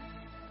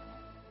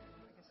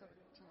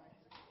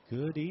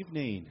Good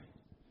evening.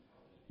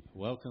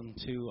 Welcome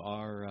to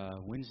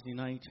our Wednesday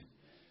night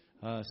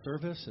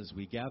service as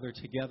we gather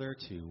together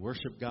to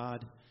worship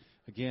God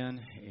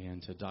again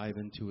and to dive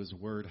into His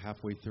Word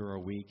halfway through our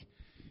week.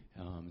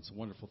 It's a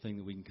wonderful thing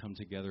that we can come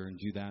together and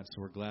do that,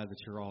 so we're glad that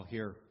you're all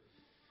here.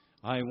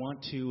 I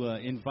want to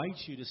invite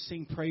you to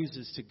sing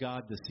praises to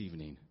God this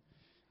evening.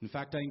 In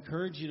fact, I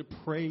encourage you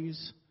to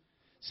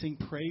sing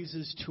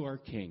praises to our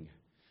King.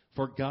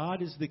 For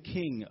God is the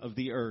King of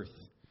the earth.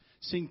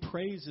 Sing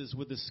praises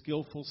with a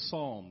skillful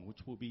psalm, which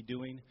we'll be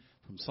doing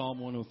from Psalm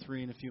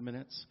 103 in a few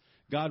minutes.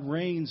 God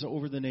reigns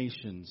over the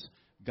nations.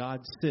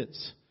 God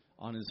sits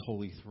on His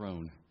holy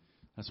throne.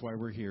 That's why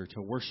we're here,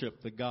 to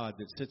worship the God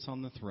that sits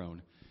on the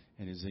throne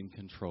and is in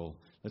control.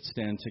 Let's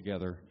stand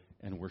together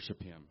and worship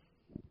Him.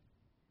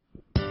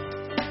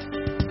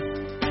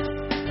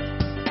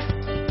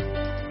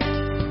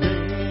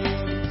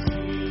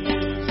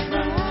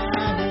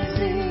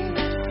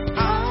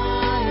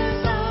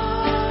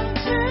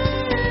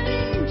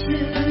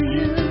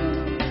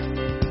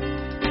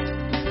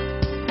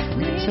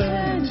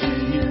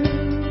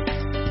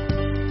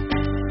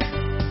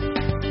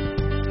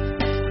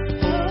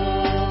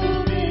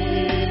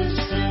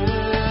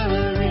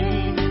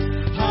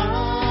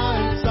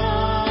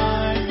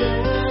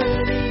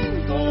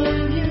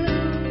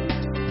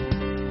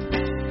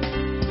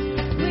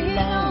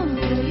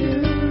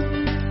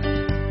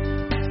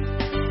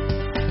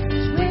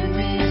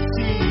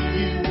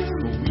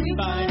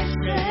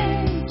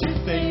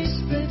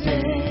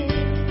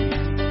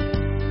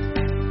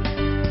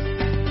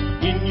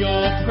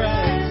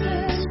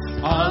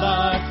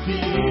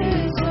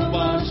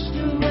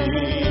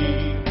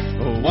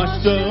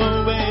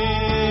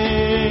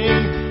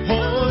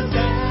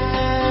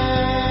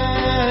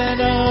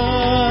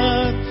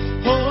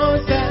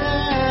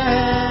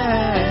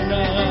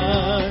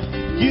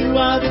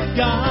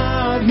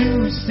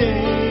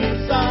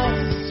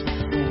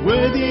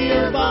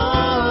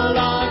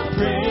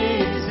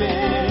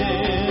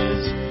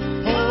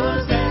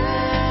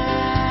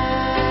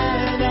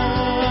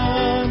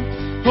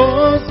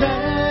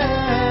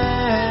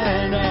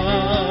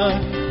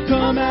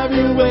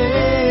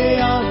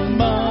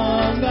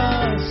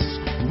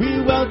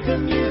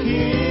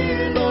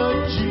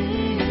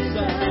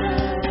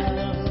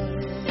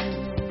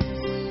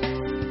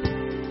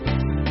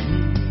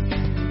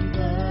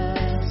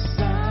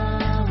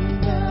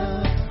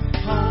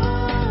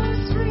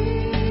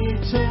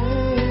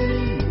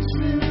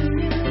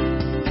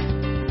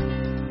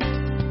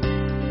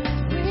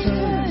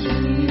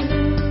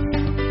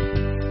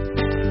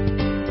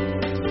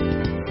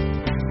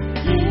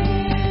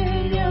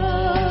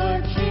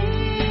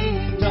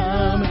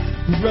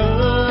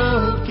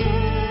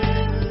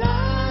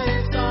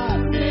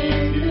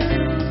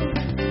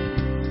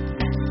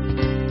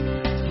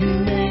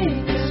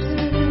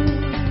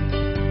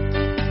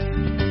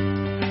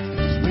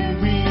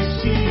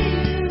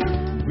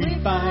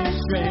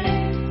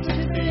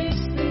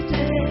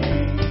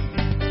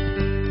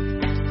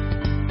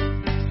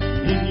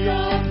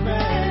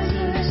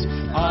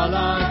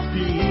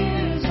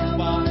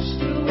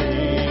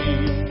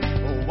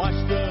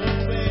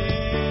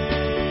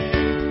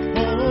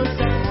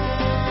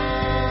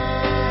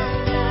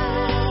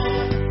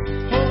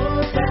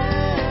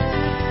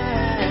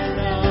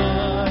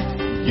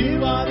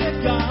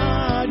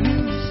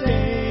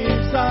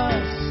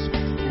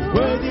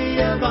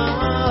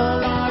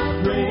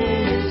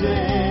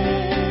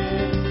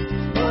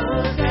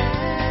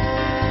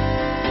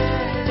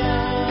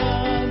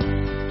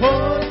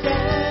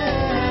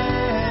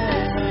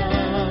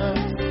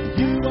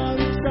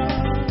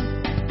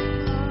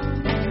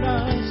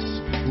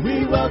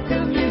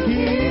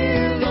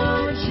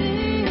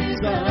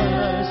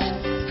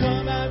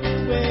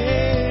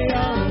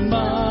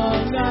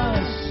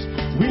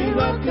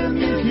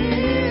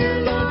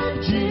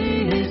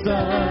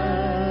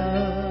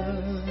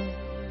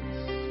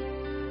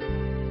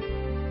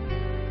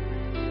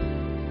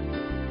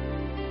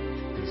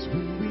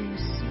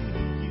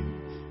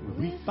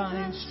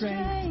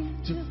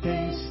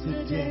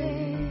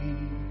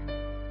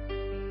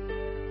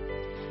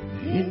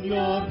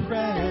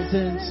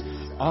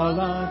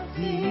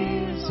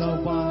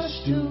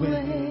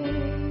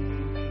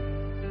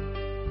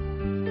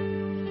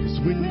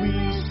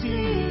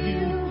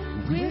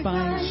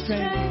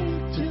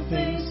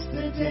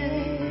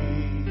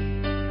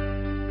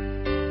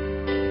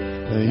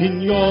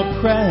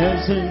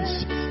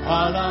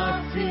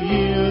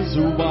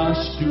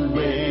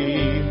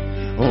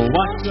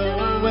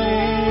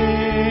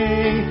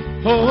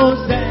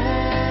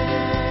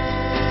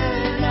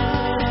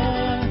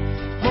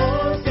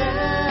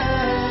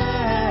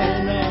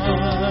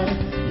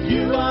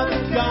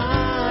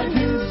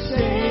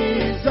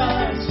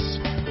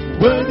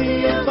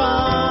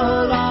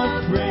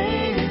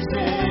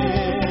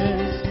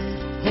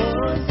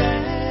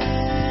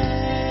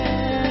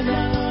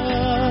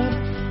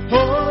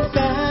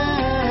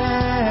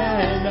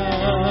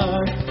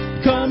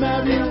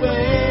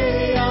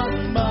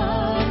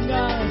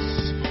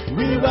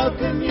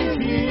 Welcome you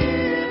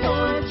here,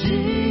 Lord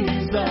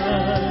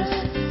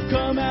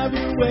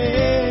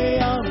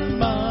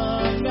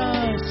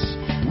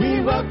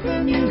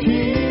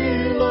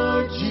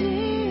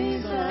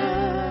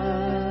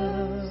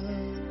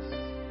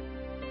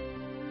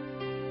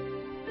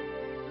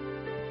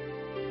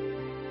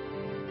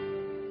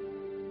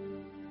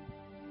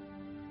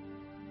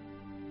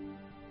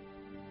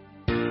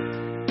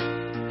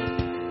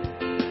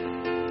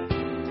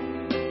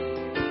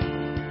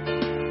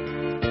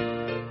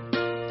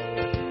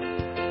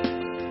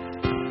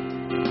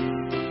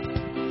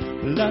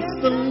Bless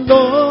the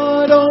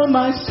Lord, oh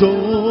my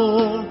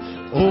soul,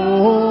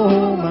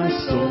 oh my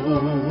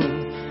soul.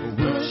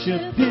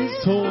 Worship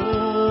His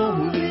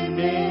holy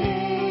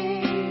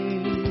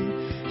name.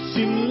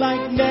 Sing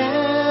like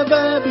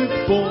never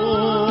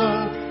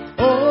before,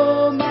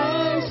 oh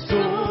my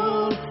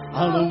soul.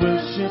 I'll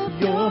worship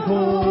Your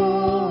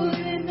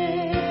holy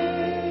name.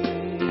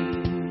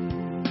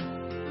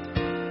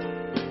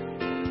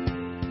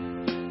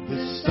 The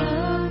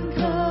sun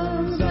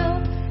comes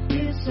up,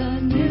 it's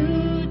a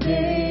new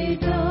day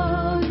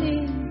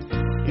dawning.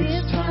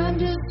 It's time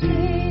to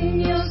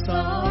sing Your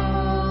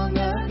song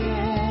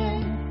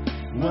again.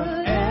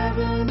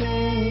 Whatever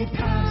may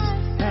pass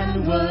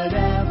and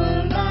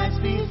whatever lies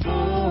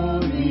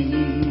before me,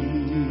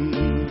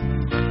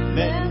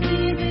 let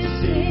me be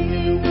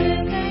singing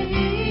when the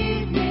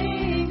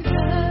evening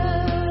comes.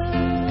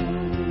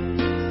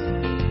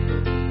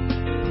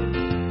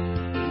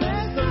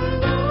 Bless the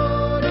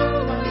Lord, oh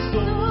my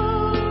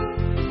soul,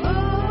 oh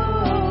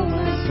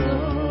my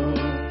soul.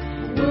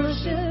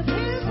 Worship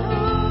His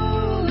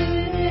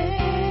holy name.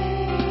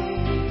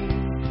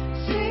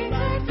 Sing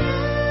like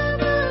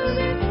never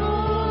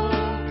before,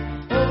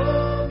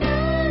 oh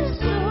my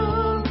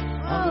soul.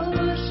 I'll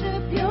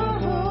worship Your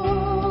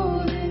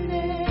holy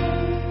name.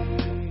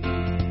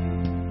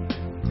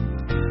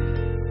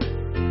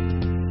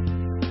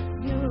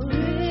 You're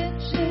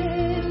rich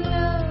in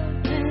love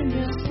and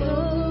You're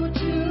slow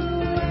to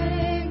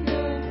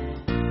anger.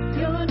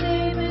 Your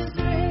name is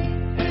great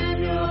and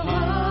Your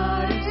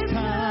heart is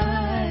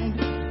kind.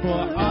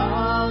 For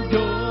all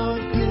Your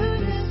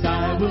goodness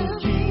I will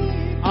keep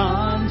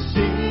on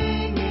singing.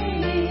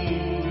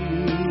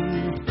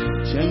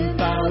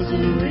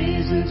 10,000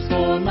 reasons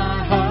for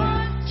my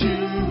heart to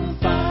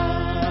find.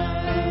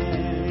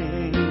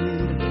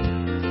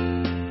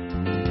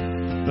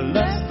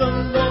 Bless the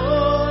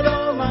Lord,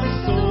 oh my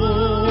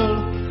soul,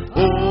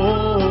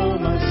 oh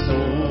my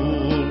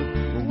soul.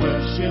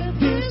 Worship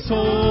His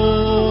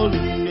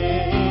holy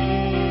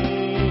name.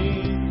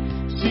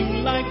 Sing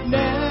like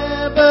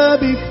never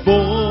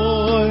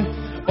before,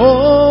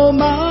 oh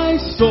my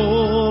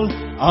soul.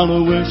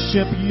 I'll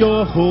worship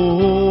Your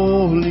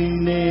holy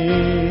name.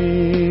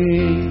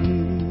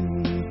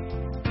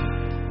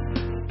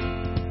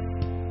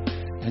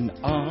 And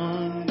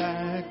on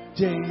that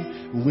day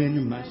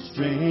when my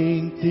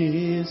strength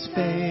is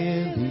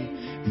failing,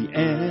 the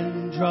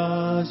end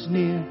draws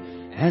near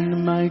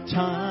and my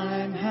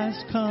time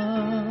has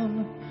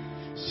come,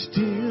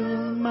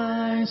 still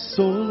my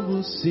soul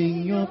will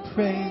sing Your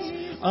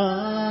praise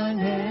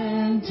unending.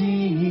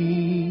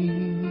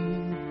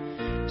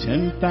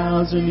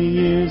 10,000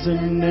 years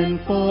and then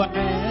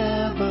forevermore.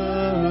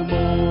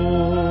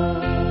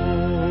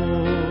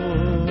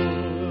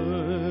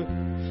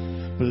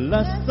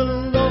 Bless the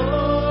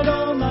Lord,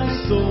 oh my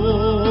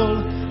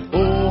soul,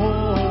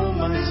 oh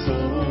my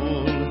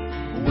soul.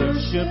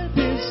 Worship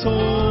His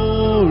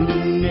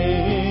holy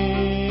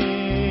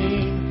name.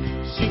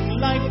 Sing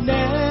like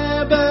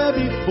never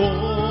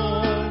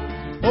before,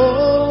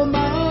 oh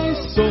my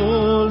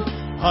soul.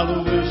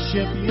 I'll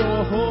worship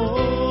Your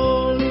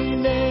holy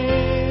name.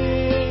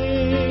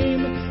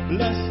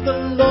 Bless the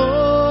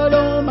Lord,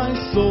 oh my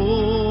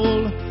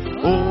soul,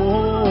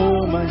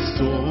 oh my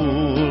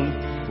soul.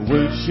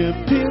 Worship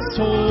His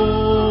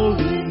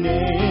holy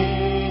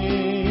name.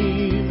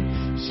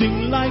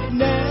 Sing like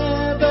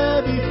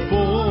never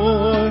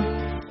before,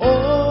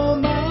 oh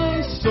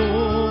my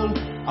soul.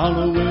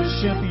 I'll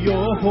worship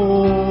Your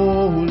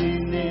holy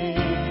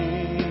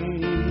name.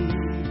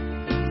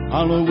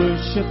 I'll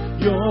worship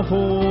Your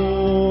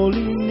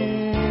holy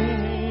name.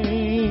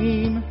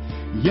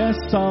 Yes,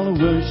 I'll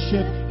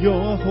worship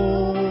Your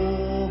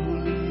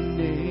holy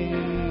name.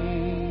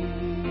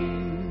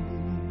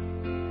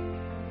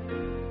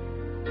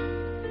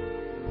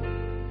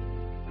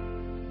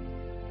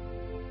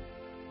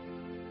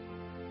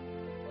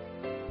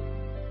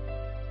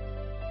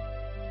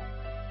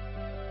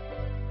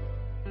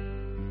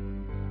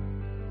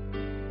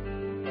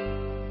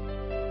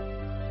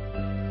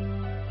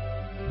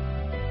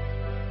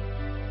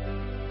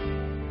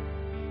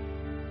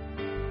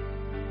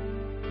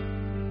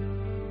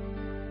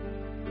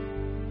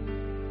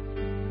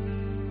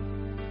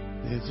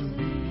 There's a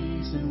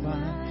reason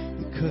why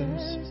the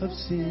curse of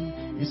sin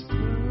is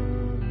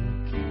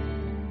broken.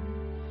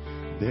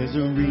 There's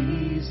a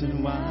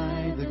reason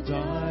why the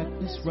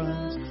darkness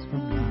runs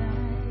from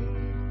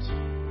light.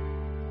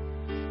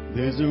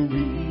 There's a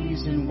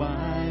reason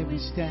why we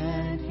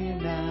stand here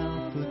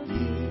now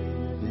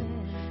forgiven.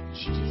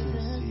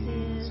 Jesus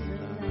is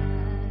alive.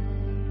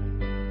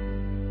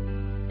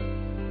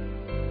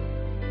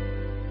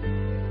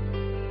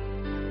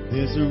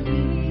 There's a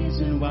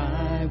reason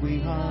why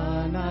we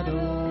are not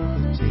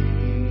overtaken.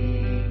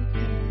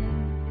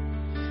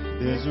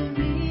 There's a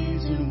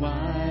reason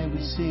why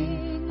we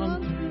sing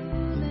on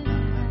through the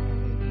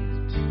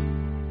night.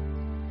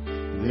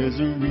 There's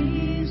a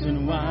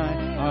reason why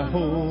our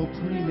hope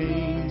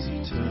remains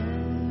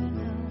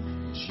eternal.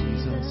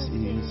 Jesus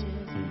is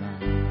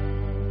alive.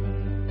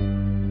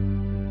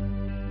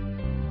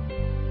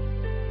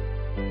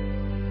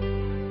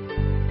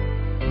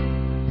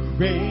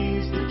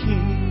 Praise the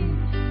King.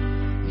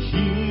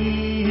 He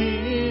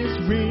is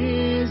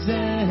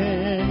risen.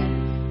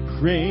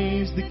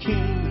 Praise the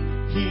King.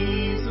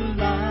 He's alive.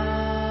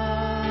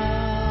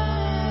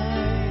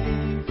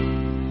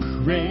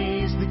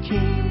 Praise the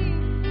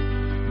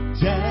King.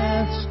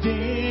 Death's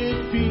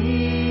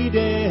defeated.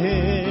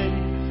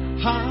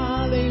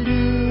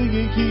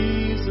 Hallelujah,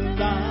 He's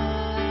alive.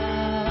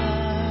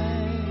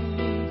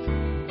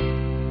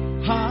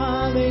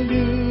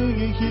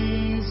 Hallelujah,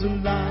 He's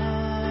alive.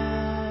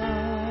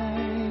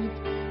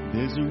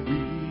 There's a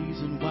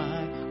reason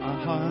why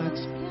our hearts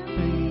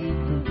beat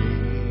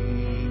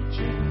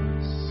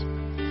courageous.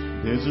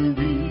 There's a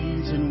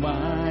reason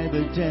why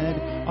the dead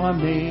are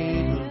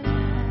made alive.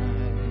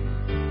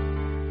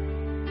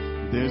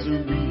 There's a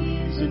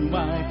reason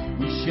why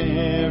we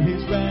share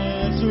His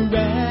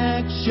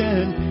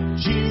resurrection.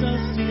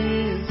 Jesus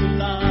is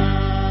alive.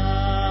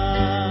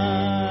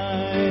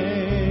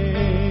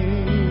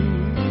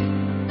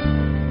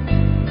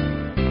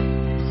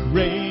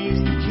 Praise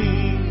the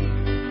King.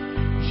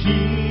 He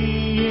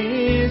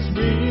is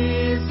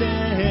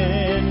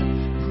risen.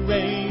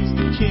 Praise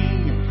the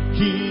King.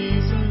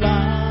 He's alive.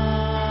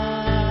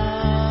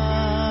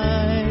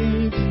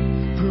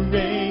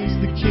 Praise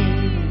the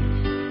King.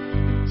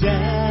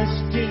 Death's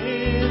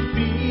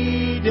defeated.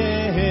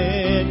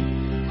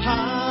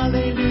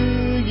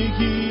 Hallelujah,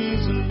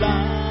 He's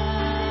alive.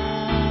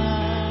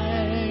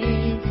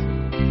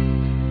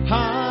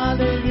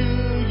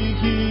 Hallelujah,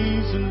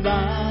 He's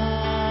alive.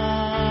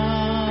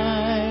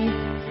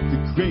 The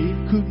grave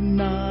could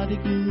not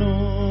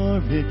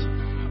ignore it.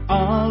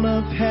 All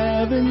of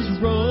heaven's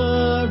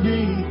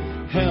roaring.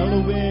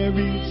 Hell, where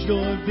is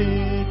your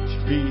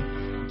victory?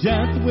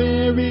 Death,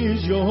 where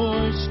is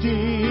your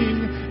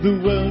sting? The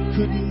world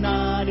could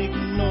not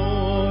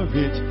ignore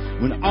it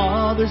when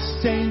all the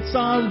saints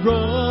are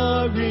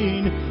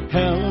roaring.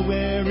 Hell,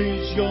 where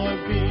is your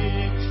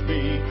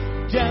victory?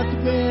 Death,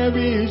 where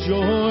is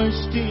your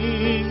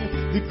sting?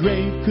 The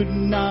grave could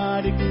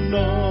not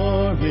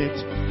ignore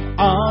it.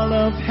 All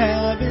of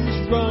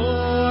heaven's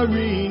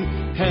roaring.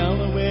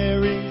 Hell,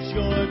 where is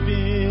your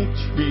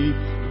victory?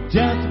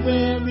 Death,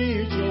 where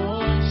is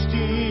your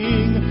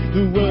sting?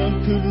 The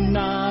world could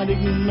not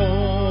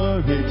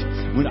ignore it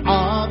when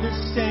all the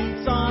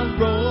saints are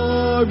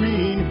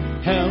roaring.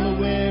 Hell,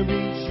 where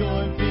is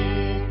your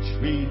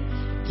victory?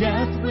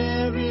 Death,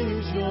 where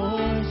is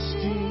your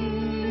sting?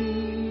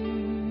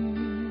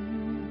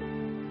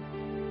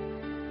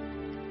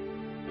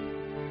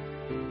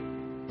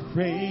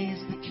 Praise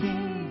the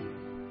King.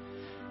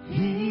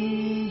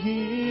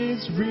 He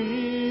is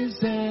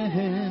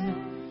risen.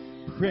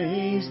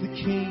 Praise the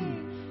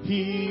King.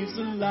 He's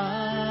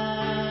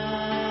alive.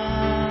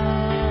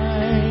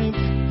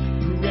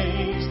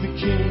 Praise the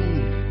King.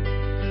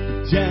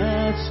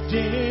 Death's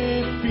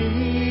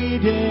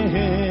defeated.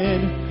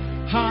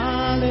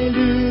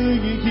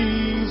 Hallelujah,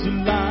 He's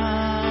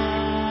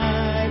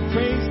alive.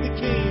 Praise the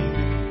King.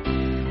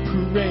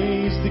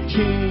 Praise the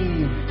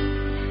King.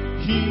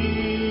 He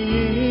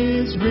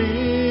is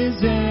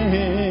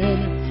risen.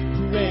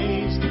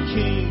 Praise the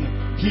King.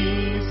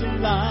 He's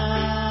alive.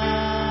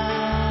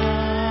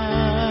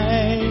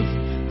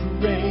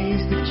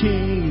 Praise the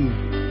King.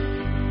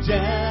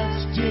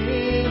 Death's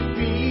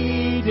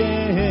defeated.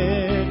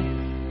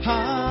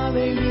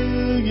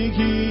 Hallelujah,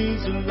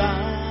 He's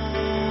alive.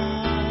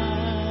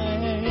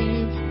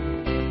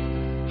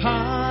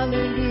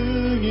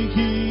 Hallelujah,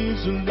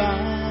 He's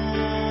alive.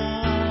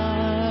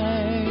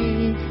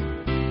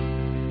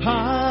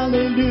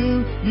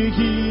 Hallelujah,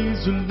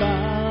 He's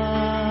alive.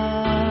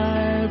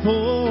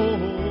 Oh,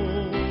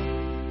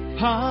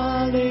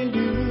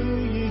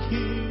 hallelujah,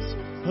 He's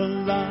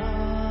alive.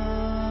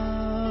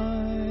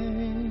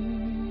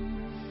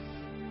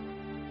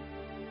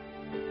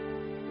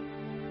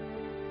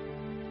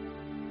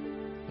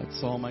 That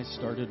psalm I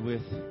started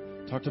with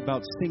talked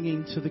about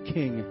singing to the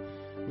King,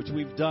 which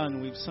we've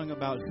done. We've sung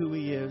about who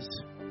He is,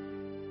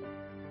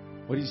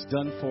 what He's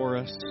done for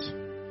us.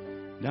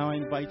 Now I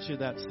invite you,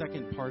 that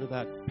second part of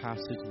that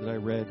passage that I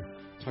read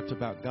talked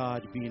about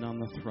God being on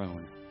the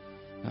throne.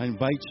 I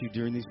invite you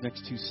during these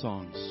next two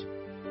songs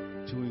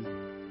to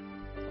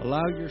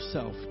allow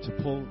yourself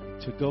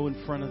to go in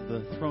front of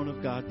the throne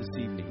of God this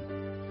evening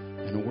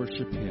and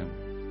worship Him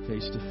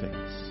face to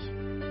face.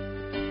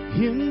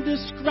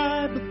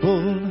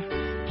 Indescribable,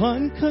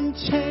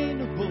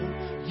 uncontainable,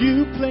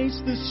 you place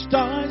the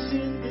stars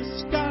in the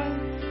sky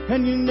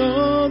and you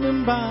know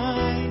them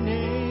by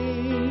name.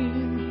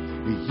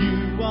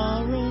 You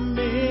are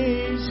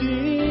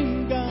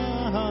amazing,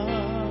 God.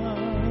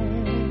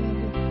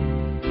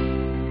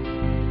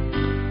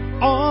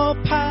 All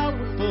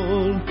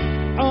powerful,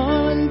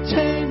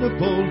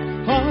 untamable,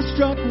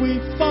 awestruck we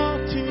fall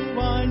to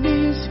our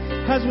knees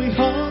as we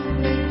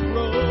humbly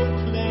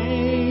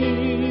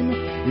proclaim,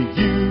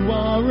 you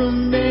are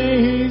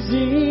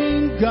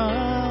amazing,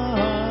 God.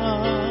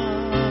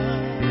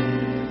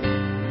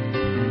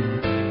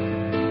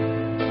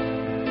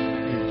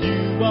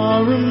 You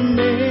are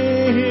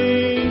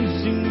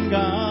amazing,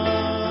 God.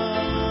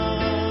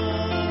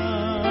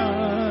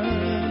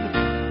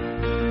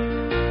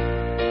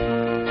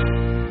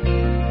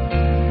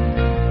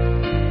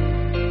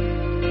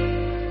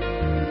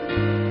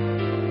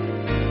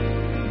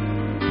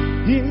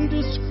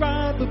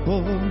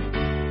 ineffable,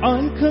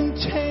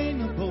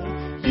 uncontainable.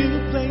 You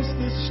place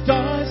the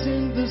stars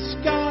in the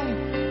sky,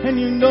 and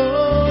you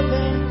know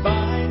them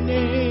by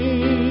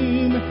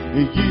name.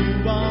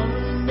 You are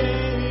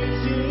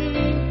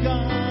amazing,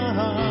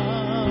 God.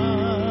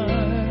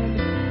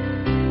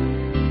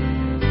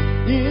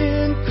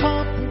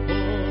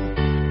 Incomparable,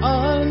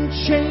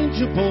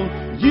 unchangeable.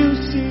 You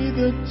see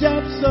the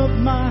depths of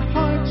my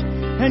heart,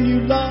 and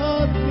you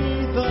love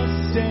me the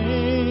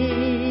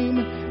same.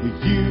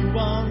 You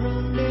are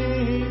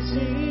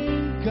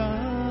amazing,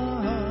 God.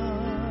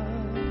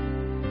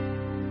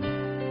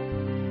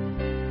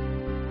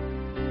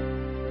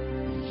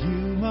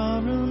 You are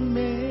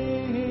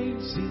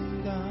amazing,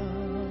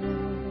 God.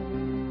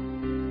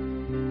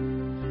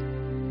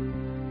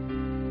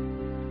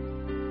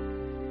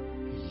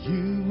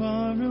 You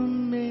are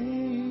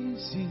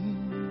amazing,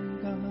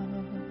 God.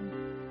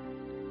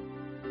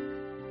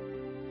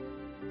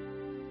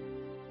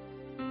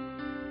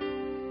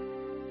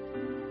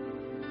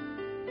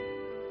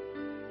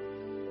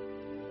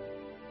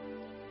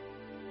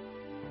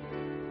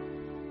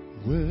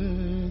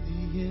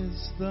 Worthy is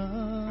the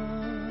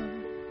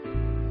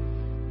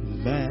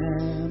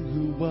Lamb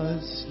who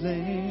was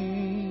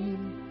slain.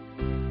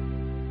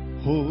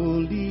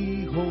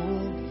 Holy,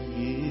 holy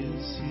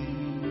is He.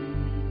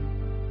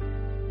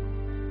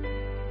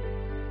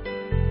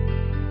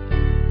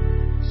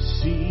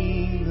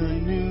 Sing a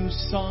new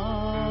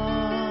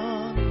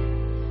song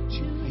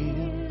to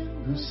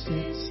Him who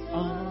sits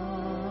on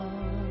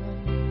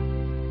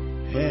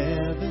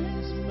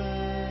heaven's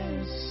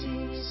mercy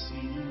seat.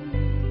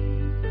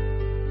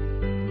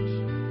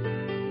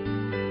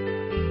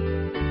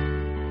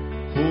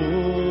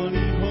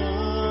 Holy,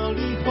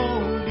 holy,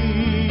 holy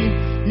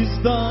is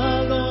the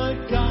Lord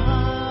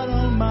God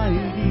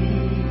Almighty,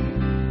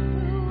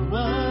 who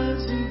was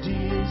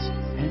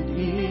and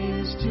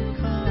is to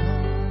come.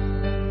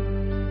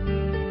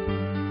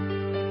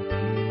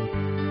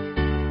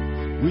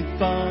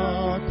 With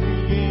all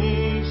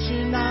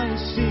creation I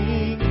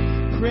sing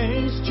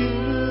praise to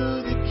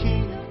the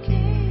King of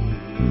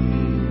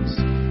Kings.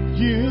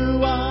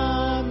 You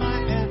are my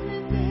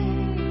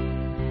everything,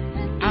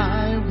 and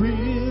I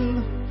will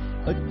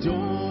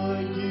adore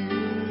you.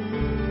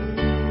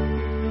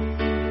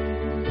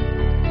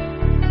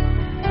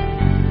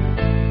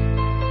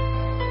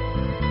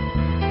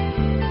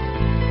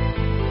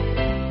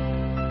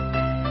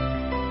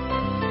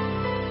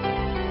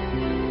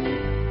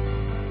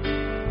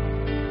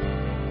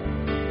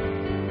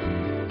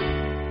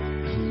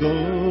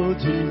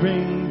 Clothed in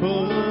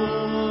rainbows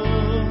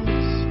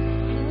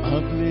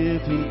of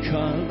living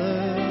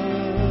color,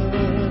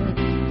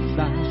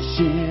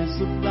 flashes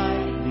of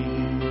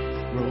lightning,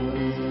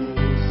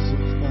 rolls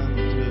of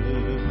thunder.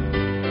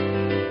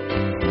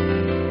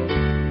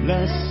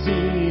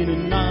 Blessing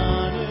and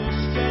honor,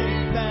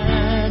 strength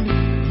and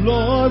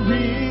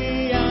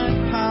glory and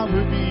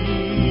power be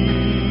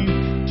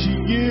to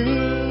you,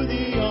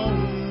 the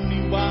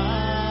only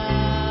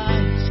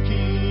wise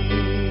King.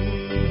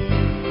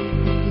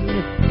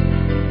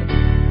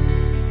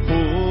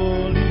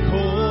 Holy,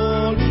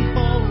 holy,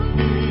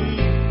 holy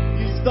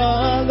is the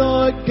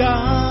Lord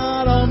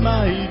God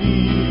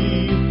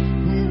Almighty,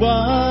 who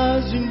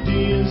was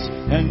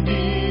and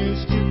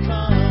is to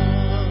come.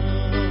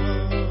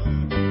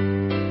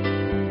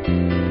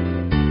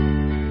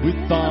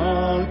 With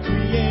all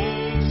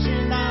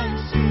creation I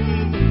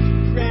sing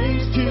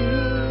praise to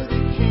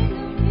the King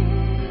of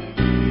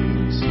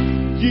Kings.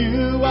 You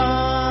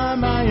are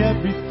my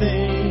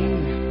everything,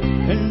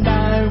 and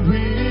I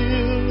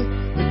will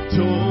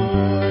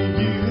adore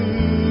you.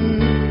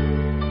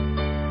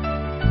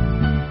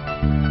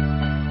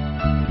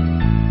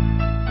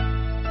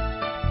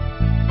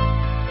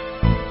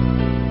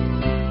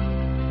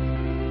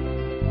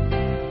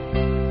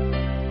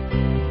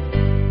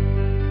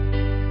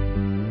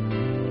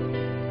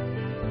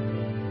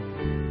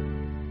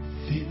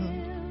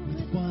 Filled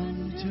with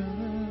wonder,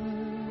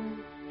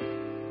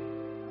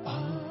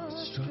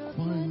 awestruck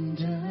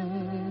wonder,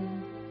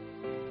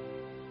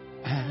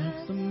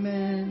 at the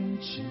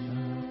mention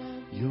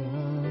of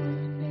your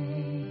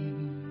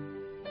name.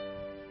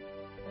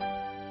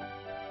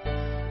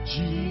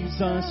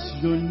 Jesus,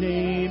 your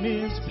name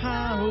is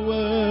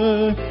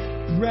power,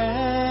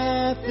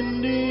 breath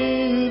and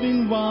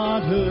living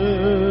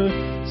water,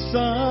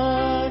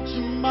 such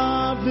a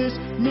marvelous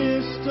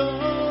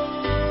mystery.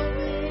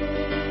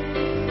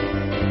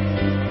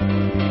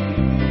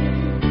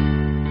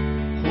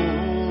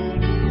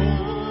 Holy,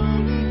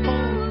 holy,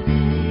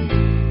 holy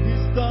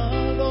is the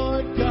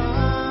Lord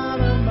God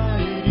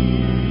Almighty,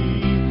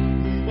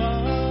 who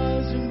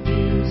was and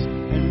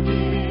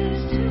is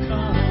to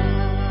come.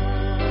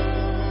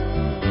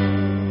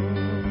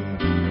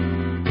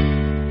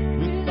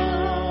 With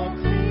all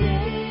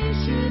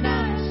creation I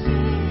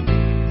sing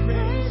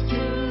praise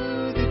to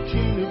the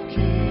King of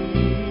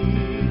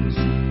Kings.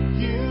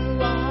 You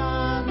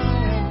are my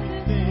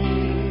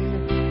everything,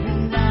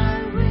 and I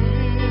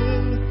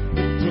will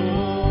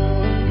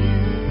adore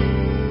you.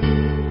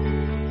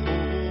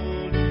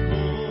 Holy,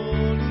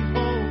 holy,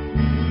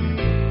 holy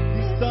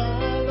is the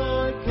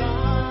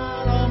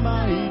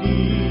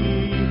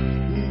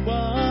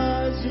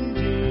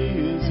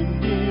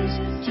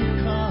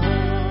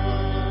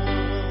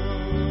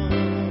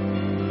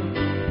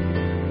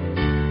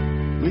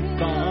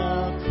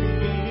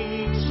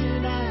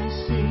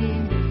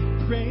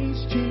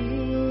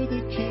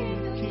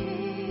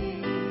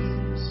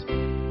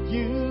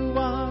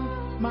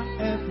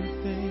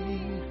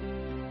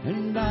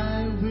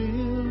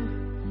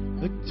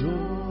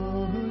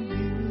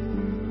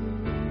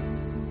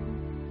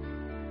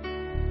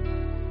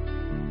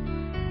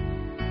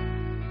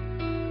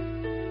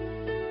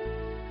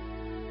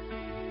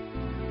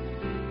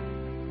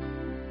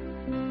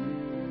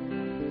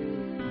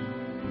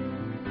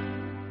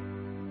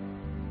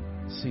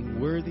sing,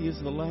 worthy is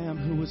the Lamb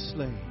who was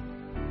slain.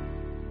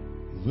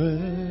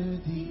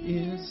 Worthy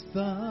is the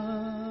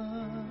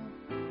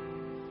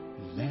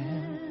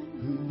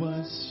Lamb who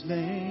was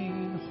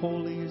slain.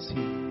 Holy is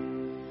He.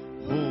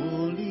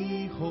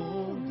 Holy,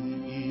 holy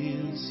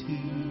is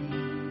He.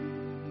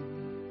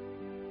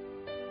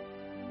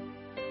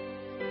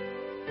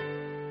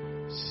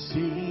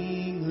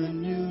 Sing a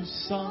new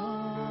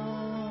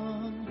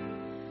song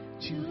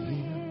to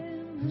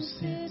Him who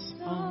sits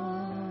on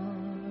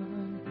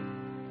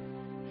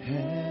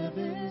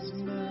heaven's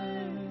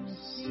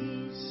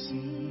mercy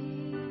seat.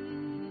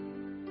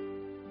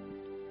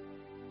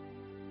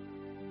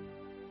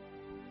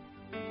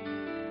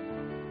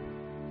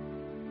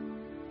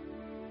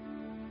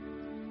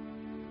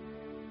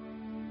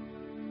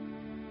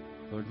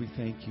 Lord, we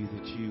thank you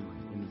that you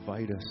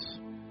invite us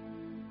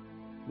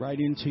right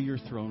into your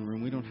throne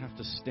room. We don't have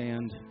to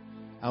stand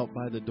out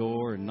by the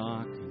door and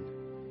knock,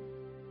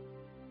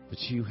 but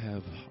you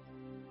have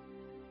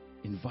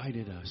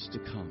invited us to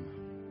come.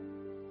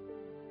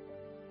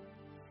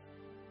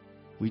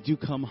 We do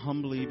come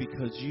humbly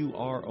because you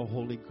are a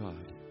holy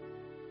God.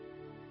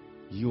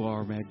 You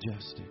are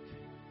majestic.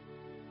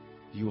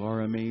 You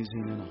are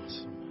amazing and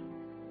awesome.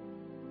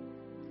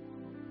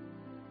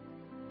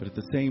 But at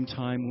the same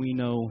time, we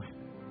know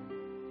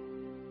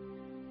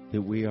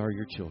that we are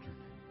your children.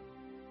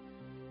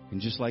 And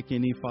just like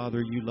any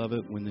father, you love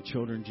it when the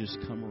children just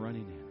come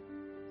running in.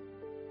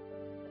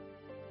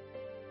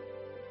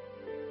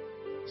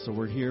 So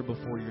we're here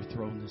before your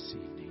throne this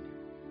evening,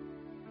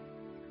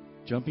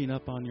 jumping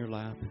up on your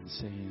lap and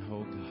saying,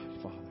 oh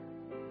God, Father,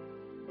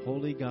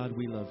 holy God,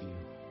 we love you.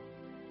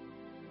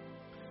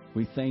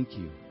 We thank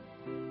you.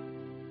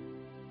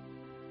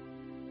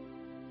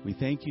 We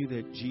thank you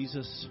that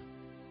Jesus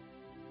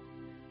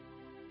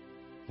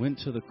went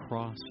to the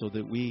cross so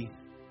that we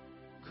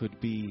could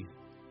be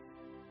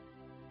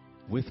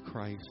with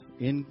Christ,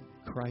 in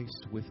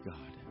Christ with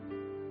God.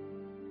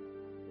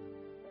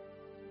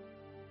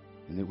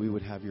 And that we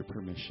would have your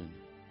permission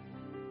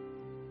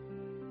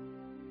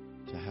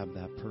to have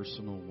that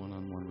personal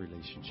one-on-one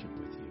relationship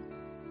with you.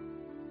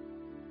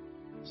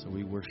 So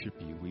we worship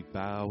you. We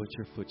bow at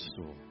your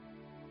footstool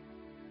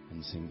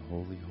and sing,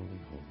 holy,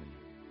 holy, holy,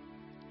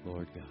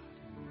 Lord God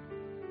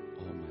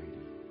Almighty.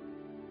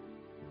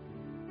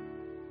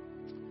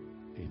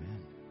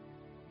 Amen.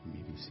 You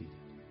may be seated.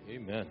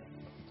 Amen.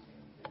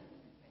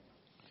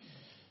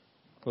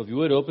 Well, if you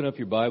would open up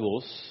your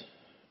Bibles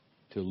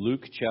to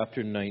Luke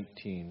chapter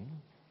 19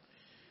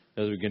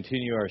 as we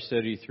continue our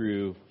study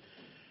through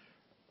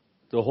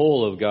the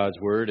whole of God's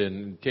Word,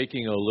 and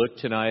taking a look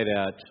tonight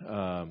at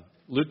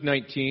Luke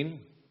 19.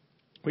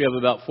 We have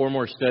about 4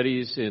 more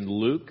studies in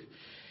Luke,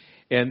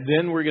 and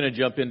then we're going to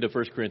jump into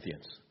 1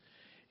 Corinthians.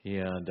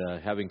 And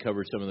having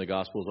covered some of the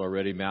Gospels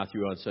already,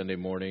 Matthew on Sunday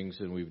mornings,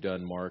 and we've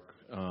done Mark,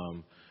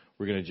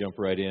 we're going to jump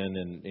right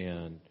in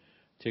and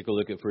take a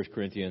look at 1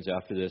 Corinthians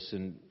after this.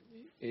 And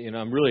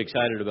I'm really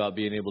excited about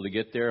being able to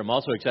get there. I'm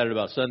also excited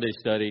about Sunday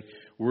study.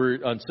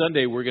 On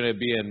Sunday, we're going to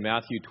be in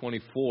Matthew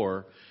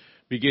 24,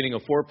 beginning a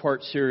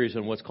 4-part series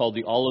on what's called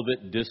the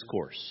Olivet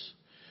Discourse.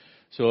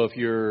 So if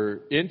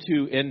you're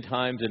into end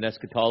times and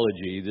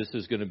eschatology, this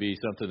is going to be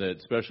something that,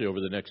 especially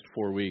over the next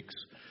 4 weeks,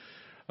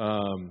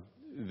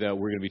 that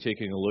we're going to be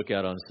taking a look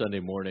at on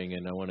Sunday morning.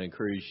 And I want to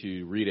encourage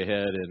you to read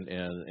ahead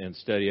and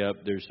study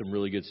up. There's some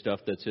really good stuff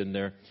that's in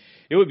there.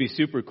 It would be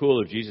super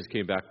cool if Jesus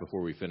came back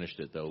before we finished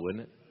it, though,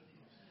 wouldn't it?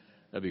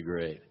 That'd be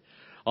great.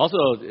 Also,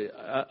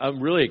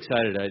 I'm really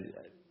excited.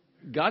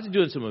 God's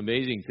doing some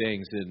amazing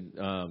things,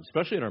 and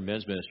especially in our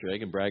men's ministry. I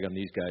can brag on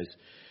these guys.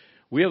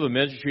 We have a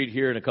men's retreat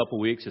here in a couple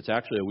weeks. It's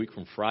actually a week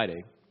from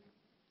Friday.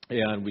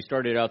 And we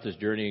started out this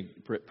journey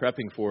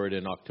prepping for it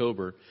in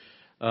October.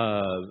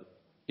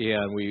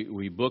 And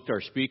we booked our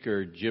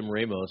speaker, Jim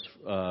Ramos,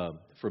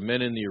 for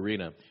Men in the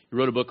Arena. He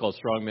wrote a book called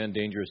Strong Men,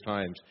 Dangerous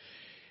Times.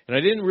 And I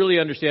didn't really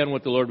understand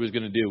what the Lord was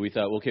going to do. We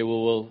thought, okay,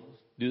 well, we'll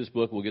do this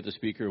book, we'll get the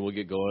speaker, and we'll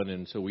get going.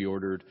 And so we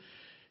ordered,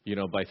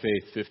 by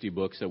faith, 50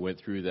 books that went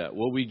through that.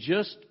 Well, we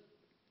just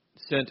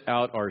sent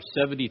out our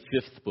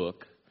 75th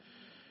book,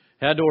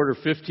 had to order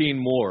 15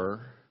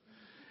 more,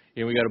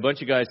 and we got a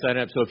bunch of guys signed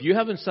up. So if you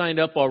haven't signed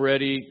up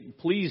already,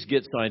 please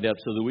get signed up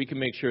so that we can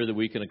make sure that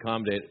we can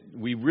accommodate.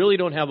 We really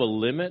don't have a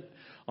limit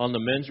on the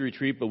men's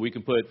retreat, but we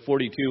can put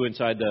 42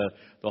 inside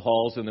the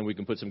halls, and then we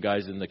can put some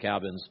guys in the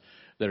cabins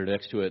that are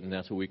next to it, and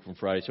that's a week from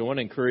Friday. So I want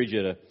to encourage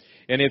you to,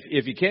 and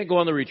if you can't go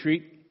on the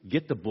retreat,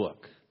 get the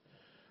book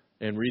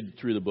and read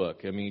through the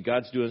book. I mean,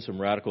 God's doing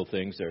some radical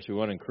things there, so we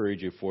want to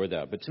encourage you for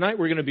that. But tonight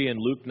we're going to be in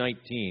Luke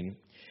 19,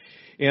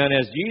 and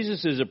as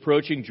Jesus is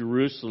approaching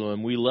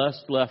Jerusalem, we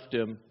left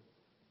him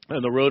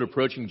on the road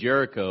approaching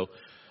Jericho,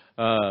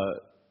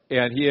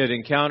 and he had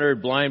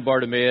encountered blind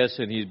Bartimaeus,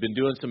 and he's been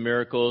doing some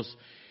miracles.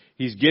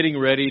 He's getting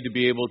ready to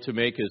be able to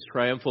make his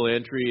triumphal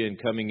entry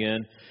and coming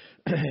in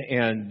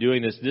and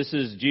doing this. This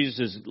is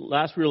Jesus'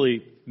 last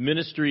really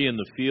ministry in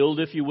the field,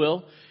 if you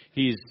will.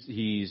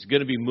 He's going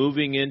to be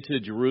moving into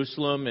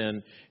Jerusalem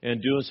and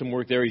doing some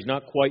work there. He's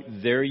not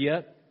quite there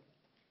yet.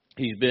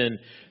 He's been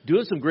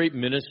doing some great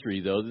ministry,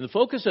 though. The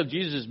focus of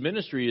Jesus'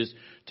 ministry is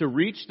to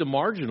reach the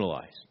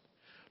marginalized,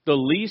 the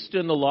least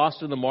and the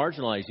lost and the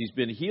marginalized. He's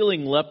been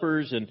healing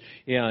lepers and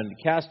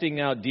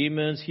casting out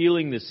demons,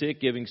 healing the sick,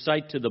 giving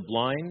sight to the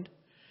blind,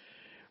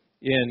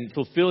 and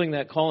fulfilling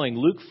that calling.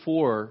 Luke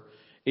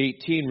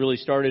 4:18 really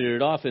started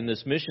it off in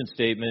this mission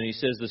statement. He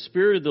says, "The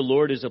Spirit of the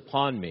Lord is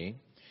upon me,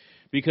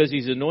 because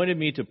He's anointed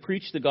me to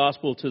preach the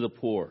gospel to the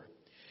poor.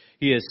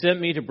 He has sent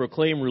me to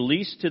proclaim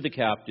release to the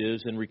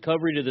captives and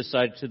recovery to the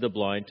sight to the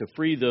blind, to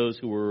free those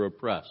who were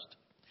oppressed."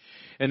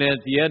 And then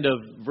at the end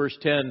of verse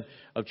 10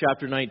 of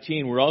chapter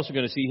 19, we're also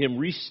going to see him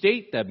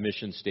restate that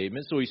mission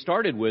statement. So he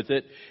started with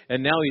it,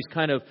 and now he's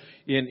kind of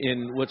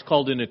in what's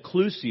called an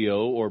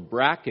inclusio, or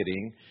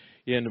bracketing.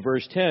 In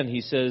verse 10,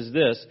 he says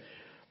this,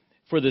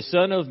 "For the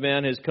Son of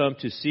Man has come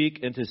to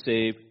seek and to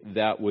save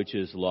that which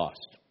is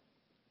lost."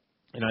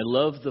 And I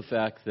love the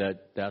fact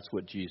that that's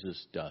what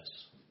Jesus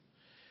does.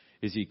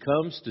 Is He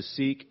comes to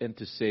seek and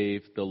to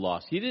save the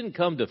lost. He didn't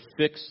come to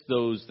fix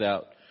those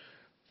that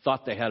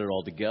thought they had it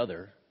all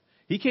together.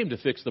 He came to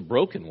fix the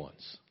broken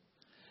ones.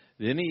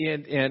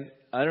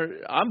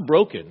 I'm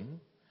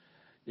broken.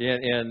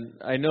 And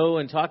I know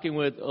in talking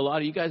with a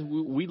lot of you guys,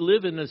 we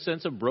live in a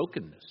sense of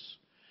brokenness.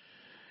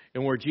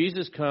 And where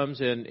Jesus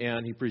comes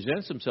and He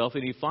presents Himself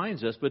and He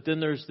finds us, but then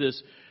there's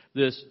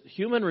this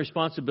human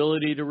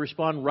responsibility to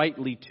respond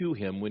rightly to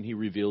Him when He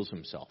reveals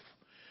Himself,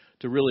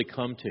 to really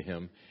come to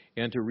Him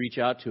and to reach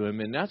out to Him.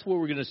 And that's what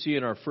we're going to see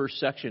in our first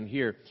section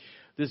here.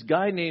 This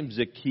guy named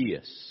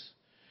Zacchaeus.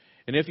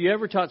 And if you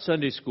ever taught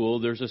Sunday school,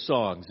 there's a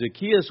song.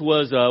 Zacchaeus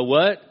was a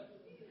what?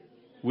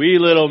 Wee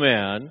little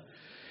man.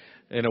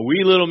 And a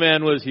wee little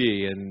man was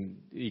he. And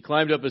he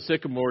climbed up a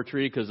sycamore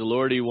tree because the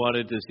Lord He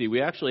wanted to see.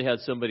 We actually had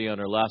somebody on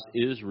our last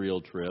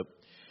Israel trip.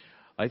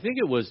 I think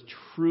it was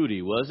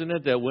Trudy, wasn't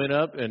it, that went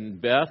up,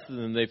 and Beth,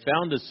 and they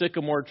found a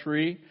sycamore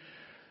tree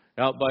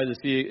out by the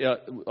sea,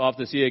 off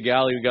the Sea of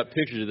Galilee. We got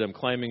pictures of them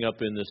climbing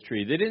up in this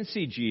tree. They didn't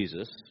see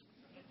Jesus.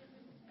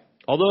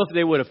 Although if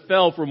they would have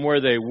fell from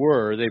where they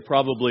were, they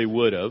probably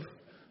would have.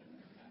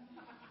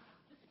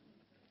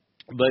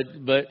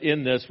 But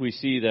in this, we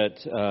see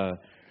that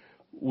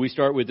we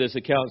start with this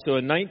account. So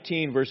in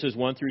 19 verses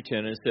 1 through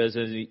 10, it says,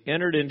 "As he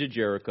entered into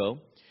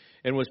Jericho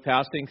and was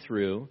passing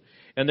through,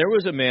 and there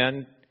was a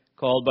man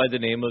called by the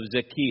name of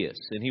Zacchaeus,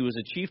 and he was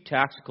a chief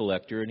tax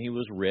collector, and he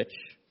was rich.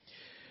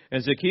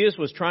 And Zacchaeus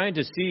was trying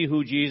to see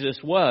who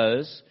Jesus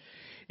was,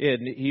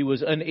 and he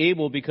was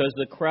unable because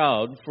of the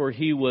crowd, for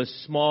he was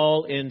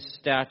small in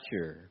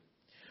stature,"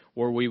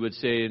 or we would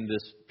say in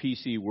this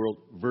PC world,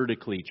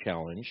 vertically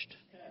challenged.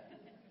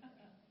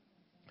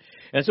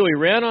 "And so he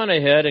ran on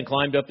ahead and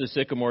climbed up the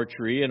sycamore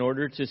tree in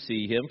order to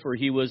see him, for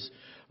he was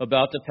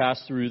about to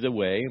pass through the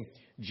way.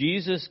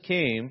 Jesus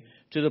came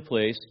to the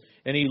place,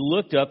 and he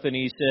looked up and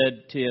he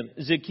said to him,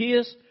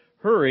 'Zacchaeus,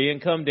 hurry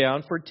and come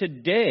down, for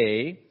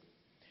today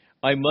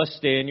I must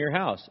stay in your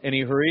house.' And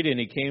he hurried and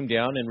he came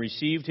down and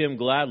received him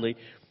gladly.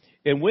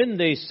 And when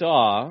they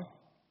saw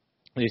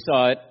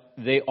it,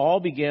 they all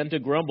began to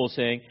grumble,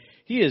 saying,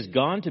 'He is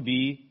gone to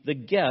be the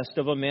guest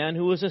of a man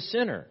who is a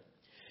sinner.'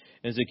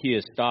 And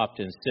Zacchaeus stopped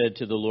and said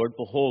to the Lord,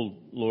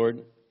 'Behold,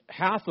 Lord,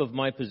 half of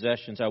my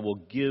possessions I will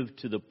give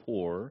to the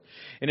poor.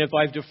 And if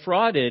I've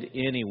defrauded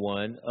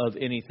anyone of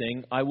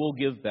anything, I will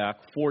give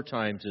back 4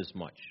 times as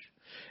much.'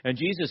 And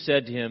Jesus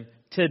said to him,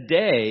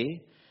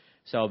 'Today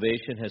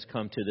salvation has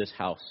come to this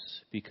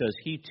house, because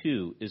he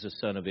too is a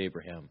son of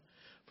Abraham.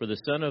 For the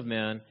Son of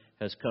Man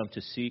has come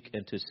to seek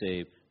and to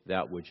save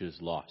that which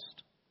is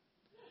lost.'"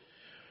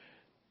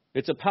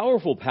 It's a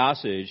powerful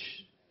passage,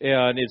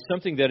 and it's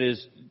something that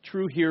is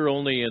true here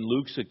only in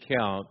Luke's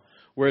account,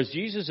 whereas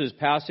Jesus is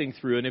passing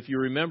through. And if you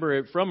remember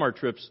it from our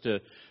trips to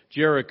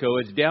Jericho,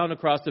 it's down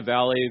across the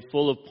valley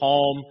full of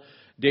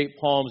date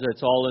palms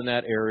that's all in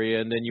that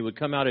area. And then you would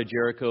come out of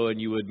Jericho and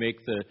you would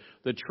make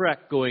the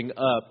trek going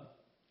up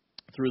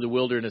through the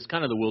wilderness,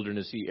 kind of the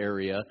wildernessy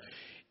area,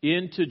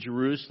 into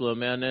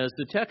Jerusalem. And as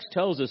the text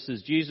tells us,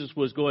 as Jesus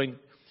was going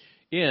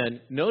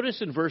in,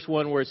 notice in verse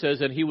 1 where it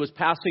says, "And he was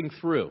passing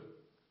through."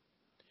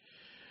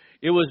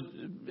 It was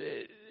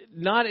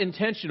not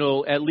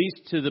intentional, at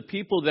least to the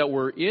people that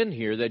were in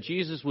here, that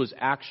Jesus was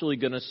actually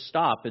going to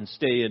stop and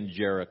stay in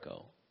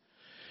Jericho.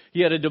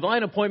 He had a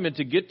divine appointment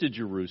to get to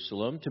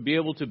Jerusalem, to be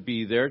able to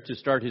be there, to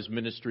start his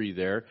ministry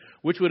there,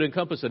 which would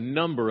encompass a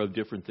number of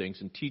different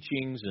things and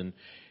teachings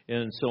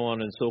and so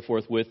on and so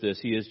forth with this.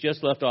 He has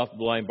just left off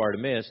blind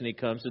Bartimaeus, and he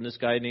comes to this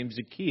guy named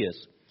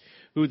Zacchaeus,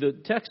 who the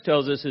text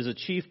tells us is a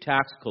chief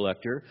tax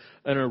collector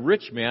and a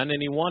rich man,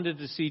 and he wanted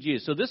to see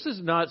Jesus. So this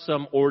is not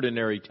some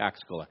ordinary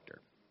tax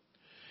collector.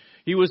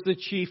 He was the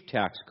chief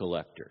tax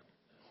collector.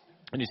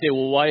 And you say,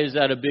 well, why is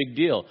that a big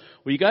deal?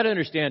 Well, you got to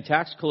understand,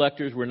 tax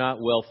collectors were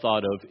not well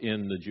thought of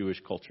in the Jewish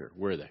culture,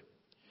 were they?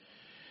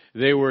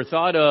 They were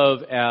thought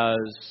of as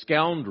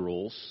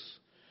scoundrels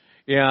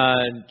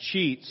and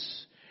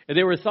cheats. And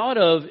they were thought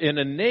of in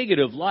a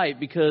negative light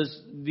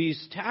because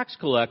these tax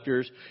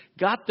collectors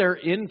got their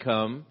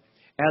income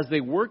as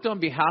they worked on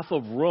behalf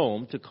of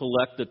Rome to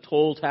collect the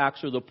toll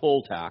tax or the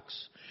poll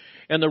tax.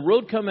 And the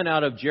road coming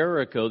out of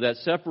Jericho that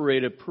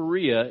separated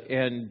Perea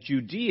and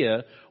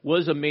Judea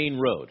was a main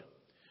road.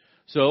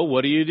 So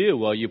what do?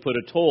 Well, you put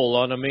a toll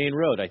on a main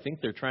road. I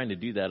think they're trying to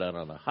do that out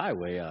on a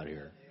highway out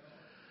here.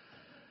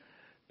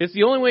 It's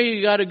the only way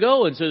you got to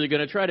go, and so they're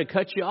going to try to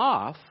cut you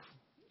off,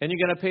 and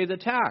you're going to pay the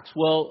tax.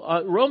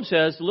 Well, Rome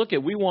says, look,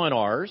 we want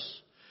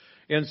ours,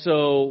 and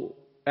so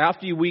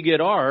after we get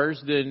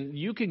ours, then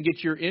you can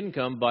get your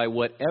income by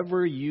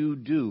whatever you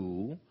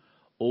do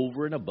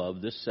over and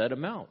above this set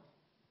amount.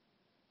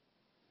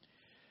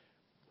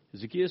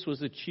 Zacchaeus was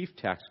the chief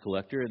tax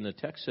collector, and the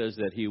text says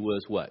that he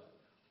was what?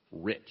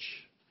 Rich.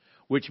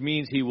 Which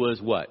means he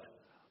was what?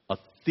 A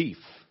thief.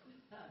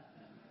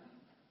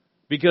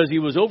 Because he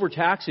was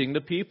overtaxing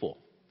the people.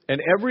 And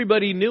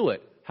everybody knew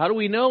it. How do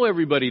we know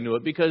everybody knew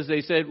it? Because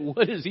they said,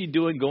 what is he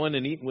doing going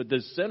and eating with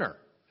this sinner?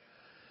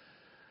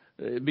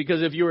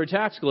 Because if you were a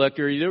tax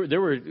collector,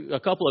 there were a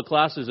couple of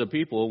classes of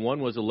people.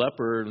 One was a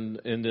leper, and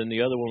then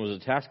the other one was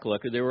a tax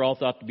collector. They were all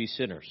thought to be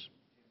sinners.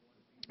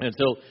 And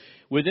so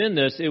within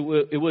this, it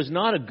was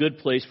not a good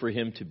place for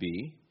him to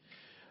be.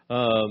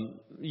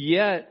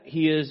 Yet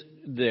he is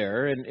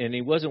there, and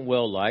he wasn't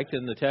well liked.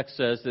 And the text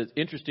says that,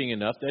 interesting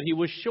enough, that he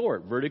was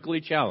short, vertically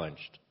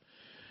challenged.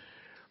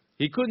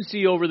 He couldn't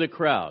see over the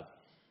crowd.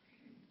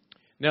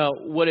 Now,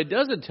 what it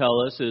doesn't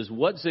tell us is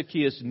what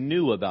Zacchaeus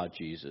knew about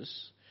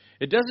Jesus.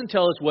 It doesn't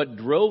tell us what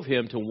drove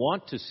him to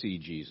want to see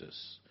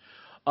Jesus.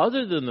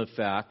 Other than the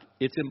fact,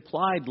 it's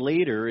implied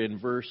later in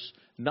verse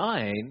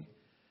 9,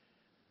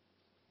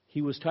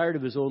 he was tired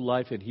of his old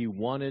life and he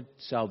wanted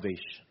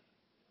salvation.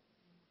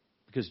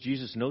 Because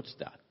Jesus notes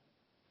that.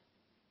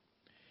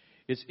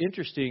 It's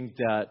interesting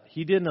that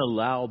he didn't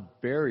allow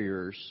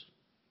barriers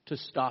to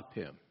stop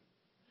him.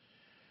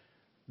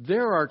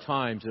 There are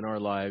times in our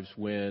lives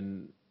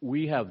when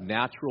we have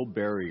natural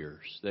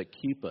barriers that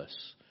keep us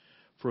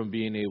from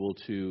being able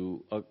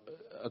to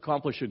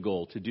accomplish a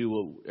goal, to do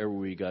whatever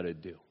we got to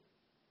do.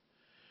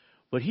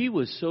 But he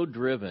was so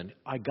driven,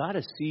 I got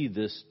to see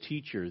this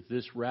teacher,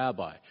 this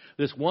rabbi,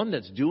 this one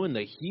that's doing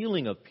the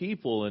healing of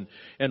people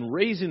and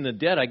raising the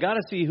dead. I got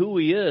to see who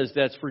he is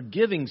that's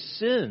forgiving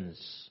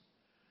sins.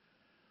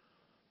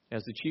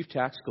 As the chief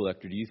tax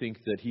collector, do you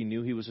think that he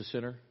knew he was a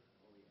sinner?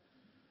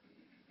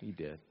 He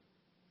did.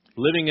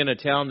 Living in a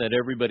town that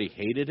everybody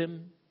hated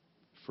him?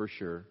 For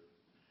sure.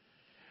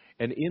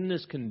 And in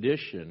this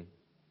condition,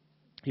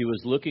 he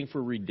was looking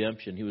for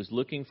redemption. He was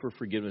looking for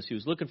forgiveness. He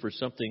was looking for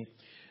something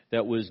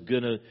that was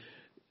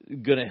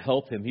gonna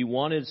help him. He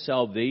wanted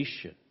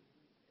salvation.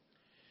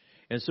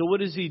 And so what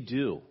does he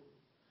do?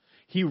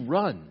 He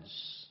runs.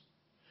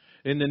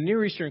 In the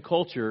Near Eastern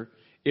culture,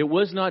 it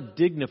was not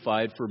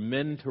dignified for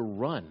men to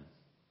run.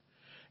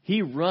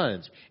 He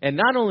runs. And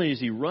not only does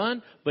he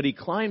run, but he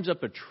climbs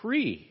up a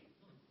tree.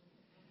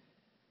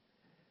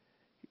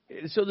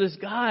 So this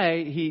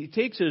guy, he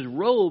takes his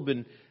robe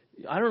and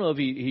I don't know if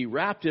he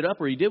wrapped it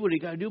up or he did what he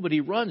got to do, but he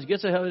runs,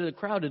 gets ahead of the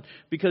crowd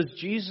because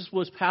Jesus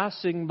was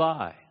passing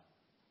by.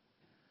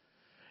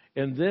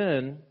 And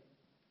then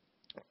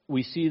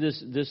we see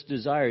this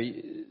desire.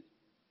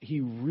 He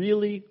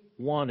really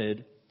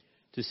wanted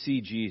to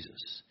see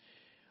Jesus.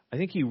 I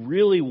think he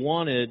really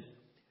wanted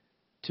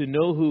to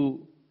know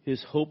who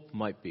his hope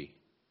might be.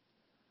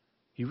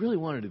 He really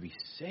wanted to be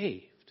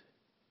saved.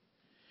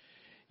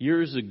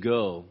 Years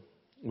ago,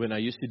 when I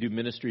used to do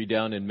ministry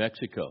down in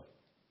Mexico,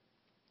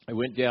 I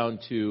went down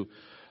to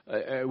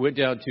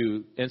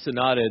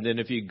Ensenada, and then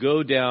if you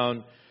go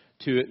down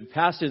to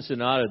past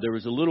Ensenada, there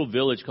was a little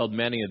village called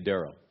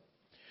Maniodero.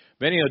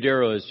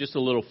 Maniodero is just a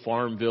little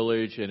farm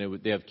village,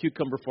 and they have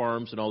cucumber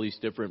farms and all these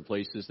different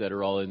places that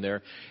are all in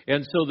there.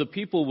 And so the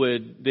people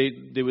would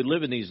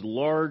live in these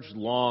large,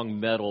 long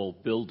metal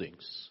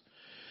buildings,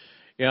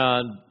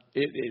 and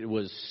it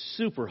was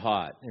super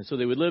hot. And so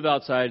they would live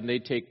outside, and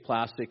they'd take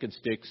plastic and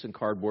sticks and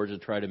cardboards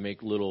and try to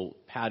make little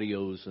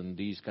patios and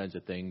these kinds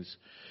of things.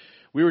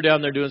 We were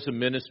down there doing some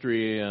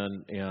ministry,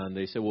 and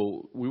they said,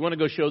 well, we want to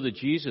go show the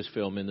Jesus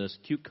film in this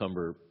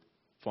cucumber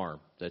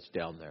farm that's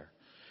down there.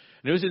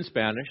 And it was in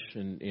Spanish,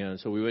 and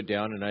so we went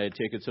down, and I had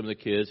taken some of the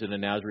kids and a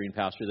Nazarene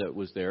pastor that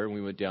was there, and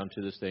we went down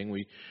to this thing.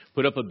 We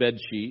put up a bed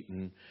sheet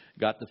and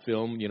got the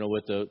film,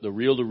 with the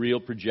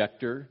reel-to-reel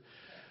projector.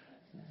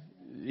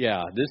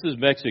 Yeah, this is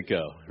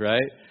Mexico,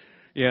 right?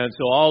 And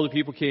so all the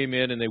people came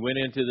in, and they went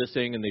into this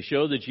thing, and they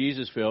showed the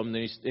Jesus film,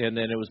 and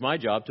then it was my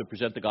job to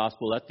present the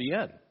gospel at the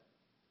end.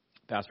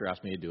 The pastor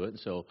asked me to do it, and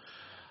so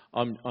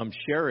I'm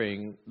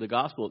sharing the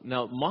gospel.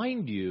 Now,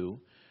 mind you,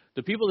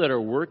 the people that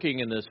are working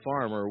in this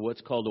farm are what's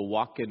called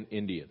Oaxacan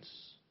Indians.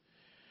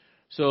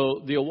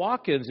 So the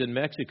Oaxacans in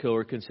Mexico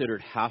are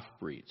considered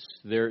half-breeds.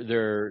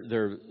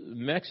 They're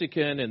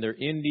Mexican and they're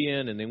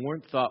Indian, and they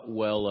weren't thought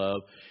well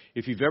of.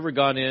 If you've ever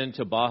gone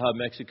into Baja,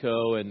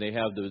 Mexico, and they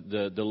have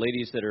the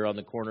ladies that are on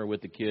the corner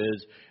with the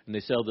kids, and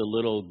they sell the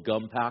little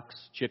gum packs,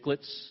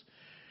 chiclets,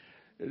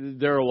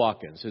 they're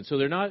Oaxacans. And so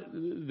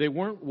they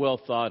weren't well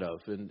thought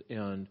of,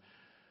 and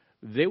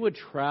they would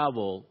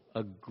travel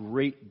a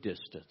great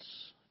distance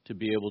to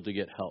be able to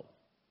get help.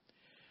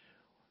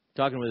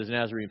 talking with his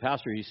Nazarene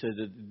pastor, he said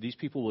that these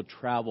people would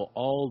travel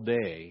all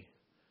day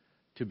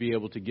to be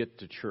able to get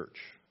to church.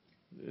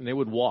 And they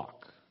would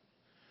walk.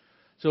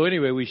 So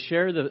anyway, I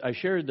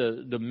shared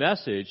the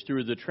message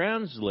through the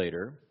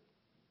translator,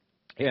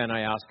 and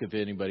I asked if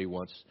anybody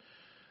wants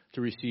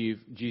to receive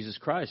Jesus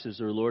Christ as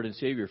their Lord and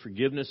Savior,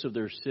 forgiveness of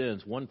their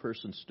sins. One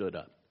person stood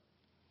up.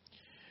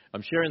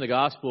 I'm sharing the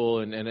gospel,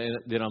 and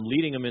then I'm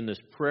leading him in this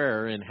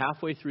prayer, and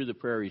halfway through the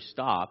prayer he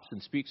stops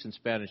and speaks in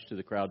Spanish to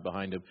the crowd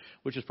behind him,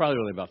 which is probably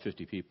only about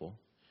 50 people.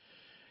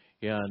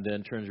 Yeah, and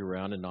then turns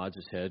around and nods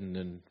his head, and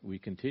then we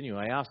continue.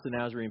 I asked the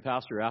Nazarene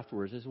pastor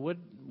afterwards, I said,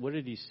 what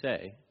did he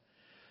say?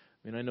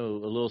 I mean, I know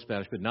a little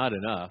Spanish, but not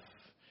enough.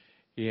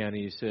 Yeah, and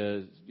he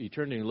says, he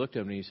turned and he looked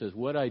at me and he says,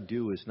 what I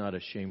do is not a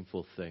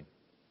shameful thing.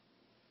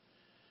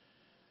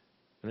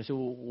 And I said,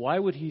 well, why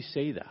would he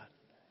say that?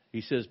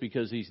 He says,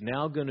 because he's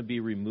now going to be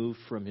removed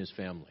from his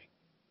family.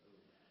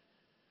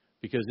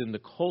 Because in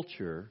the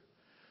culture,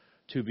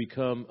 to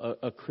become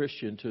a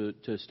Christian,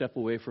 to step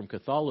away from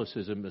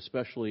Catholicism,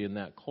 especially in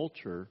that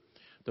culture,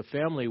 the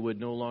family would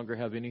no longer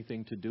have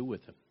anything to do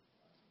with him.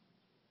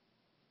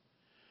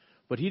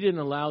 But he didn't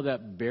allow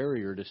that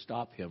barrier to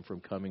stop him from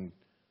coming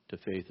to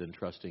faith and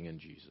trusting in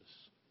Jesus.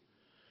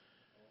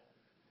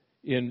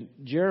 In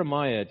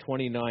Jeremiah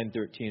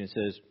 29:13, it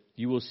says,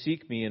 you will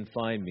seek me and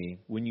find me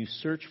when you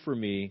search for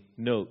me,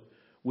 note,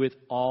 with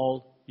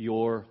all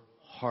your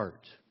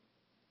heart.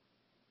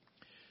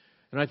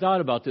 And I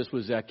thought about this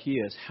with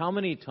Zacchaeus. How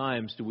many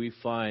times do we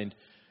find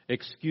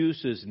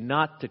excuses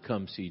not to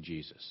come see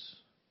Jesus?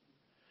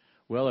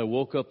 Well, I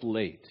woke up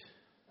late.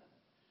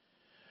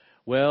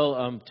 Well,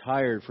 I'm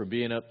tired from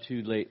being up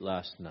too late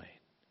last night.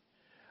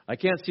 I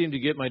can't seem to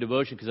get my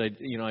devotion because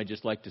I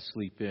just like to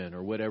sleep in,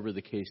 or whatever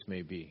the case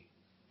may be.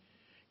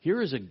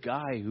 Here is a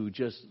guy who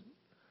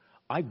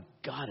I've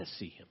got to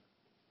see him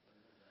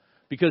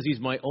because he's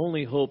my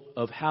only hope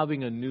of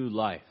having a new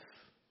life.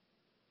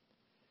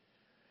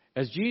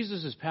 As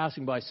Jesus is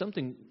passing by,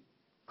 something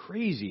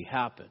crazy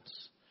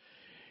happens.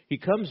 He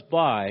comes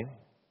by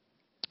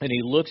and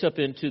he looks up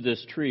into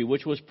this tree,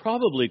 which was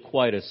probably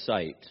quite a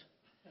sight.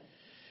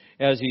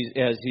 As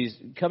he's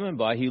coming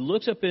by, he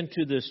looks up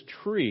into this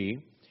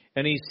tree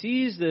and he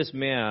sees this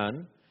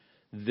man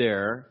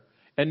there.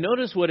 And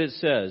notice what it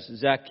says,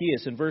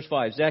 Zacchaeus, in verse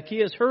 5.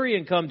 Zacchaeus, hurry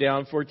and come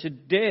down, for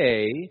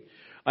today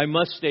I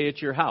must stay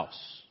at your house.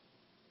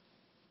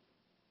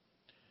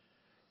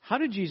 How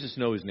did Jesus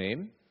know his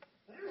name?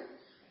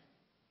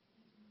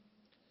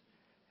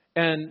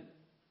 And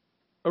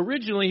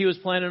originally he was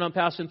planning on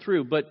passing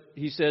through, but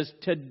he says,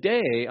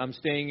 today I'm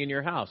staying in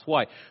your house.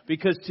 Why?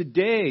 Because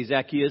today,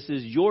 Zacchaeus,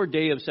 is your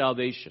day of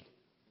salvation.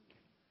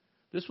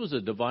 This was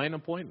a divine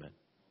appointment.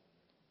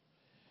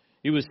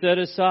 He was set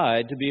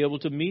aside to be able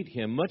to meet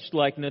him, much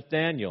like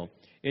Nathanael.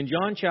 In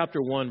John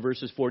chapter 1,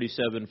 verses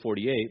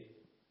 47-48,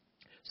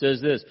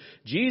 says this,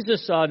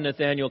 Jesus saw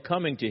Nathanael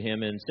coming to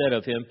him and said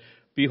of him,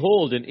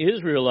 behold, an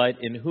Israelite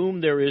in whom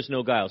there is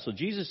no guile. So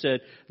Jesus said,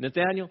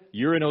 Nathanael,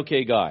 you're an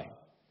okay guy.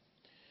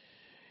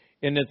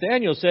 And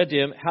Nathanael said to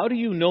him, how do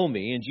you know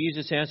me? And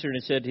Jesus answered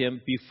and said to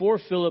him, before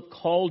Philip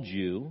called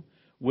you,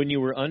 when you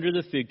were under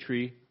the fig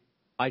tree,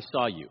 I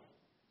saw you.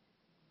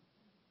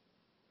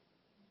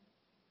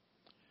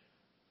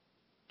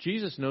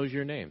 Jesus knows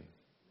your name.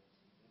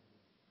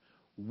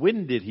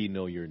 When did he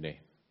know your name?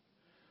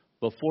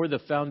 Before the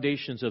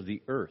foundations of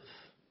the earth.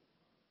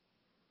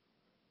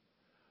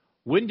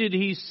 When did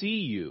he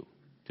see you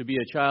to be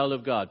a child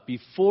of God?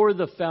 Before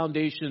the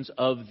foundations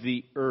of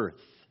the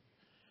earth.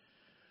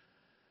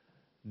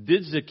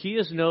 Did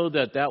Zacchaeus know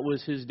that that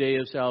was his day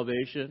of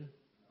salvation?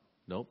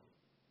 Nope.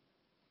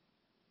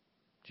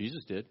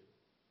 Jesus did.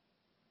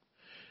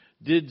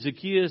 Did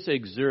Zacchaeus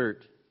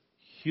exert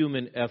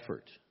human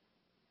effort?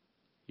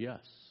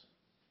 Yes.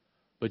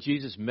 But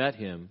Jesus met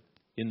him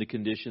in the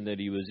condition that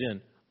he was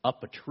in,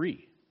 up a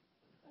tree.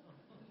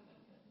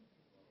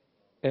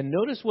 And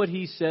notice what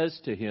he says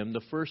to him,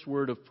 the first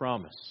word of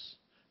promise.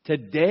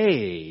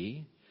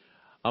 Today,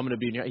 I'm going to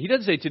be in your house. He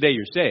doesn't say today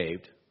you're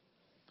saved.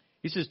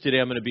 He says today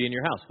I'm going to be in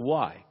your house.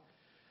 Why?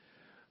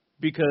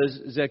 Because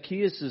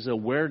Zacchaeus'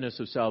 awareness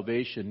of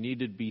salvation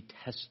needed to be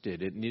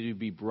tested. It needed to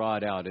be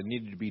brought out. It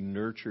needed to be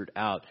nurtured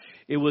out.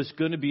 It was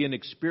going to be an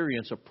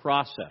experience, a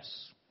process.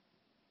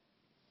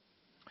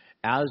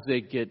 As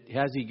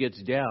he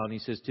gets down, he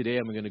says, today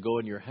I'm going to go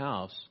in your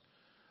house.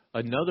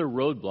 Another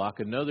roadblock,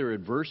 another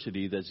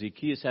adversity that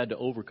Zacchaeus had to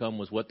overcome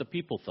was what the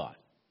people thought.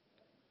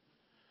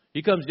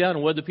 He comes down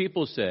and what do the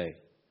people say?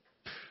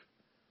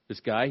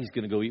 This guy, he's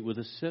going to go eat with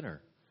a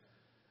sinner.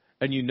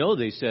 And you know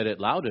they said it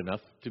loud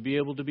enough to be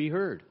able to be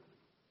heard.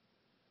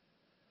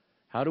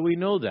 How do we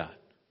know that?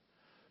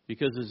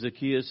 Because of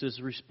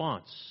Zacchaeus'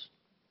 response.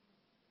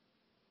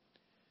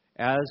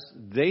 As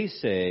they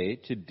say,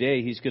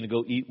 today he's going to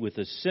go eat with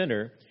a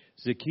sinner,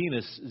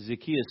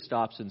 Zacchaeus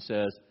stops and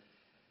says,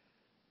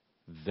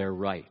 they're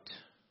right.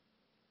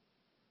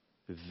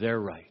 They're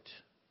right.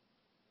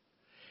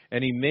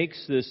 And he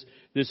makes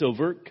this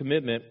overt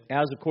commitment,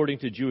 as according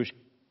to Jewish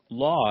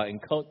law and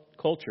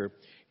culture,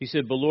 he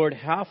said, "But Lord,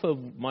 half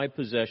of my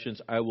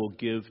possessions I will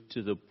give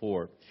to the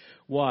poor."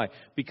 Why?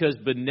 Because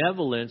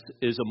benevolence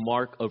is a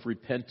mark of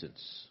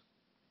repentance.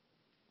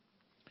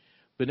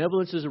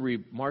 Benevolence is a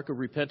mark of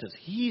repentance.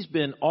 He's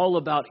been all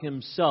about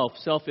himself,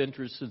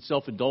 self-interest and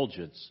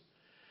self-indulgence.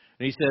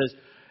 And he says,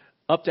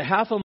 up to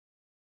half of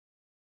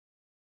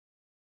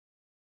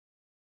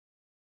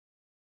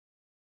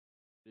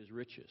his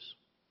riches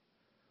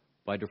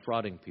by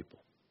defrauding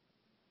people.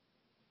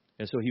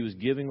 And so he was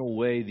giving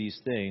away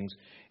these things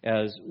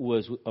as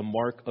was a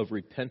mark of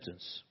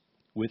repentance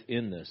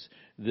within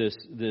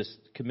this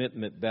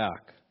commitment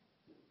back,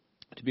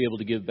 to be able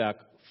to give back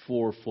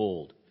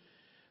fourfold.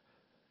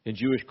 In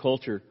Jewish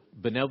culture,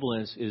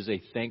 benevolence is a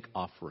thank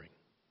offering.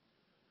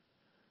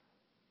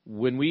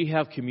 When we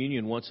have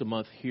communion once a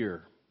month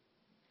here,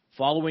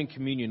 following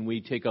communion,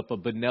 we take up a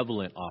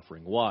benevolent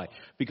offering. Why?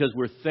 Because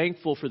we're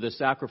thankful for the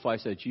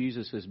sacrifice that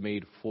Jesus has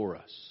made for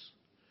us.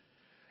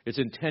 It's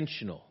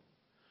intentional.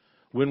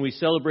 When we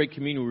celebrate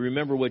communion, we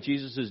remember what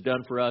Jesus has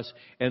done for us,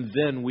 and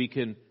then we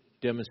can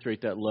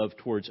demonstrate that love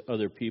towards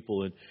other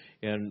people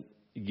and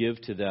give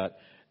to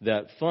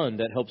that fund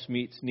that helps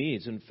meet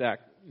needs. In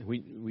fact,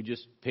 we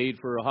just paid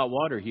for a hot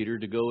water heater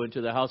to go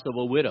into the house of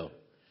a widow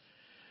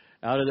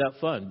out of that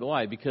fund.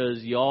 Why?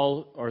 Because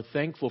y'all are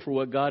thankful for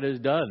what God has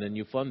done and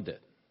you fund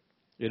it.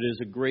 It is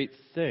a great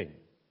thing.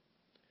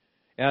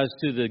 As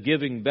to the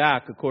giving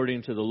back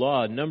according to the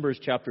law, Numbers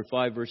chapter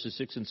 5 verses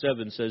 6 and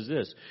 7 says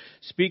this: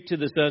 "Speak to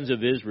the sons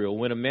of Israel,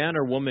 when a man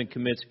or woman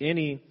commits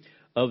any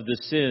of the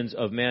sins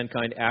of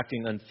mankind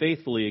acting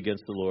unfaithfully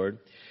against the Lord,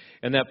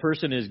 and that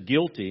person is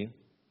guilty,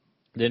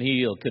 then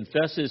he will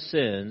confess his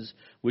sins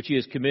which he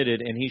has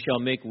committed, and he shall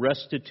make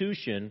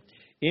restitution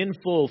in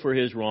full for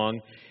his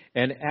wrong,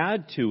 and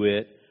add to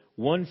it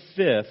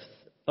 1/5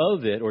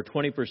 of it, or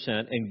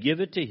 20%, and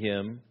give it to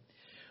him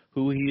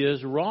who he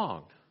has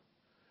wronged."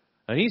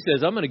 And he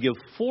says, I'm going to give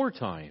 4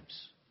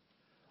 times,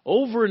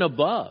 over and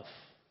above.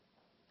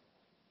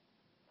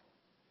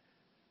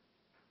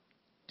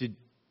 Did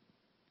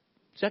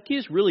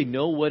Zacchaeus really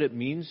know what it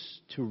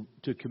means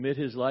to commit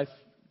his life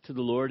to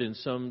the Lord in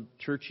some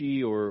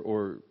churchy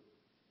or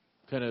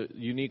kind of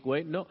unique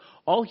way? No.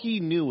 All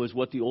he knew was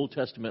what the Old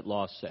Testament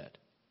law said.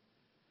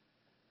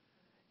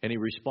 And he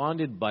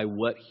responded by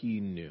what he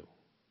knew.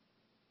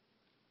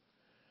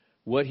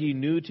 What he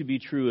knew to be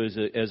true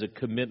as a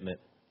commitment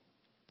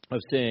of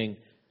saying,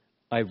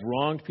 I've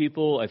wronged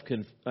people,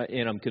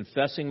 and I'm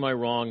confessing my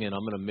wrong, and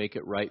I'm going to make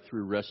it right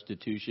through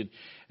restitution.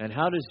 And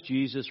how does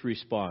Jesus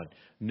respond?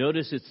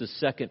 Notice it's the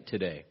second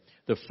today.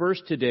 The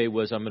first today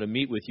was, I'm going to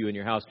meet with you in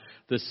your house.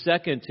 The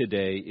second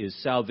today is,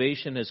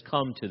 salvation has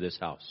come to this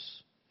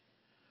house.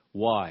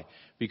 Why?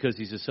 Because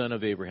he's a son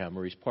of Abraham,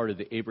 or he's part of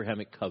the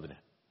Abrahamic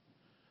covenant.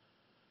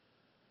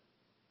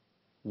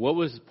 What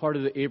was part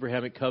of the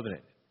Abrahamic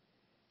covenant?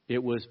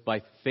 It was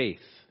by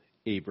faith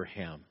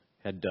Abraham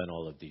had done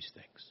all of these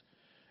things.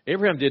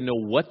 Abraham didn't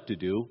know what to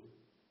do,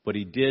 but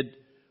he did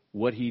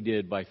what he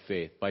did by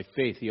faith. By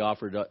faith, he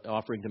offered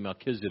offering to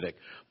Melchizedek.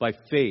 By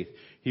faith,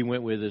 he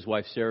went with his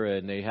wife Sarah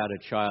and they had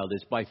a child.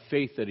 It's by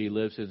faith that he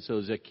lives. And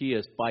so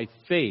Zacchaeus, by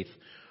faith,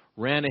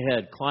 ran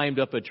ahead, climbed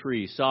up a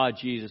tree, saw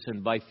Jesus,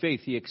 and by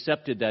faith, he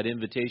accepted that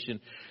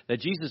invitation that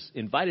Jesus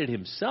invited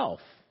himself.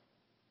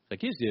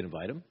 Zacchaeus didn't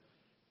invite him.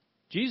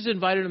 Jesus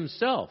invited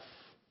himself.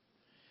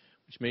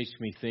 Which makes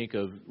me think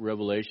of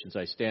Revelations.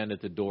 I stand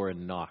at the door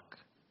and knock.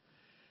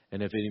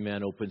 And if any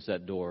man opens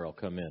that door, I'll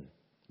come in.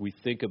 We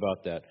think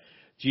about that.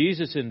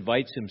 Jesus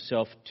invites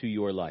himself to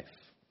your life.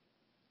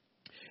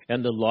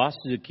 And the lost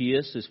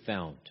Zacchaeus is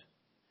found.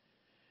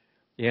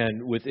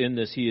 And within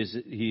this, he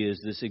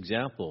is this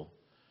example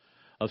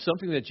of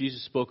something that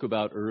Jesus spoke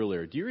about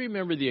earlier. Do you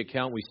remember the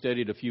account we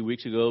studied a few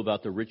weeks ago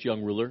about the rich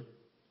young ruler?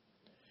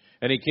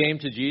 And he came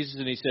to Jesus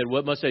and he said,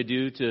 what must I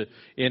do to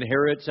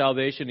inherit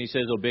salvation? He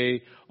says,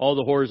 obey all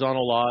the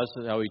horizontal laws,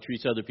 how he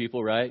treats other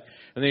people, right?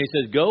 And then he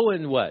says, go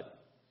and what?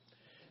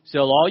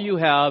 Sell all you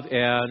have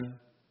and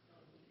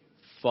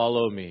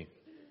follow me.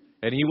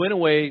 And he went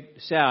away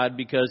sad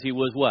because he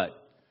was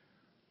what?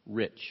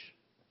 Rich.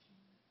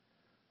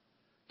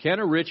 Can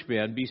a rich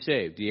man be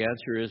saved? The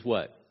answer is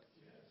what?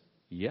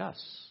 Yes.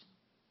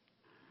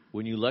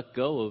 When you let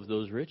go of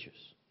those riches.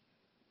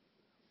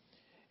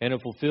 And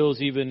it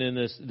fulfills even in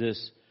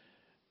this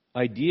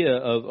idea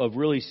of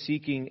really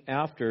seeking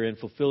after and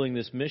fulfilling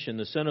this mission.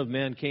 The Son of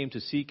Man came to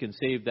seek and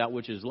save that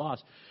which is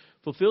lost.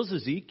 Fulfills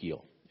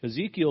Ezekiel.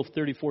 Ezekiel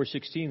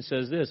 34:16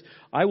 says this: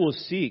 I will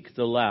seek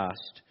the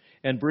last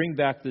and bring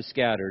back the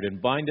scattered and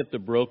bind up the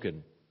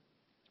broken,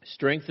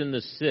 strengthen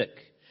the sick.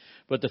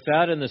 But the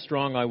fat and the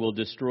strong I will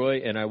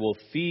destroy, and I will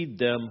feed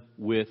them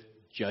with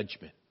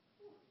judgment.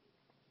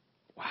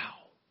 Wow.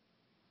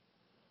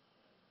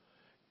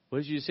 What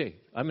did you say?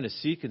 I'm going to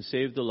seek and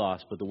save the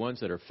lost, but the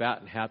ones that are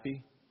fat and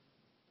happy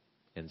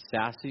and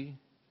sassy,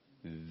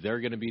 they're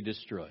going to be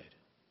destroyed.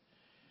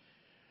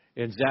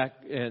 And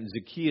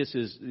Zacchaeus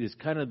is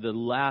kind of the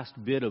last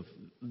bit of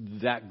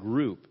that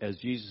group as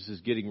Jesus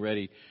is getting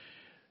ready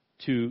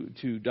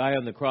to die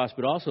on the cross,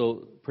 but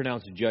also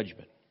pronounce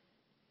judgment.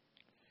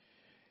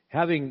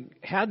 having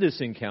had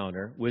this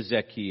encounter with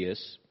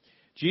Zacchaeus,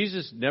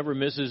 Jesus never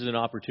misses an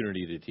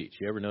opportunity to teach.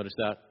 You ever notice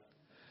that?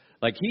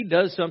 Like he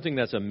does something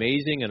that's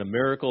amazing and a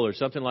miracle or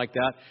something like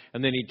that,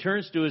 and then he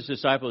turns to his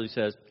disciples and he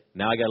says,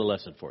 now I got a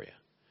lesson for you,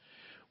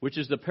 which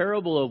is the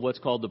parable of what's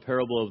called the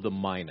parable of the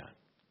mina.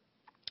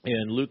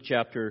 In Luke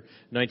chapter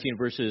 19,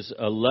 verses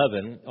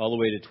 11 all the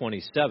way to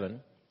 27,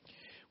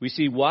 we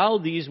see while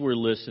they were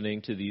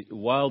listening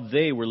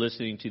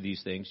to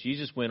these things,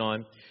 Jesus went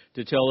on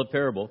to tell a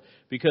parable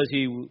because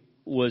he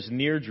was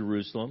near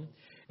Jerusalem,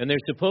 and they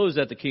supposed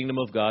that the kingdom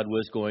of God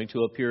was going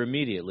to appear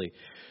immediately.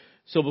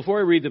 So before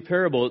I read the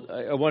parable,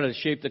 I want to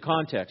shape the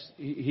context.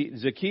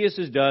 Zacchaeus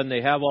is done.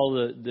 They have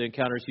all the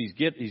encounters.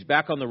 He's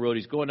back on the road.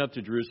 He's going up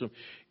to Jerusalem,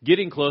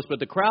 getting close. But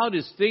the crowd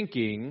is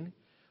thinking,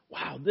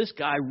 wow, this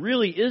guy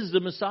really is the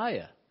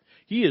Messiah.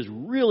 He is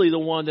really the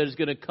one that is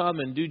going to come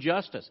and do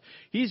justice.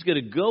 He's going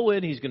to go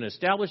in. He's going to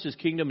establish his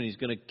kingdom, and he's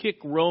going to kick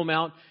Rome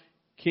out.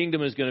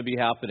 Kingdom is going to be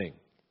happening.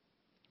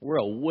 We're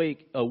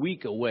a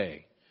week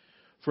away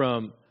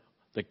from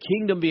the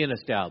kingdom being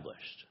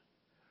established.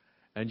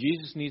 And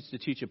Jesus needs to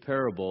teach a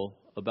parable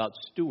about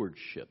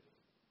stewardship,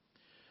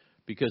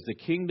 because the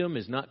kingdom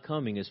is not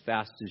coming as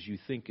fast as you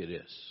think it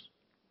is.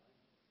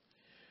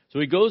 So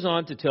he goes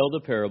on to tell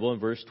the parable in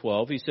verse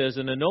 12. He says,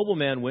 and a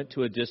nobleman went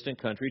to a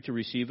distant country to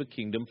receive a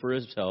kingdom for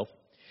himself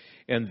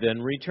and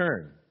then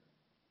return.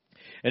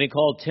 And he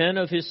called 10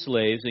 of his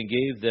slaves and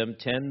gave them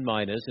 10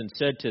 minas and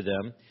said to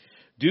them,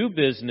 do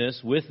business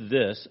with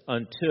this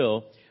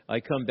until I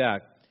come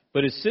back.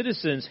 But his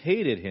citizens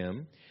hated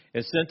him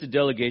and sent a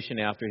delegation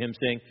after him,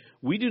 saying,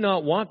 we do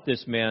not want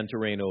this man to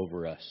reign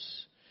over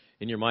us.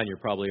 In your mind, you're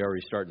probably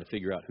already starting to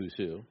figure out who's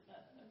who.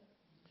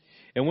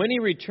 And when he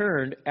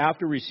returned,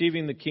 after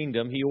receiving the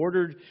kingdom, he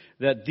ordered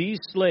that these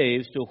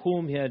slaves to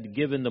whom he had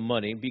given the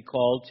money be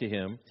called to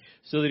him,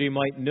 so that he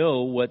might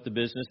know what the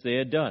business they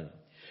had done.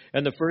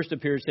 And the first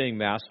appeared, saying,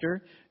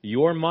 Master,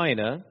 your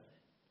mina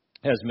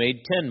has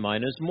made 10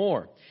 minas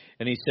more.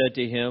 And he said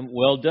to him,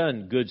 well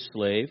done, good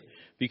slave,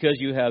 because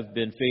you have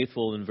been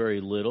faithful in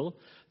very little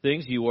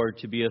things, you are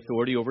to be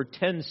authority over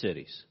 10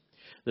 cities.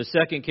 The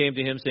second came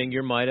to him, saying,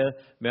 your mina,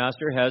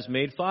 master, has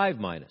made 5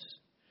 minas.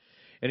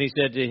 And he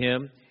said to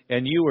him,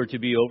 and you are to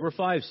be over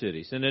 5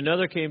 cities. And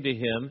another came to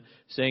him,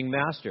 saying,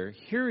 Master,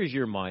 here is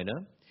your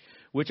mina,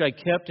 which I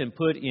kept and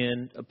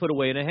put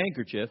away in a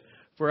handkerchief,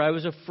 for I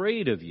was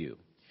afraid of you.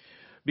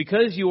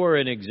 Because you are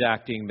an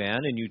exacting man,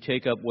 and you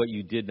take up what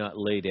you did not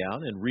lay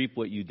down, and reap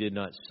what you did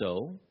not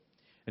sow.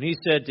 And he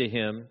said to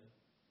him,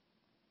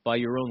 by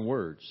your own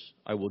words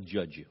I will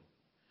judge you.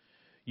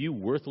 You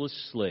worthless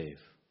slave.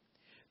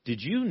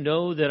 Did you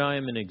know that I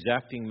am an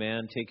exacting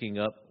man, taking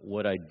up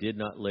what I did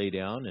not lay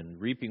down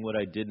and reaping what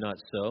I did not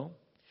sow?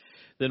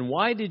 Then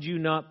why did you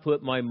not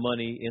put my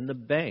money in the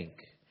bank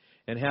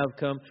and have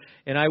come,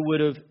 and I would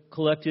have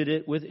collected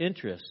it with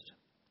interest?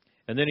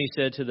 And then he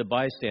said to the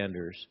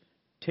bystanders,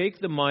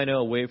 take the mina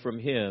away from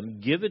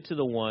him, give it to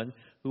the one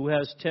who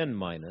has 10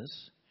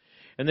 minas.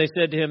 And they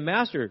said to him,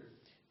 Master,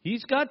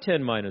 he's got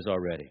 10 minas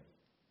already.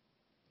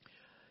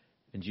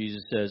 And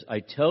Jesus says, I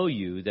tell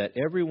you that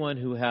everyone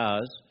who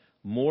has,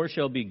 more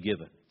shall be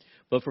given.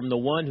 But from the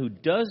one who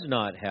does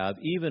not have,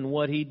 even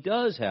what he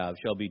does have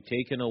shall be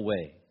taken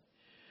away.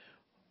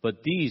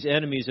 But these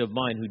enemies of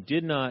mine who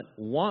did not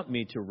want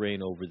me to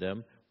reign over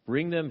them,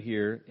 bring them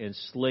here and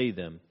slay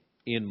them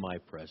in my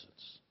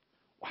presence.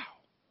 Wow.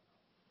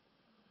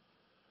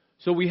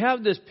 So we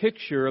have this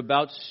picture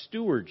about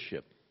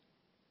stewardship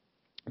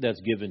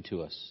that's given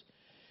to us.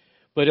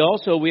 But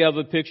also we have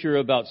a picture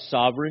about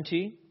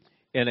sovereignty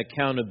and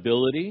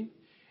accountability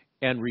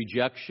and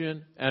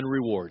rejection and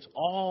rewards,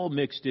 all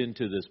mixed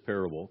into this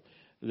parable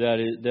that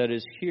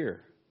is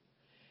here.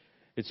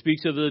 It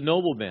speaks of the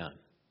nobleman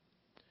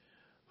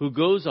who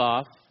goes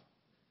off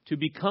to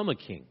become a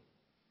king,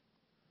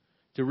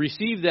 to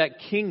receive that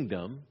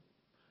kingdom.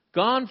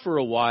 Gone for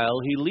a while,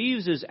 he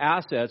leaves his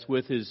assets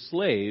with his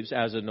slaves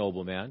as a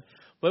nobleman,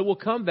 but will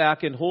come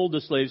back and hold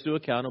the slaves to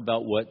account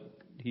about what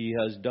he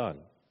has done.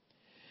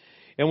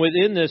 And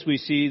within this, we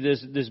see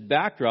this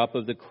backdrop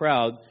of the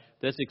crowd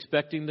that's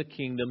expecting the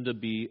kingdom to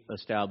be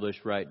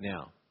established right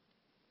now.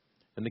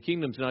 And the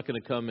kingdom's not going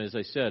to come, as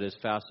I said, as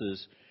fast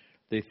as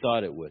they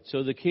thought it would.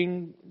 So the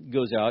king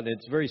goes out, and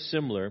it's very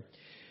similar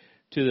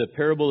to the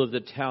parable of the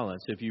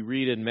talents. If you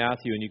read in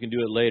Matthew, and you can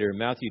do it later,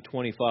 Matthew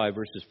 25,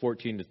 verses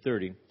 14 to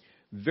 30,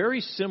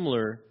 very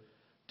similar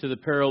to the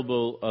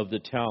parable of the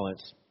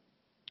talents,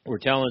 where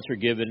talents are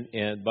given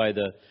and by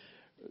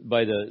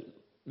the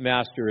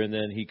master, and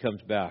then he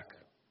comes back.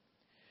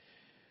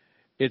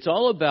 It's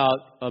all about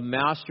a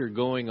master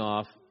going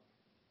off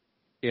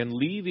and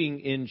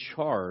leaving in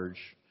charge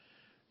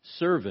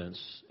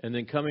servants and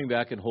then coming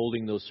back and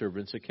holding those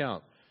servants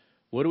account.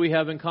 What do we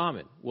have in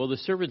common? Well, the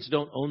servants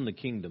don't own the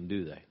kingdom,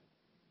 do they?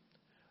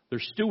 They're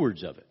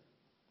stewards of it.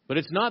 But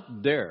it's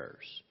not theirs.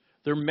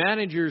 They're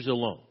managers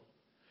alone.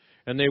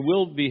 And they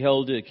will be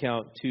held to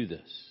account to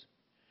this.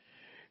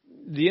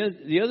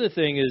 The other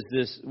thing is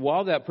this: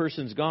 while that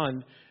person's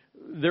gone,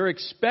 they're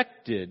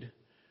expected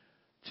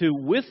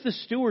with the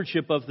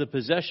stewardship of the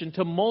possession,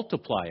 to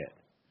multiply it.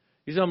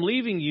 He said, I'm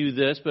leaving you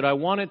this, but I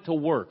want it to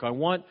work. I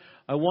want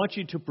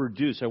you to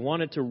produce. I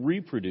want it to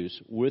reproduce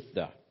with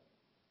that.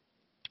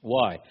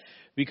 Why?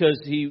 Because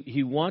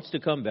he wants to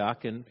come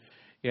back and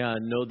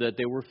know that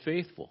they were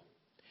faithful.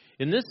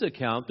 In this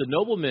account, the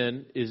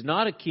nobleman is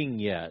not a king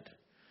yet,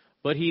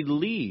 but he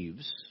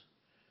leaves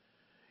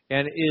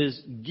and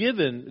is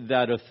given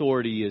that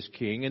authority as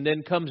king and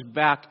then comes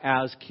back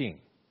as king.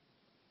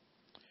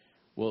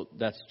 Well,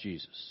 that's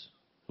Jesus,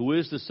 who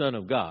is the Son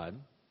of God,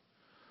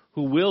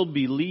 who will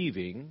be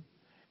leaving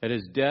at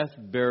his death,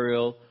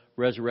 burial,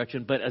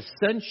 resurrection, but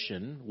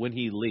ascension when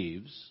he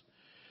leaves.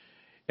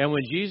 And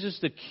when Jesus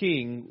the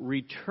King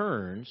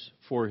returns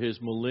for his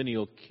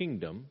millennial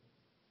kingdom,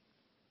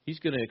 he's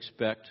going to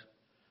expect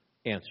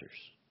answers.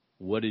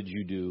 What did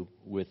you do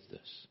with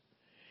this?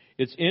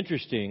 It's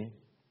interesting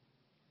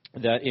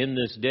that in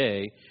this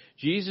day,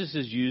 Jesus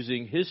is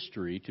using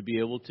history to be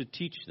able to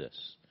teach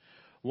this.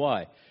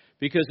 Why?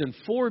 Because in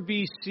 4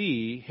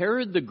 BC,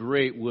 Herod the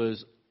Great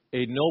was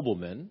a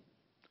nobleman,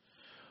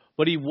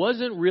 but he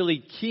wasn't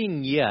really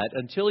king yet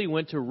until he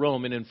went to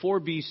Rome. And in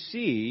 4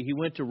 BC, he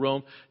went to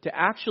Rome to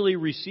actually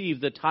receive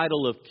the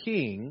title of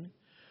king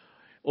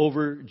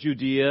over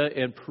Judea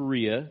and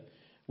Perea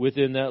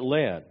within that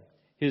land.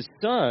 His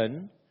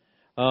son,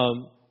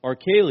 Herod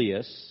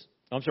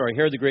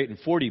the Great in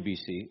 40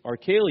 BC,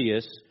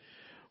 Archelaus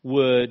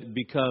would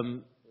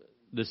become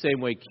the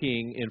same way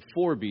king in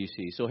 4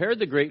 BC. So Herod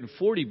the Great in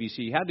 40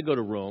 BC had to go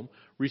to Rome,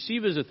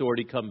 receive his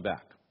authority, come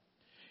back.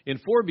 In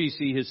 4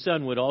 BC, his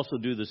son would also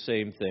do the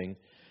same thing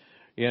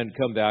and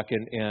come back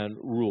and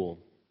rule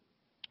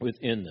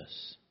within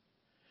this.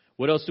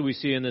 What else do we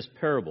see in this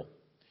parable?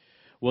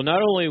 Well,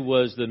 not only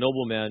was the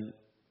nobleman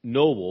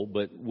noble,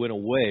 but went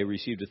away,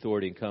 received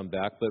authority, and come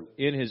back, but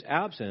in his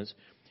absence,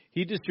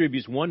 he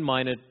distributes 1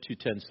 mina to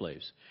 10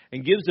 slaves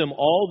and gives them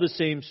all the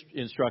same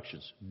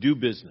instructions. Do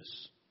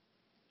business.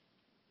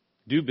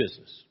 Do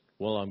business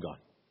while I'm gone.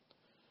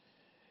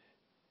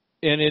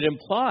 And it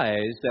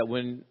implies that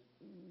when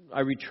I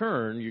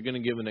return, you're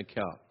going to give an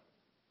account.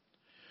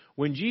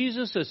 When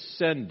Jesus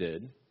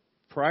ascended,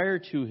 prior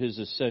to his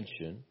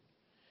ascension,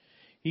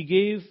 he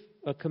gave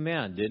a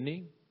command, didn't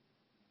he?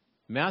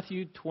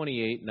 Matthew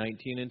 28,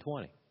 19 and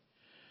 20.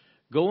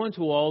 Go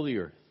into all the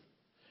earth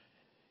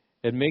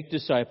and make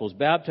disciples,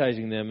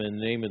 baptizing them in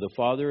the name of the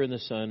Father and the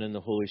Son and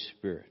the Holy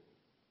Spirit.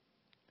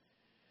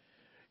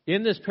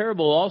 In this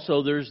parable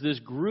also, there's this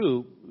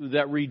group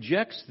that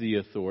rejects the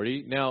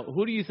authority. Now,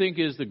 who do you think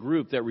is the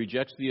group that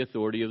rejects the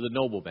authority of the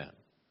nobleman?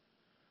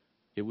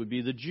 It would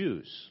be the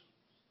Jews.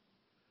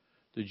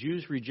 The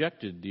Jews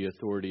rejected the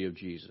authority of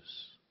Jesus.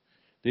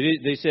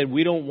 They said,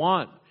 we don't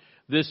want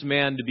this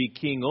man to be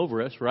king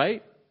over us,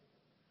 right?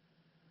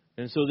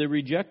 And so they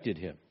rejected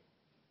him.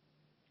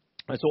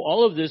 And so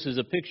all of this is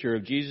a picture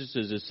of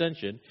Jesus'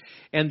 ascension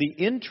and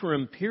the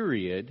interim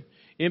period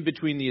in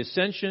between the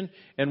ascension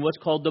and what's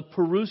called the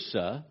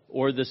Parousia,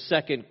 or the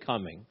second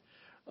coming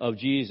of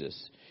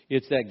Jesus.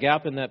 It's that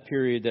gap in that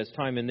period, that's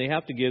time, and they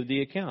have to give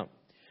the account.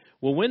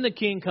 Well, when the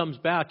king comes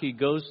back, he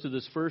goes to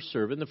this first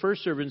servant. The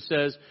first servant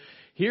says,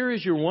 here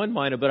is your 1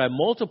 mina, but I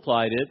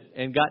multiplied it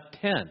and got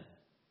 10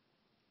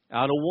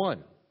 out of 1.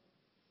 Well,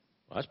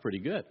 that's pretty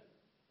good.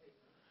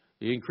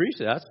 He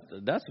increased it.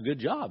 That's a good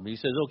job. He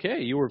says,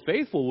 okay, you were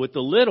faithful with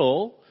the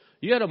little.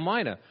 You had a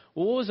mina.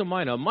 Well, what was a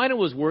mina? A mina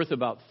was worth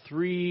about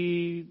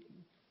 3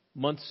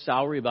 months'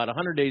 salary, about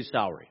 100 days'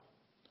 salary.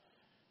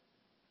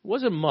 It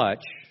wasn't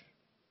much,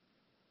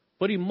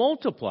 but he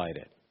multiplied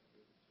it.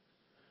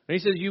 And he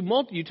says,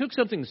 you took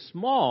something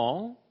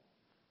small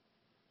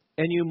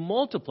and you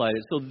multiplied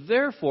it. So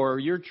therefore,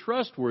 you're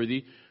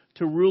trustworthy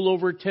to rule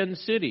over 10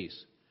 cities.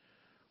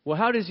 Well,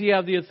 how does he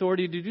have the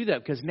authority to do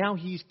that? Because now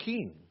he's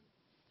king.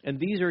 And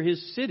these are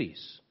his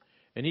cities.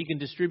 And he can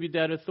distribute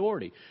that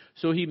authority.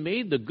 So he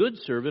made the good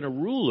servant a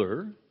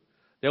ruler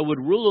that would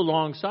rule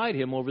alongside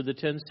him over the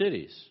 10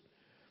 cities.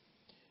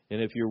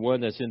 And if you're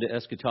one that's into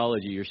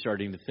eschatology, you're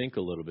starting to think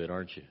a little bit,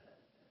 aren't you?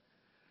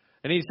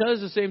 And he does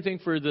the same thing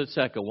for the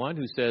second one,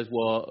 who says,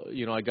 well,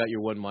 I got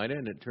your 1 mina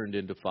and it turned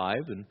into 5.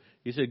 And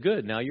he said,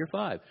 good, now you're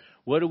 5.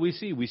 What do we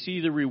see? We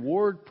see the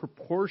reward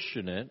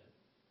proportionate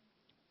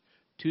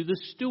to the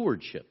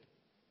stewardship,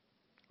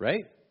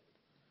 right?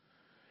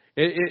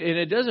 And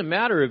it doesn't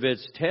matter if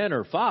it's 10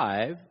 or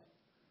 5,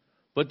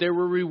 but they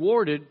were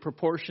rewarded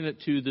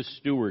proportionate to the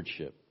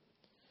stewardship.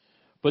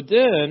 But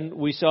then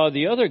we saw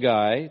the other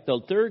guy, the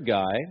third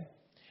guy,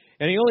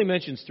 and he only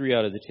mentions 3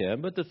 out of the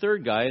 10, but the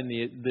third guy, and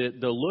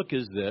the look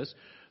is this.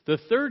 The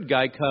third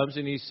guy comes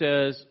and he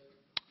says,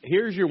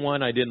 here's your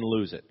 1, I didn't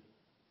lose it.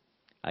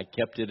 I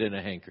kept it in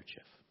a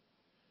handkerchief.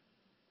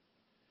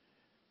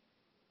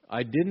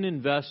 I didn't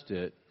invest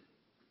it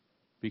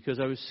because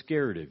I was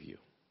scared of you.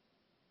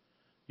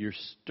 You're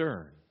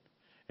stern,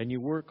 and you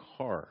work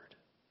hard.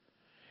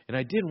 And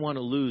I didn't want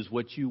to lose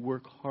what you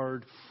work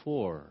hard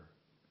for.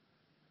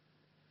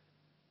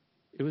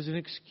 It was an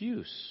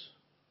excuse.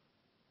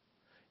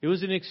 It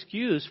was an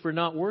excuse for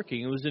not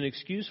working. It was an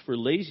excuse for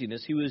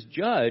laziness. He was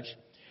judged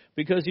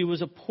because he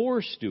was a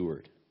poor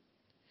steward.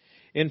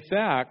 In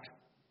fact,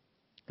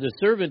 the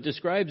servant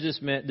describes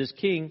this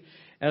king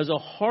as a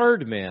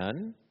hard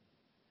man,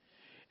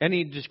 and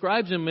he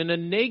describes him in a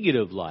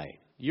negative light.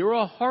 You're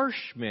a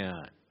harsh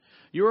man.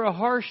 You're a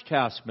harsh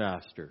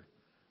taskmaster.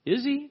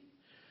 Is he?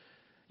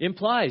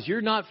 Implies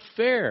you're not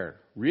fair.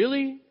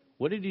 Really?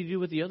 What did he do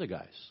with the other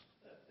guys?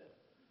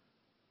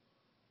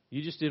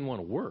 You just didn't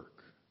want to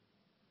work.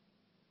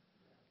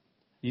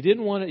 You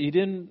didn't want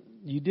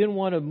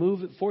to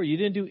move it forward. You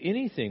didn't do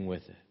anything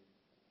with it.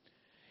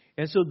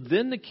 And so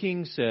then the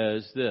king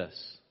says this: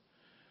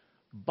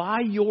 by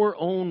your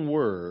own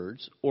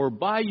words, or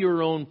by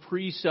your own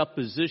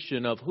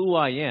presupposition of who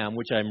I am,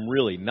 which I'm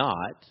really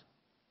not,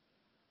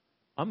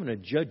 I'm going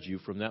to judge you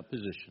from that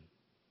position.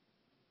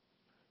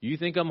 You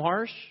think I'm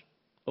harsh?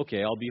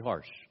 Okay, I'll be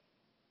harsh.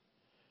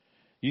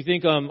 You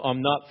think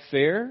I'm not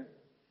fair?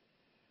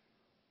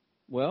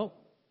 Well,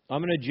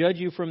 I'm going to judge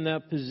you from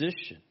that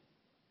position.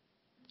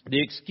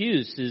 The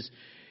excuse is,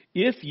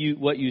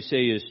 what you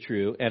say is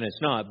true, and it's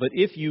not, but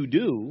if you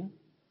do,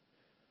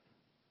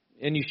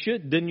 and you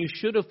should, then you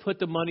should have put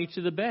the money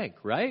to the bank,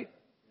 right?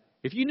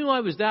 If you knew I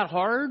was that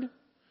hard,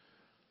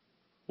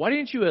 why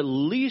didn't you at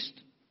least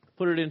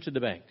put it into the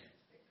bank?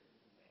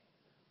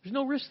 There's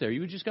no risk there.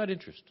 You just got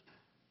interest.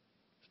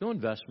 There's no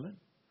investment.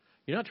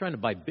 You're not trying to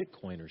buy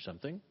Bitcoin or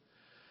something.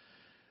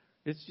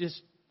 It's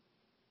just,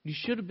 you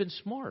should have been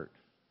smart.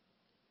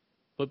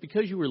 But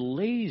because you were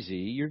lazy,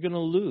 you're going to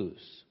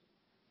lose.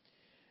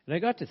 And I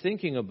got to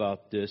thinking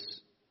about this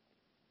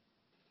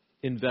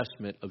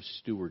investment of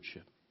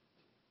stewardship.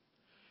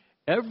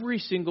 Every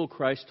single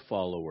Christ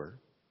follower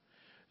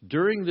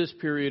during this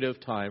period of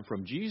time,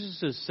 from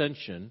Jesus'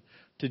 ascension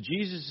to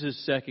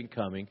Jesus' second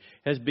coming,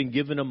 has been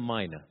given a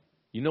mina.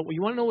 You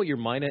want to know what your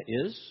mina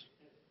is?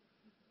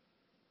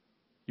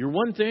 Your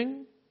one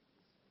thing?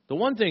 The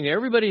one thing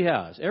everybody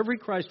has, every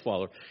Christ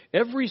follower,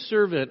 every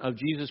servant of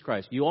Jesus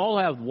Christ, you all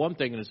have one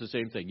thing, and it's the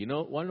same thing.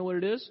 Want to know what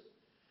it is?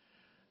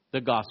 The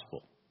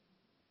gospel.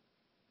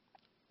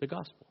 The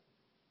gospel.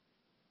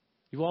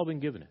 You've all been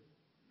given it.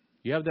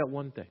 You have that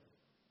one thing.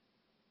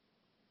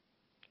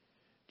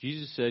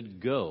 Jesus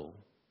said, go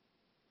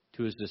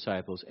to his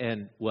disciples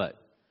and what?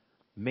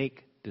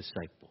 Make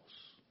disciples.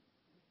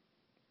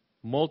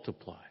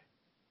 Multiply.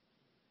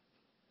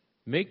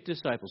 Make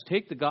disciples.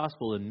 Take the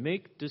gospel and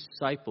make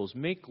disciples.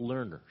 Make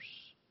learners.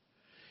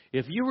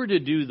 If you were to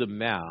do the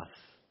math,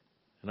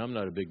 and I'm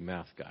not a big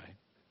math guy,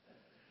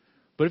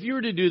 but if you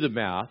were to do the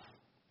math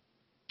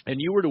and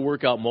you were to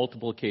work out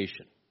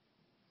multiplication,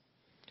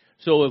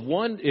 so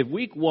if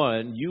week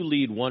 1 you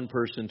lead one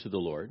person to the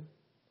Lord,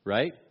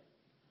 right?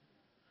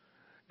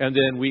 And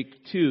then week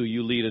 2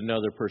 you lead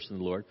another person to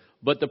the Lord.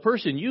 But the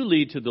person you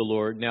lead to the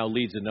Lord now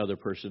leads another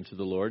person to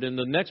the Lord. And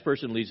the next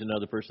person leads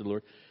another person to the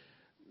Lord.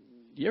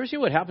 You ever see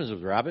what happens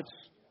with rabbits?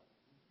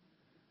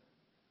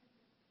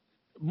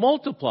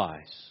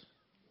 Multiplies.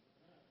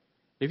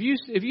 If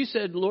you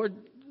said, Lord,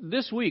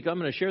 this week I'm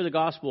going to share the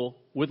gospel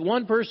with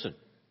one person.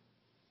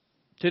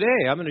 Today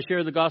I'm going to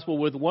share the gospel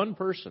with one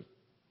person.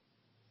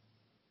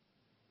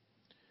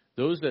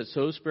 Those that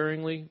sow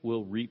sparingly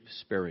will reap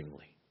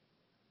sparingly.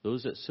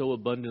 Those that sow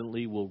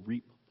abundantly will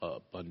reap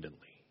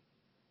abundantly.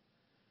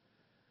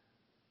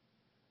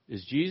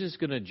 Is Jesus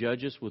going to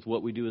judge us with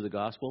what we do with the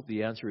gospel?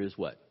 The answer is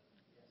what?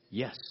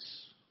 Yes.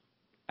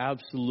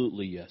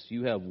 Absolutely yes.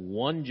 You have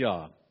one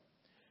job.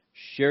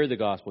 Share the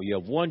gospel. You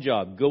have one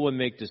job. Go and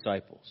make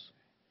disciples.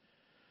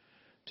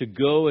 To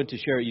go and to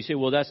share it. You say,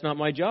 well, that's not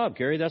my job,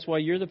 Gary. That's why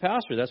you're the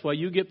pastor. That's why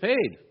you get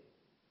paid.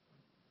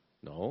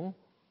 No.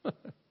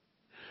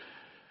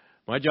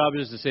 My job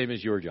is the same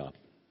as your job.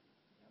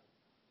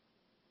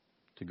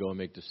 To go and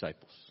make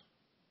disciples.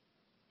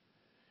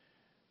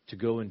 To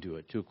go and do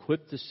it. To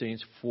equip the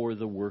saints for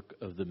the work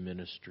of the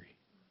ministry.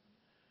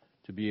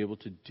 To be able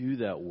to do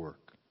that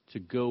work. To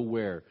go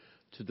where?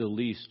 To the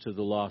least, to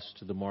the lost,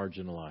 to the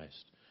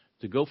marginalized.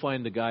 To go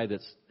find the guy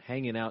that's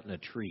hanging out in a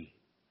tree.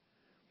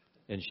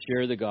 And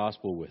share the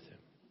gospel with him.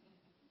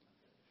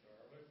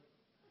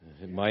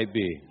 It might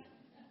be.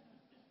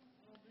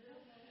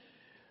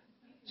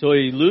 So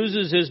he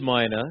loses his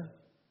mina.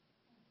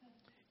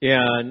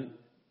 And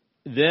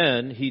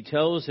then he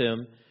tells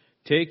him,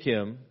 take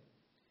him.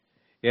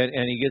 And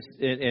he gets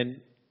and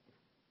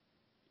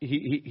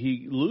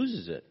he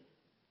loses it.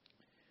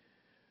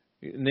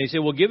 And they say,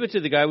 well, give it to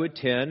the guy with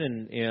 10,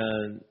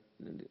 and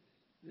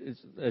it's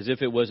as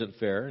if it wasn't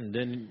fair. And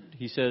then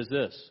he says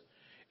this.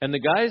 And the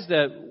guys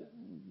that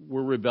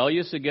were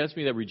rebellious against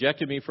me, that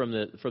rejected me from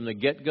the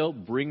get-go,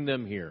 bring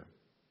them here.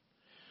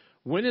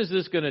 When is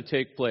this going to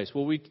take place?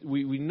 Well,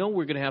 we know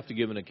we're going to have to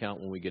give an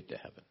account when we get to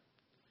heaven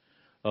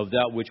of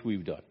that which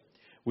we've done.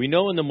 We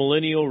know in the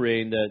millennial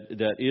reign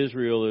that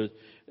Israel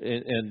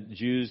and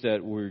Jews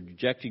that were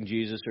rejecting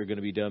Jesus are going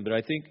to be done. But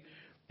I think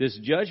this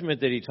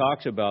judgment that he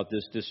talks about,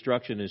 this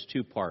destruction, is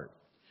two-part.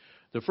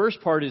 The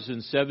first part is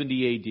in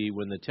 70 A.D.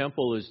 when the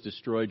temple is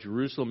destroyed,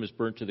 Jerusalem is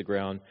burnt to the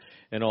ground,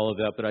 and all of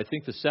that. But I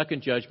think the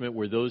second judgment,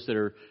 where those that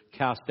are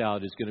cast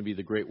out, is going to be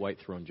the great white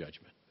throne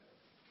judgment.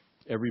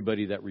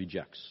 Everybody that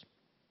rejects.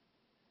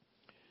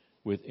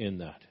 within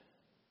that.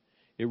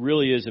 It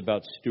really is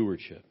about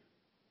stewardship.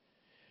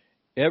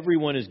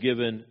 Everyone is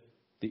given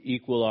the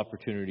equal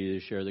opportunity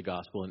to share the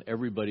gospel, and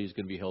everybody is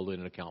going to be held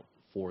in account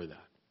for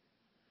that.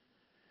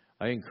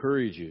 I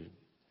encourage you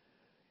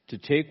to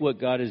take what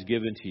God has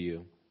given to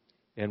you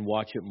and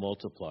watch it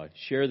multiply.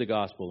 Share the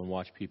gospel and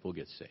watch people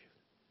get saved.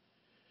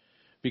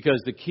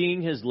 Because the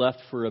King has left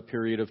for a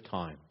period of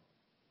time.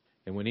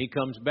 And when he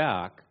comes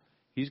back,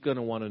 he's going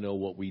to want to know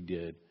what we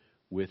did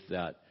with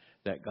that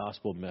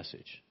gospel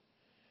message.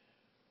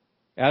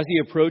 As he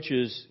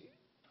approaches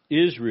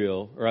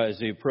Israel, or as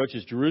he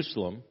approaches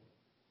Jerusalem,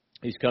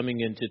 he's coming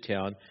into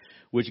town,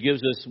 which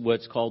gives us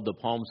what's called the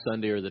Palm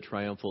Sunday or the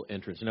triumphal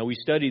entrance. Now, we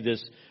studied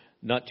this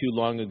not too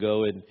long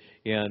ago, and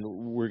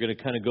we're going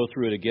to kind of go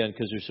through it again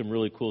because there's some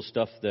really cool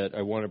stuff that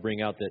I want to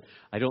bring out that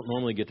I don't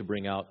normally get to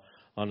bring out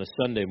on a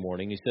Sunday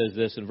morning. He says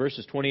this in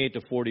verses 28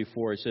 to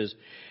 44. It says,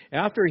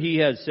 after he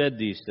had said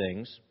these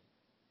things,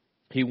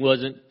 he was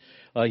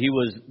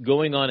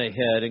going on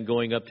ahead and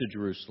going up to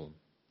Jerusalem.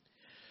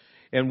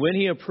 And when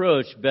he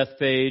approached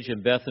Bethphage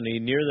and Bethany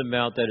near the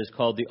mount that is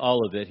called the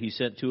Olivet, he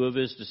sent two of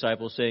his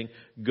disciples, saying,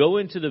 go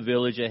into the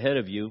village ahead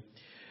of you,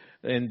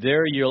 and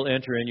there you'll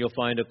enter, and you'll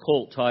find a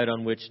colt tied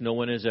on which no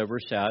one has ever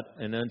sat,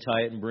 and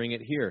untie it and bring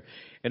it here.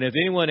 And if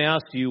anyone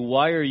asks you,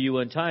 why are you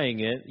untying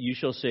it? You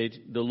shall say,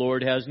 the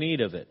Lord has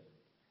need of it.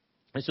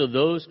 And so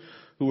those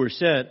who were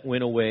sent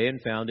went away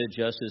and found it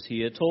just as he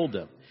had told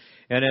them.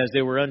 And as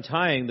they were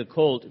untying the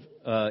colt,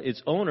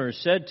 its owner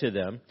said to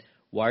them,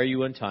 why are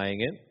you untying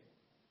it?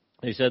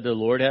 They said, the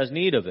Lord has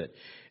need of it.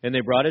 And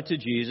they brought it to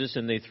Jesus,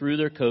 and they threw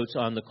their coats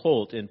on the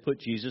colt and put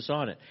Jesus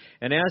on it.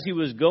 And as he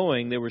was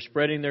going, they were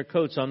spreading their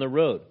coats on the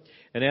road.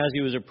 And as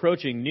he was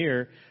approaching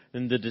near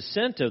in the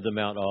descent of the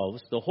Mount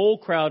Olives, the whole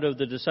crowd of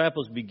the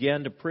disciples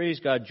began to praise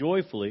God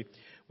joyfully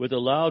with a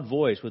loud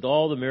voice, with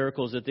all the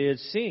miracles that they had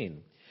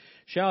seen,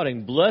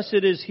 shouting,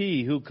 blessed is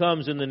he who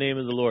comes in the name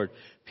of the Lord,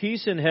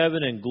 peace in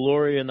heaven and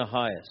glory in the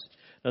highest.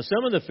 Now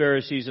some of the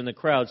Pharisees in the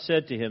crowd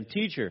said to him,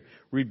 teacher,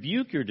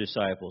 rebuke your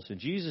disciples. And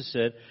Jesus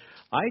said,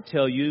 I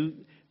tell you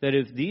that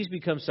if these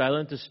become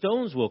silent, the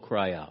stones will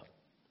cry out.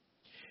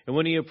 And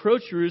when he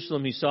approached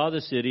Jerusalem, he saw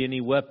the city, and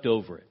he wept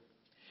over it.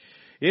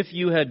 If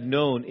you had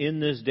known in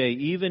this day,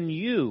 even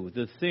you,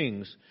 the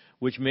things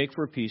which make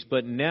for peace,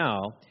 but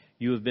now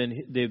they've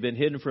been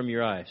hidden from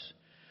your eyes.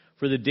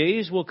 For the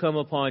days will come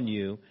upon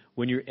you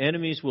when your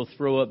enemies will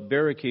throw up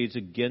barricades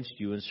against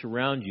you and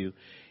surround you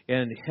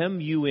and hem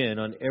you in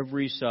on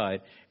every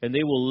side, and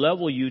they will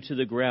level you to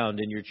the ground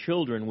and your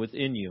children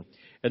within you,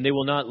 and they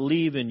will not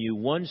leave in you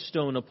one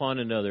stone upon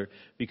another,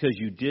 because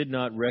you did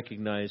not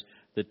recognize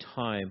the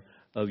time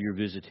of your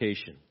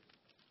visitation.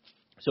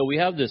 So we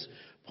have this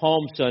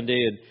Palm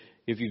Sunday, and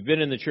if you've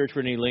been in the church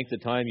for any length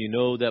of time, you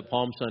know that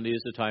Palm Sunday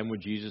is the time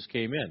when Jesus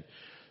came in.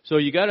 So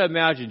you got to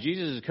imagine,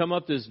 Jesus has come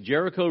up this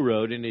Jericho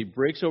road, and he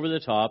breaks over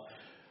the top.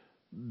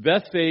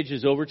 Bethphage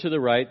is over to the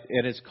right,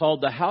 and it's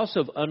called the House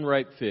of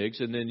Unripe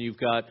Figs. And then you've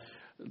got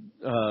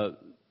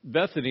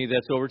Bethany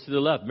that's over to the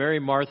left. Mary,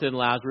 Martha, and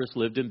Lazarus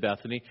lived in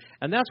Bethany,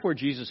 and that's where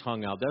Jesus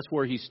hung out. That's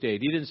where he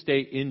stayed. He didn't stay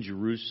in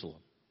Jerusalem.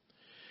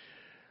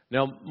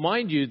 Now,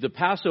 mind you, the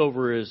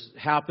Passover is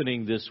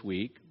happening this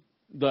week.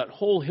 That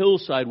whole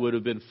hillside would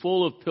have been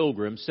full of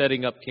pilgrims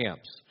setting up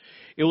camps.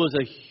 It was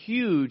a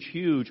huge,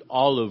 huge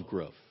olive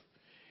grove.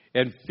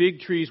 And fig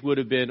trees would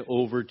have been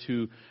over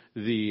to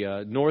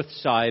the north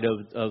side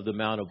of the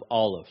Mount of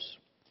Olives.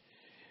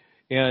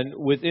 And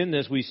within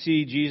this, we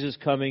see Jesus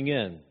coming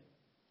in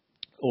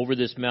over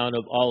this Mount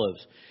of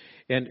Olives.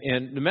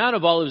 And the Mount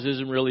of Olives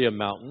isn't really a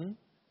mountain.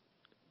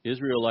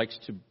 Israel likes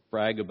to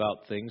brag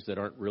about things that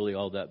aren't really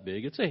all that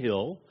big. It's a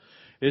hill.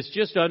 It's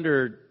just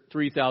under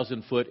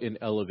 3,000 foot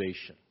in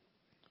elevation.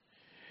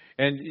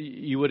 And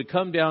you would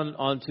come down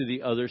onto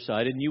the other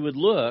side, and you would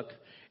look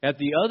at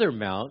the other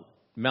mount,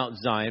 Mount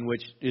Zion,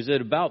 which is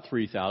at about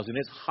 3,000.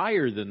 It's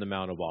higher than the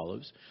Mount of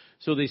Olives.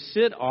 So they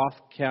sit off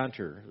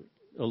canter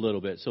a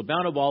little bit. So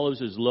Mount of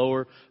Olives is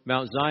lower.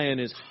 Mount Zion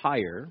is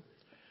higher.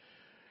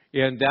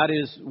 And that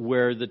is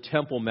where the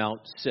Temple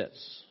Mount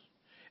sits.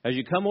 As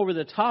you come over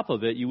the top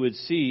of it, you would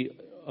see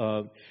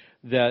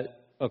that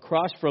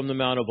across from the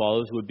Mount of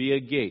Olives would be a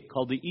gate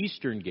called the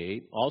Eastern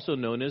Gate, also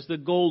known as the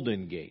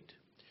Golden Gate.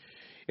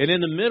 And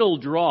in the middle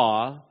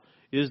draw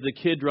is the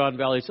Kidron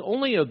Valley. It's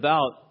only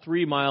about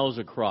 3 miles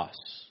across.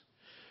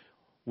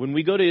 When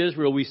we go to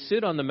Israel, we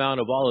sit on the Mount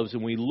of Olives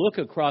and we look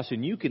across,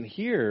 and you can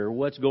hear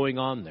what's going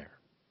on there.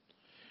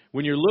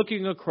 When you're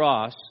looking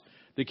across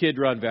the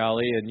Kidron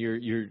Valley and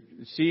you're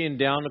seeing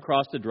down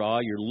across the draw,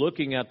 you're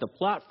looking at the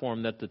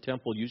platform that the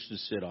temple used to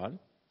sit on.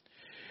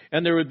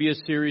 And there would be a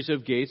series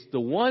of gates. The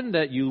one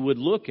that you would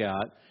look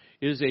at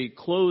is a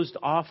closed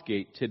off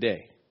gate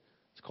today.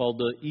 It's called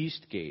the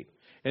East Gate.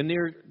 And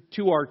there are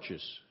 2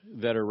 arches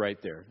that are right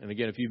there. And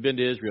again, if you've been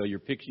to Israel, you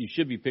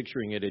should be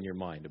picturing it in your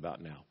mind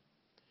about now.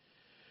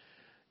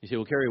 You say,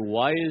 well, Kerry,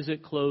 why is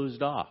it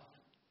closed off?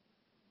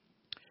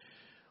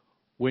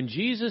 When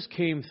Jesus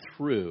came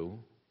through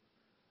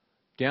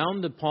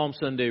down the Palm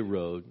Sunday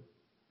road,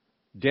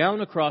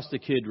 down across the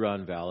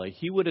Kidron Valley,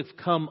 he would have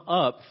come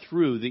up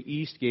through the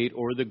East Gate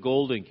or the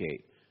Golden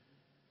Gate.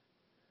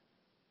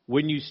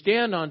 When you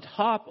stand on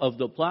top of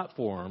the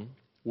platform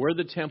where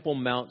the Temple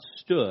Mount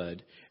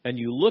stood, and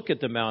you look at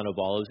the Mount of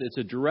Olives, it's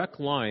a direct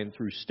line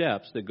through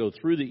steps that go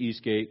through the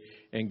East Gate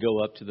and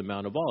go up to the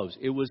Mount of Olives.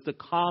 It was the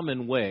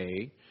common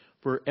way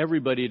for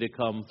everybody to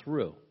come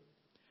through.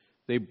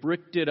 They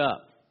bricked it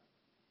up.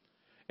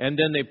 And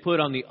then they put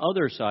on the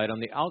other side, on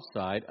the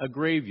outside, a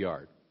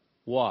graveyard.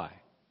 Why?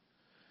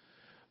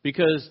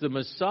 Because the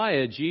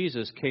Messiah,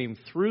 Jesus, came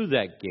through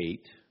that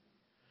gate,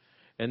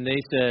 and they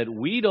said,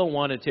 we don't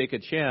want to take a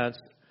chance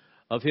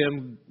of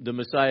him, the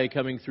Messiah,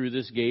 coming through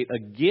this gate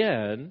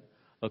again,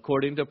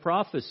 according to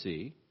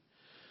prophecy.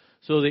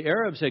 So the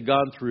Arabs had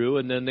gone through,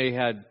 and then they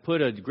had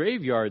put a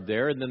graveyard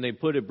there, and then they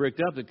put it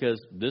bricked up because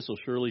this will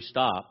surely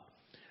stop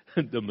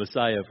the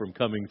Messiah from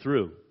coming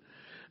through.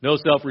 No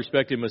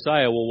self-respecting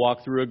Messiah will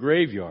walk through a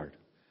graveyard.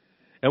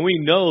 And we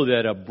know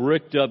that a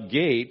bricked up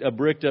gate, a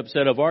bricked up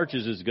set of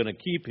arches is going to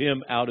keep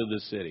him out of the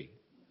city.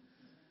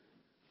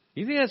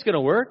 You think that's going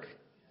to work?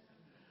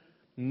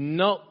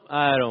 No,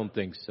 I don't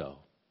think so.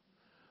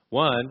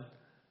 One,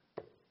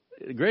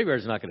 the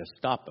graveyard's not going to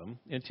stop him.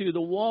 And two,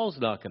 the wall's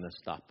not going to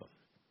stop him.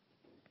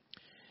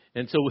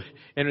 And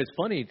it's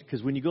funny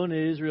because when you go into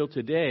Israel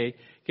today,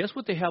 guess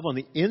what they have on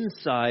the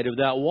inside of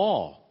that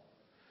wall?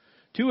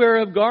 2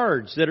 Arab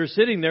guards that are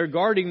sitting there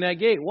guarding that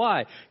gate.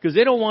 Why? Because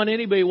they don't want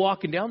anybody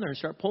walking down there and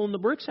start pulling the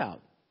bricks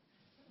out.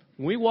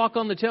 When we walk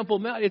on the Temple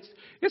Mount,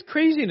 it's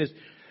craziness.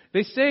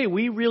 They say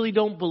we really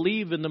don't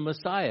believe in the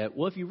Messiah.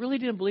 Well, if you really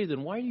didn't believe,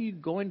 then why are you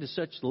going to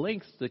such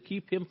lengths to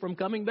keep him from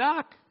coming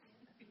back?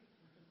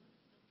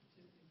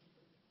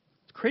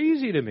 It's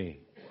crazy to me.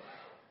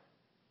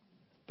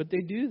 But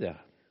they do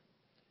that.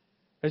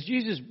 As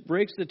Jesus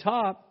breaks the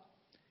top,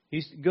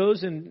 he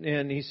goes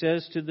and he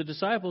says to the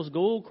disciples,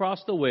 go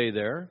across the way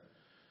there,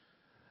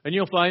 and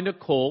you'll find a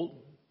colt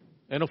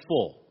and a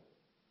foal.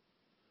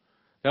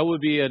 That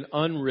would be an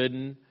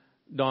unridden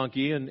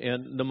donkey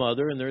and the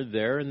mother, and they're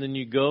there. And then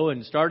you go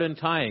and start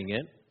untying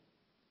it.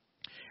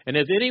 And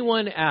if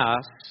anyone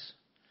asks,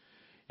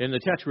 and the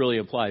text really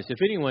implies, if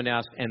anyone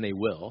asks, and they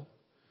will,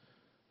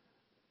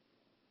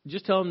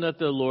 just tell them that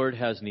the Lord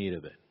has need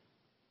of it.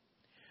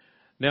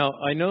 Now,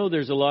 I know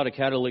there's a lot of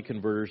catalytic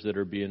converters that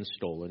are being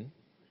stolen.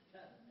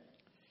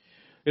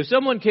 If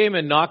someone came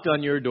and knocked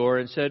on your door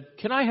and said,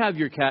 can I have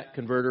your cat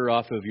converter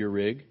off of your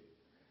rig?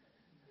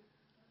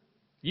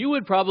 You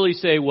would probably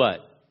say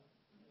what?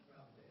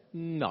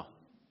 No.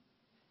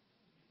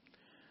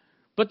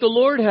 But the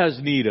Lord has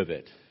need of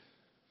it.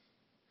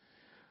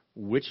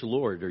 Which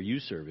Lord are you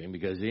serving?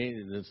 Because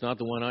it's not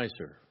the one I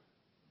serve.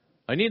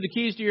 I need the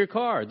keys to your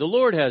car. The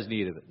Lord has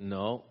need of it.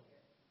 No.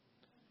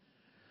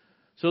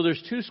 So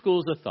there's 2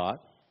 schools of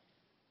thought.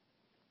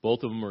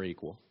 Both of them are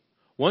equal.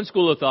 One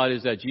school of thought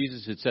is that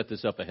Jesus had set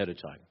this up ahead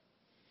of time.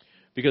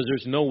 Because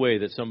there's no way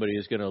that somebody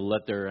is going to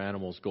let their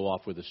animals go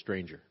off with a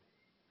stranger.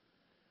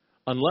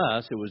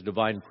 Unless it was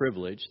divine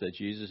privilege that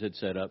Jesus had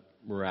set up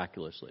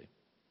miraculously.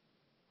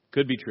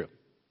 Could be true.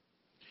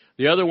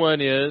 The other one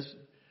is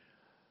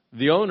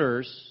the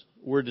owners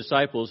were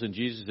disciples and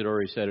Jesus had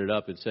already set it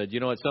up and said,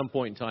 at some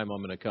point in time I'm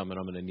going to come and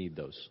I'm going to need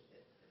those.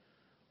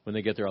 When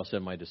they get there, I'll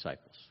send my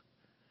disciples.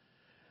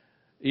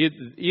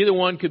 Either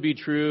one could be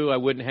true. I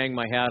wouldn't hang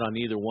my hat on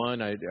either one.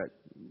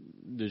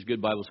 There's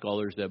good Bible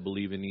scholars that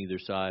believe in either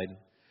side.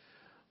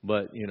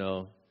 But,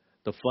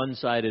 the fun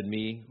side of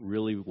me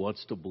really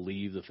wants to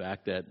believe the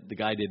fact that the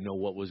guy didn't know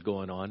what was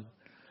going on.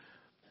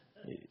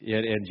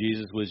 And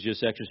Jesus was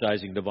just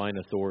exercising divine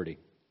authority.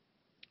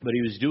 But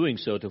he was doing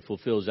so to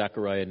fulfill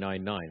Zechariah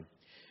 9:9.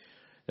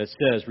 That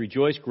says,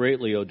 rejoice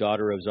greatly, O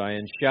daughter of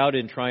Zion. Shout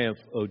in triumph,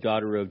 O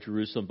daughter of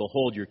Jerusalem.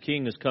 Behold, your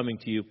king is coming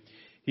to you.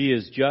 He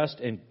is just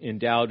and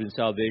endowed in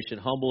salvation,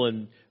 humble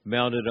and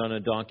mounted on a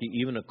donkey,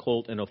 even a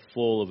colt and a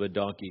foal of a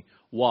donkey.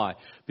 Why?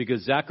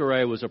 Because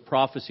Zechariah was a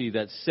prophecy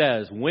that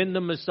says when the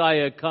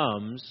Messiah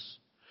comes,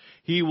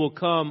 he will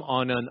come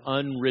on an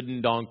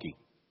unridden donkey.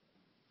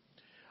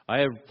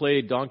 I have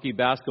played donkey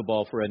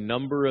basketball for a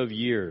number of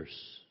years.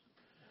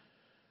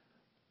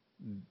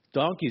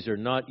 Donkeys are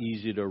not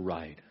easy to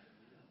ride.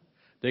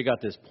 They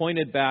got this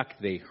pointed back,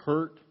 they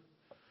hurt,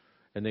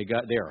 and they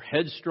are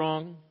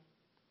headstrong.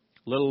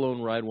 Let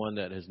alone ride one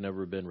that has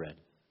never been red.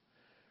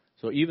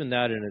 So even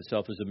that in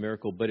itself is a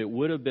miracle. But it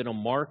would have been a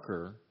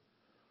marker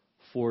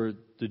for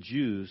the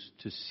Jews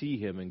to see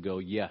him and go,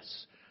 yes,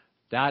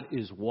 that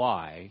is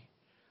why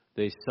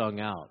they sung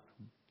out,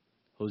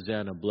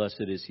 Hosanna,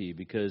 blessed is he,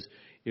 because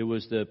it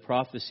was the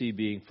prophecy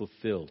being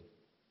fulfilled.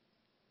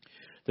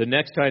 The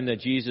next time that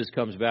Jesus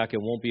comes back,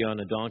 it won't be on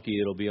a donkey,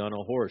 it'll be on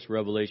a horse,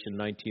 Revelation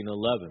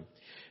 19:11.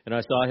 And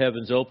I saw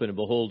heavens open, and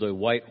behold, a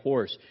white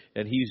horse,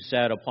 and he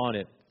sat upon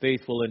it,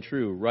 faithful and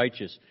true,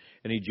 righteous,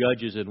 and he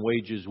judges and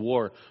wages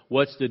war.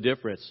 What's the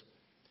difference?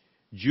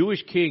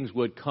 Jewish kings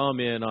would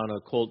come in on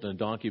a colt and a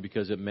donkey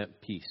because it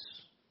meant peace.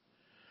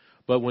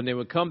 But when they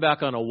would come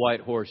back on a white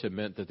horse, it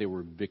meant that they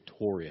were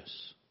victorious.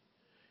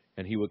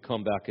 And he would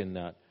come back in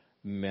that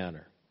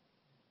manner.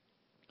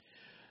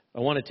 I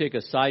want to take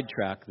a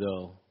sidetrack,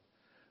 though,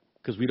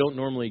 because we don't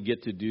normally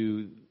get to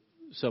do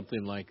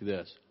something like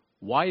this.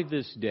 Why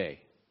this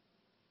day?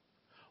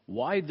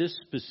 Why this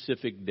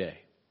specific day?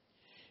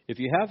 If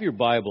you have your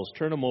Bibles,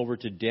 turn them over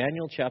to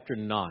Daniel chapter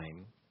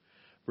 9,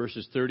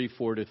 verses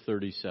 34 to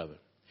 37.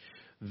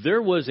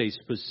 There was a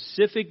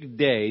specific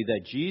day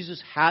that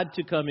Jesus had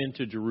to come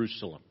into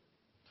Jerusalem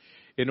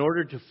in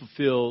order to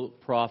fulfill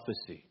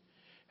prophecy.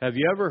 Have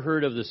you ever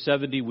heard of the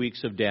 70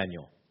 weeks of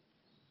Daniel?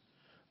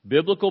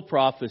 Biblical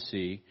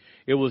prophecy,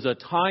 it was a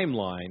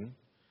timeline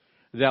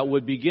that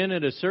would begin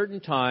at a certain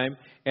time,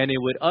 and it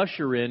would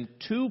usher in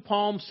to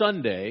Palm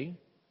Sunday,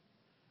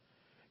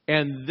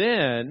 and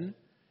then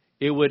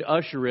it would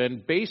usher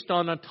in, based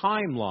on a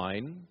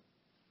timeline,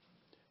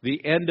 the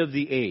end of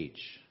the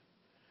age.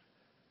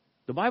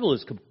 The Bible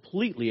is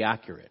completely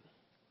accurate.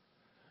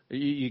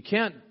 You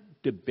can't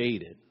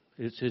debate it.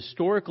 It's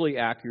historically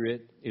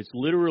accurate. It's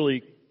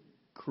literally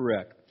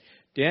correct.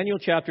 Daniel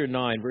chapter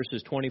 9,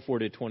 verses 24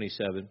 to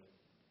 27.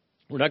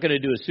 We're not going to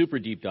do a super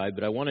deep dive,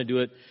 but I want to do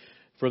it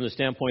from the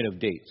standpoint of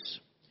dates.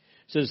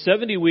 It says,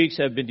 70 weeks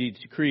have been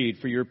decreed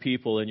for your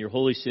people and your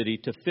holy city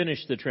to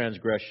finish the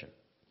transgression.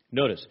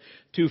 Notice,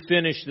 to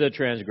finish the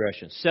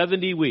transgression.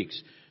 70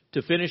 weeks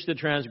to finish the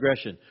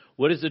transgression.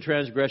 What is the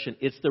transgression?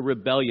 It's the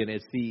rebellion.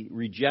 It's the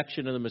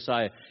rejection of the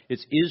Messiah.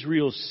 It's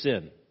Israel's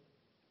sin.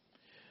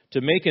 To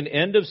make an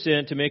end of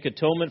sin, to make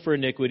atonement for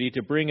iniquity,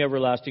 to bring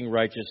everlasting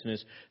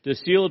righteousness, to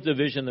seal up the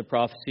vision, the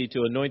prophecy,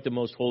 to anoint the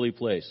most holy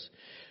place.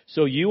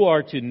 So you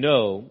are to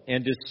know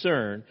and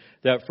discern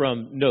that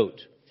from,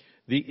 note,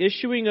 the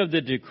issuing of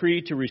the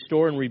decree to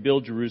restore and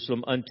rebuild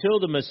Jerusalem until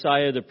the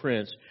Messiah the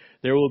Prince,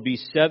 there will be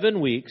 7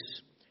 weeks,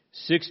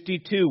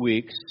 62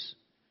 weeks,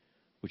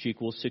 which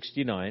equals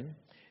 69,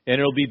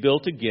 and it will be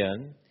built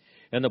again,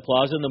 and the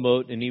plaza and the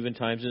moat in even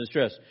times and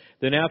distress.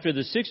 Then after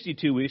the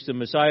 62 weeks, the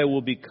Messiah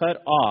will be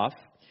cut off,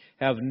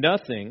 have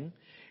nothing,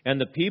 and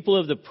the people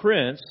of the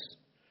prince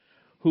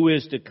who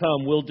is to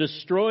come will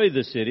destroy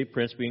the city,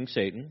 prince being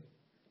Satan,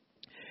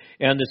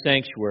 and the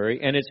sanctuary,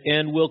 and its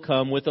end will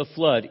come with a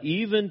flood.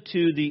 Even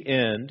to the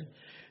end,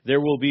 there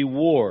will be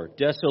war,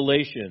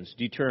 desolations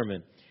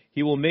determined.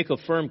 He will make a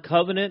firm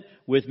covenant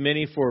with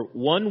many for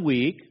 1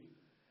 week.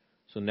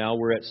 So now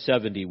we're at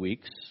 70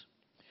 weeks.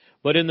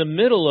 But in the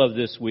middle of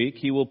this week,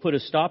 he will put a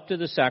stop to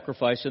the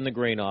sacrifice and the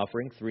grain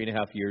offering,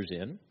 3.5 years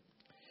in.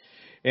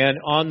 And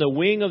on the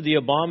wing of the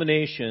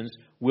abominations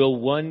will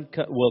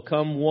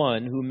come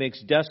one who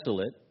makes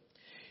desolate,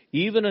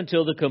 even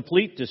until the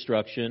complete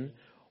destruction.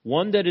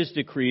 One that is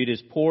decreed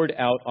is poured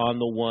out on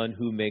the one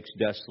who makes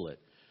desolate.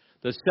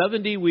 The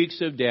 70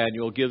 weeks of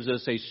Daniel gives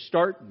us a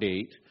start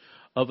date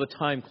of a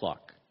time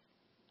clock.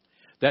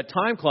 That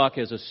time clock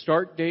has a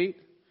start date,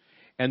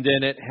 and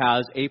then it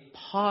has a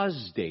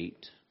pause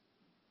date.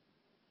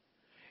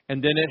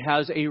 And then it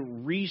has a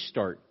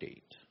restart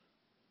date.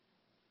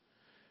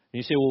 And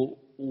you say, well,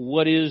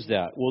 what is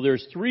that? Well,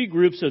 there's 3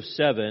 groups of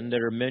 7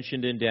 that are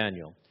mentioned in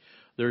Daniel.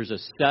 There's a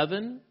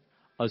 7,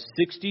 a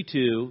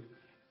 62,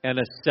 and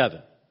a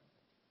 7.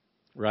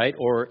 Right?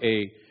 Or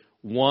a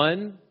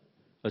 1,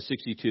 a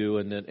 62,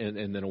 and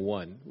then a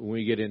 1 when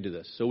we get into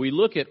this. So we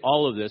look at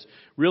all of this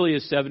really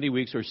as 70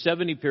 weeks or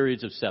 70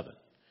 periods of 7.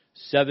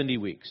 70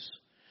 weeks.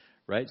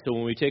 Right? So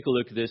when we take a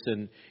look at this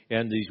and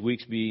these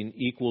weeks being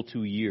equal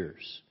to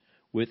years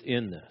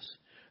within this.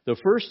 The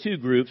first 2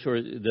 groups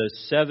are the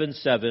 7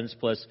 sevens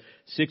plus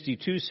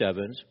 62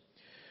 sevens.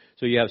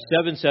 So you have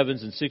 7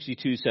 sevens and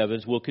 62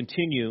 sevens will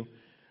continue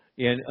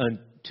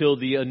until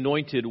the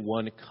anointed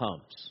one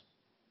comes.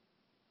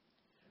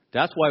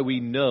 That's why we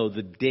know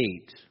the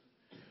date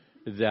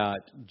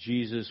that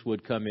Jesus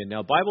would come in.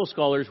 Now, Bible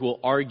scholars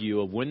will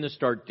argue of when the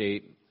start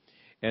date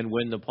and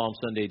when the Palm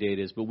Sunday date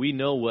is, but we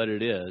know what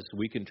it is.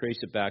 We can trace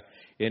it back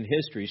in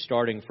history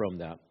starting from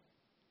that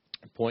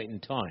point in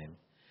time.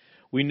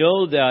 We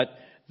know that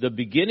the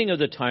beginning of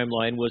the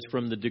timeline was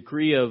from the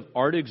decree of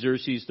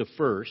Artaxerxes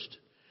I,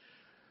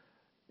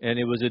 and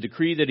it was a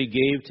decree that he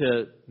gave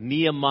to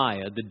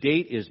Nehemiah. The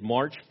date is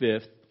March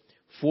 5th,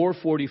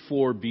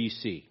 444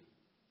 BC.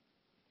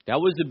 That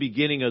was the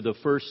beginning of the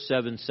first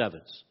 7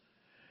 sevens,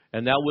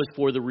 and that was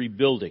for the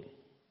rebuilding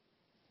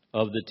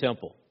of the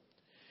temple.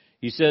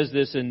 He says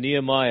this in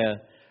Nehemiah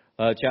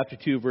chapter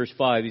 2, verse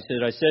 5. He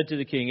said, I said to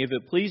the king, if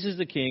it pleases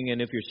the king,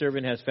 and if your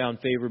servant has found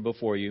favor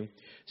before you,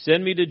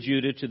 send me to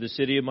Judah, to the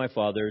city of my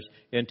fathers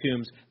and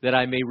tombs, that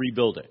I may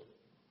rebuild it.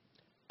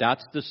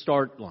 That's the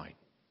start line,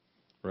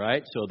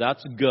 right? So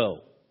that's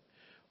go.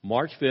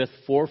 March 5th,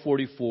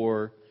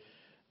 444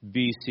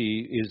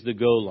 BC is the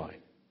go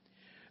line.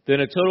 Then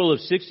a total of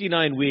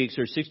 69 weeks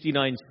or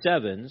 69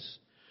 sevens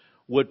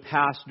would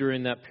pass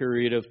during that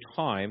period of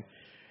time,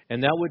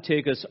 and that would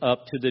take us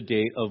up to the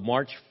date of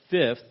March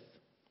 30th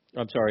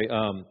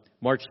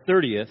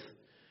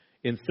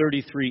in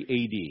 33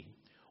 AD.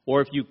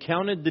 Or if you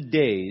counted the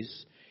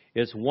days,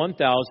 it's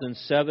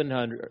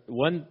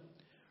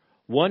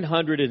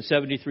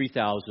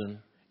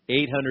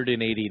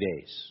 173,880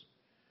 days.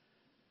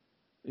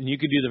 And you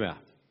could do the math.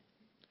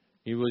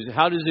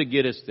 How does it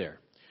get us there?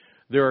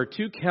 There are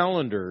 2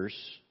 calendars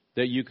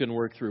that you can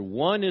work through.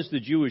 One is the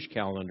Jewish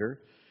calendar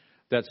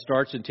that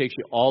starts and takes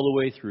you all the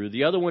way through.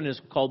 The other one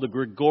is called the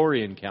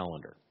Gregorian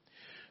calendar.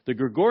 The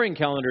Gregorian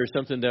calendar is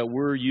something that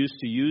we're used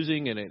to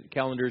using, and it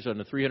calendars on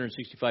a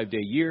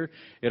 365-day year.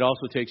 It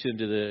also takes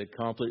into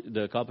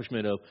the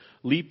accomplishment of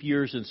leap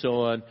years and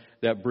so on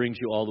that brings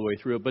you all the way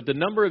through it. But the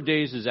number of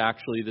days is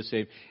actually the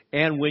same.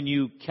 And when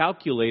you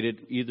calculate it,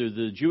 either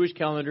the Jewish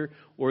calendar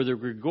or the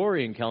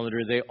Gregorian calendar,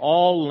 they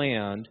all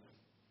land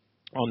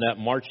on that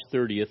March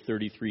 30th,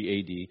 33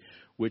 AD,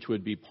 which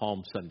would be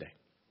Palm Sunday,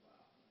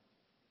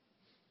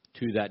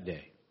 to that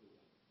day.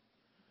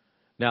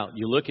 Now,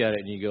 you look at it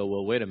and you go,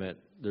 well, wait a minute.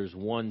 There's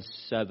 1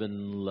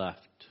 7 left.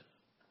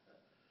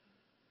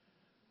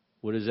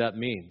 What does that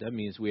mean? That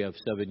means we have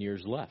 7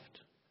 years left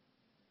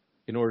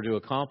in order to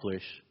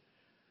accomplish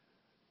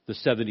the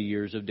 70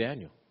 years of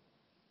Daniel.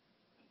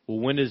 Well,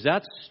 when does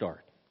that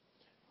start?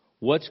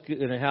 What's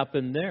going to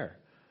happen there?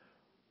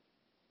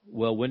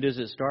 Well, when does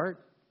it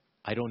start?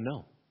 I don't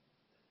know.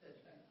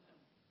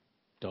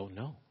 Don't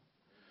know.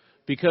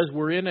 Because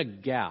we're in a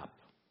gap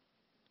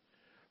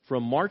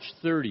from March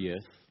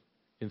 30th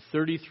in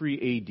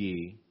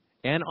 33 AD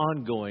and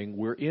ongoing.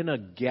 We're in a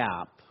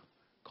gap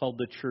called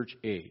the church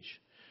age.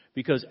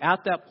 Because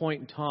at that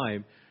point in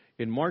time,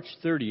 in March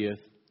 30th,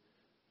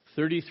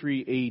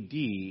 33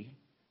 AD,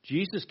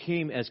 Jesus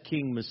came as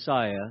King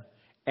Messiah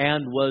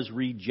and was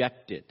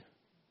rejected.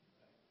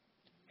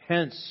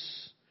 Hence,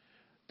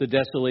 the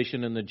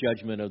desolation and the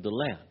judgment of the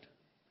land.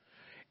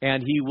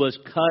 And he was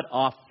cut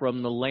off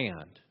from the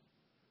land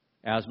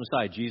as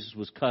Messiah. Jesus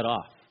was cut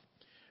off.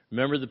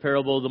 Remember the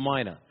parable of the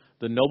mina.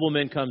 The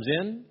nobleman comes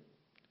in,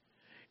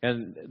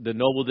 and the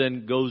noble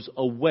then goes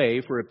away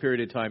for a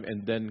period of time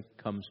and then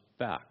comes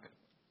back.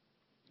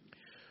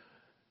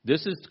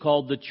 This is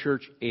called the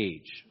church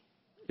age.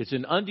 It's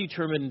an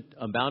undetermined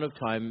amount of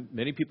time.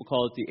 Many people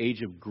call it the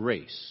age of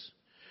grace,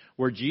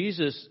 where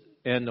Jesus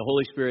and the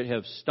Holy Spirit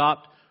have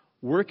stopped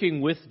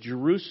working with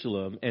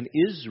Jerusalem and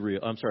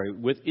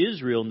with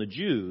Israel and the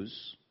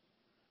Jews,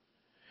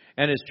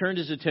 and has turned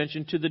his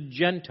attention to the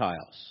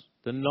Gentiles,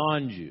 the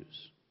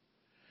non-Jews.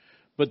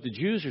 But the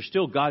Jews are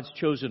still God's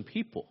chosen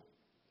people.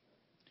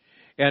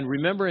 And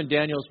remember in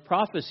Daniel's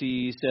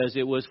prophecy, he says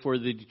it was for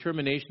the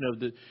determination of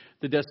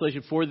the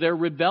desolation for their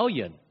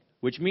rebellion,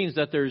 which means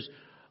that there's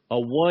a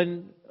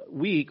 1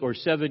 week or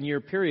 7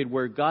 year period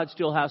where God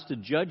still has to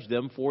judge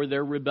them for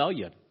their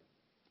rebellion.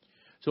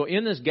 So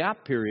in this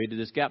gap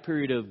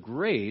period of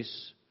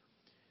grace,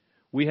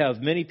 we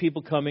have many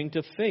people coming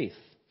to faith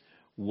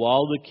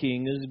while the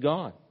king is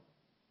gone.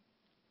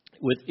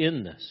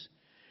 Within this,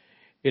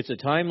 it's a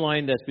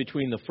timeline that's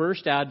between the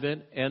first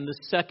advent and the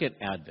second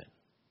advent.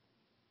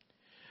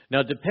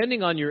 Now,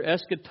 depending on your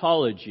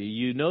eschatology,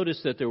 you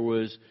notice that there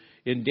was,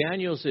 in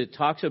Daniel's, it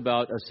talks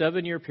about a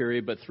 7 year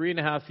period, but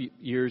 3.5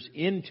 years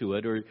into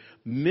it, or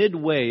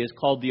midway, is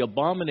called the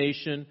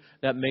abomination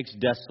that makes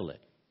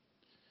desolate.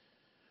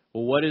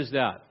 Well, what is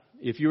that?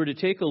 If you were to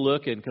take a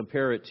look and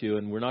compare it to,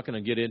 and we're not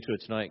going to get into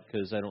it tonight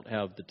because I don't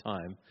have the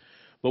time,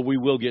 but we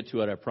will get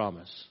to it, I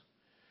promise.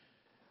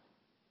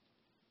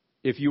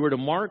 If you were to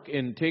mark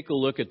and take a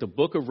look at the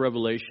book of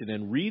Revelation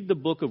and read the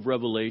book of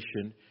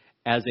Revelation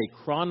as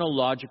a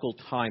chronological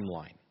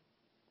timeline,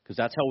 because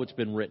that's how it's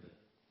been written.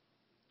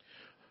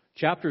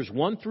 Chapters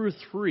 1 through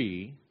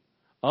 3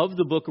 of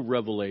the book of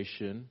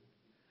Revelation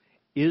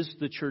is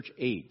the church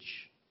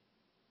age.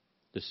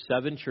 The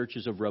 7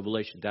 churches of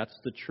Revelation, that's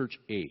the church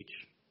age.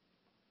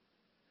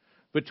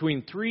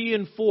 Between 3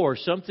 and 4,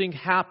 something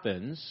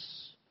happens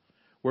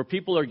where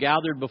people are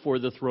gathered before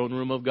the throne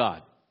room of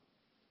God.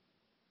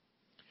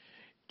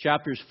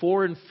 Chapters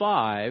 4 and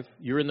 5,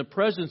 you're in the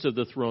presence of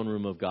the throne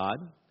room of God.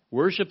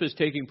 Worship is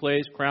taking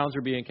place, crowns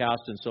are being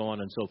cast, and so on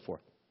and so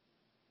forth.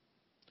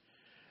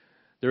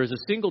 There is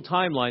a single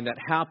timeline that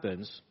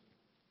happens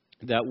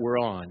that we're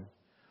on.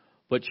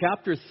 But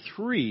chapter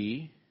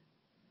 3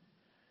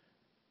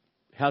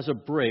 has a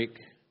break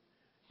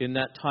in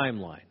that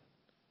timeline.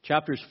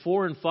 Chapters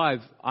 4 and 5,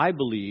 I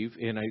believe,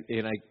 and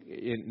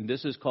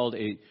this is called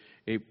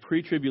a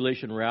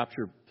pre-tribulation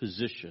rapture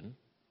position.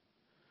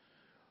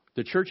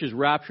 The church is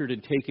raptured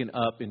and taken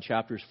up in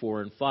chapters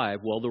 4 and 5,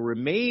 while the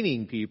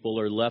remaining people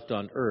are left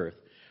on earth.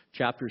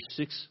 Chapters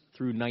 6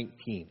 through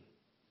 19,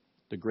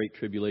 the Great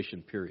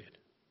Tribulation period.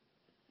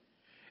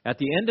 At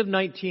the end of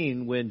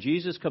 19, when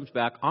Jesus comes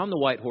back on the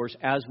white horse,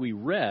 as we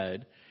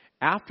read,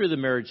 after the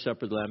marriage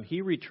supper of the Lamb,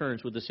 he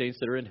returns with the saints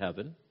that are in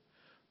heaven,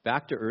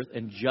 back to earth,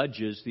 and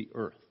judges the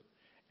earth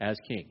as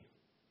king.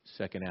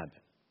 Second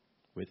advent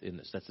within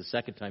this. That's the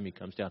second time he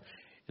comes down.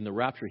 In the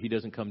rapture, he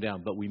doesn't come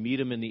down, but we meet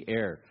him in the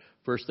air.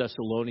 1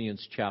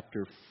 Thessalonians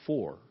chapter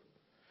 4,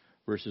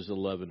 verses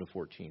 11 to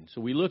 14.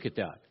 So we look at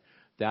that.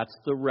 That's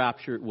the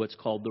rapture, what's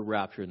called the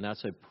rapture, and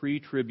that's a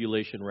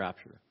pre-tribulation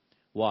rapture.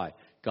 Why?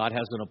 God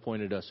hasn't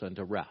appointed us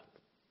unto wrath.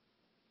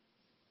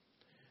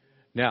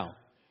 Now,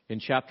 in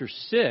chapter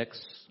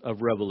 6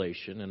 of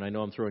Revelation, and I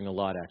know I'm throwing a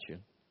lot at you,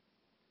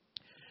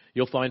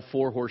 you'll find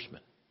 4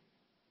 horsemen.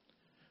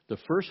 The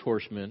first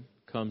horseman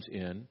comes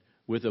in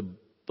with a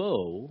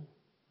bow,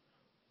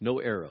 no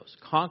arrows,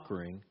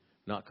 conquering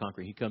not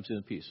conquering. He comes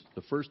in peace.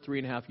 The first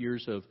 3.5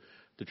 years of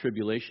the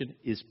tribulation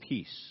is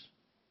peace.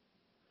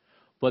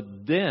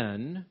 But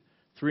then,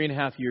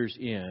 3.5 years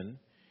in,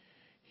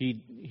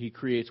 he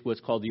creates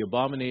what's called the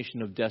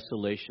abomination of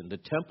desolation. The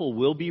temple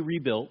will be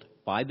rebuilt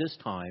by this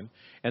time,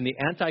 and the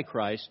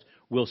Antichrist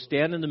will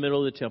stand in the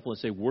middle of the temple and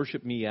say,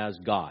 worship me as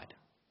God.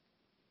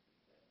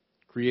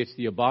 Creates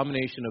the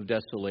abomination of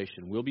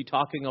desolation. We'll be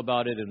talking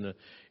about it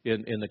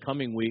in the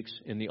coming weeks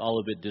in the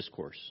Olivet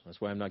Discourse. That's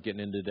why I'm not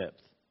getting into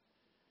depth.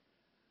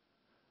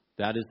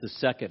 That is the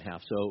second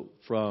half. So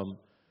from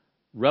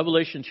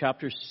Revelation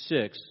chapter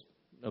 6,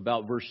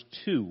 about verse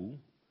 2,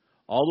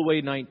 all the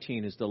way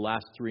 19 is the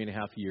last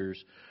 3.5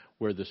 years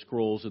where the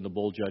scrolls and the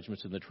bowl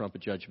judgments and the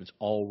trumpet judgments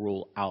all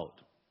roll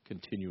out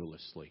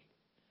continuously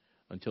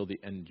until the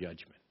end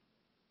judgment.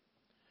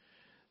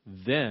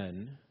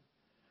 Then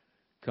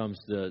comes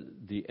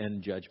the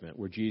end judgment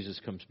where Jesus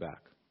comes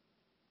back.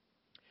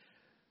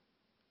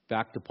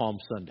 Back to Palm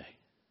Sunday.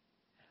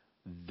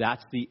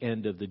 That's the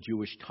end of the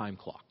Jewish time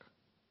clock.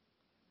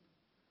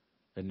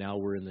 And now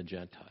we're in the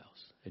Gentiles.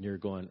 And you're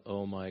going,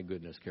 oh my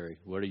goodness, Carrie,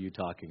 what are you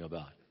talking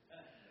about?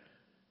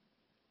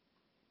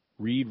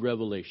 Read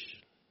Revelation.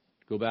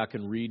 Go back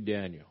and read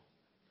Daniel.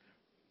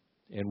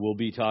 And we'll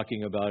be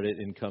talking about it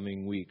in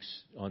coming weeks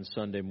on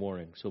Sunday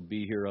morning. So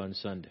be here on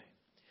Sunday.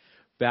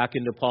 Back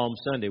into Palm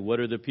Sunday. What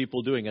are the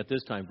people doing at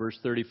this time? Verse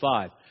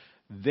 35.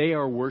 They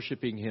are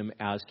worshiping him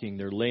as king.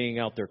 They're laying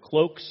out their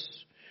cloaks.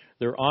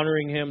 They're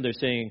honoring him. They're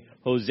saying,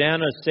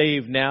 Hosanna,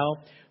 save now.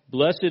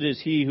 Blessed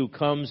is he who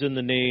comes in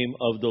the name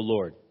of the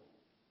Lord.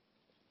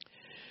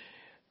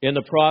 In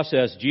the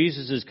process,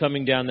 Jesus is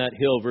coming down that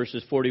hill,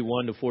 verses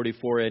 41 to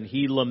 44, and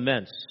he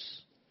laments.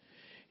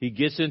 He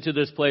gets into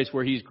this place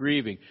where he's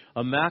grieving.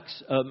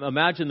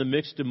 Imagine the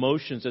mixed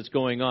emotions that's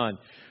going on.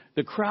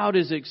 The crowd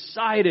is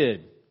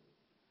excited,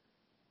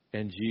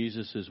 and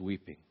Jesus is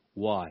weeping.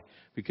 Why?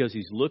 Because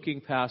he's looking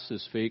past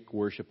this fake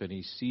worship, and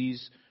he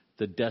sees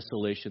the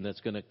desolation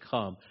that's going to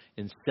come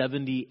in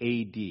 70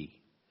 A.D.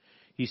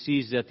 He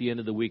sees at the end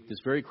of the week, this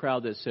very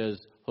crowd that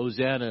says,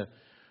 Hosanna,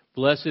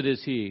 blessed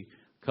is he.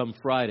 Come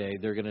Friday,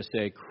 they're going to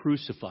say,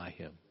 crucify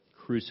him,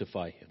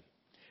 crucify him.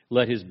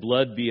 Let his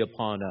blood be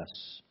upon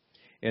us.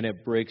 And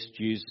it breaks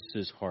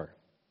Jesus' heart.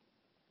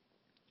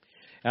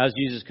 As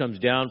Jesus comes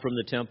down from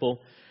the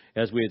temple,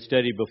 as we had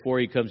studied before,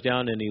 he comes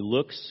down and he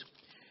looks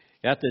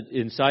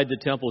inside the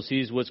temple,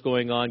 sees what's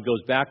going on,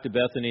 goes back to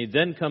Bethany,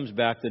 then comes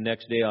back the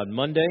next day on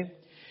Monday.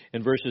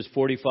 In verses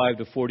 45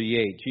 to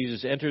 48,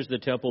 Jesus enters the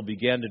temple,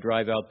 began to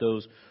drive out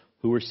those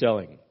who were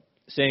selling,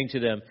 saying to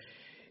them,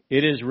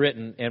 it is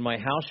written, and my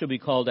house shall be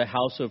called a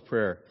house of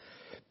prayer,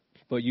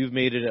 but you've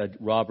made it a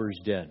robber's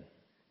den.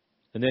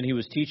 And then he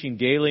was teaching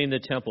daily in the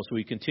temple, so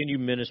he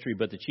continued ministry,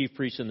 but the chief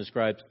priests and the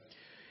scribes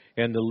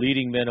and the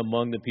leading men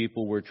among the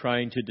people were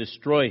trying to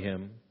destroy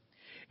him,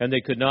 and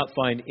they could not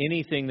find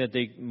anything that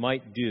they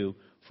might do,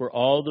 for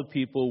all the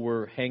people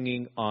were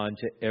hanging on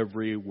to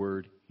every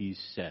word he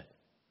said.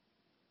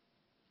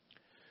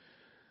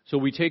 So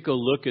we take a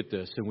look at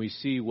this and we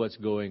see what's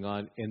going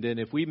on. And then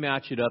if we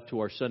match it up to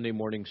our Sunday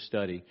morning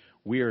study,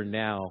 we are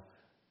now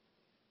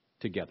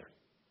together.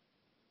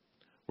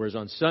 Whereas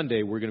on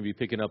Sunday, we're going to be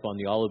picking up on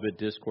the Olivet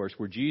Discourse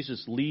where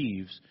Jesus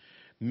leaves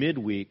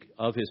midweek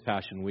of his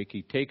Passion Week.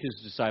 He takes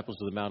his disciples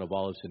to the Mount of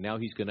Olives, and now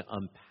he's going to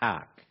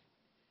unpack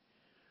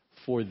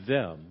for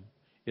them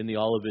in the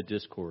Olivet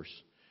Discourse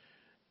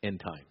end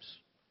times,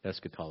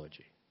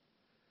 eschatology.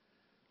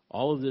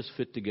 All of this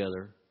fit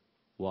together.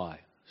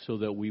 Why? So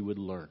that we would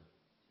learn.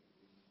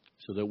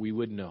 So that we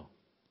would know.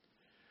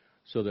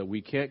 So that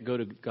we can't go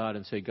to God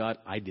and say, God,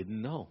 I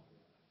didn't know.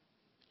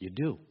 You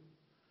do.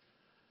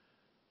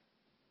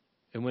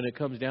 And when it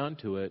comes down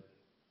to it,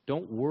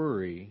 don't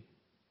worry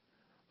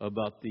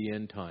about the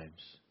end times.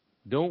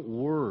 Don't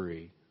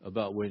worry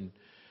about when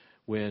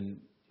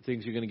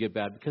things are going to get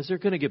bad, because they're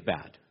going to get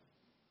bad.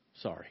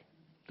 Sorry.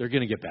 They're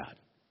going to get bad.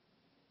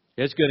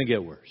 It's going to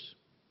get worse.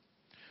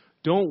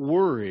 Don't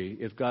worry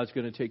if God's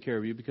going to take care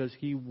of you, because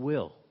he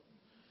will.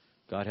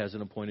 God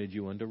hasn't appointed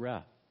you unto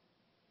wrath.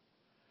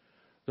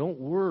 Don't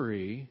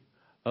worry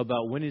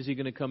about when is he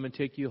going to come and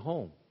take you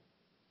home,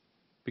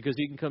 because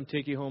he can come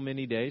take you home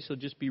any day, so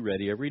just be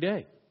ready every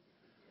day.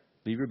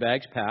 Leave your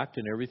bags packed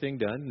and everything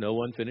done.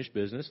 No unfinished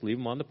business. Leave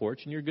them on the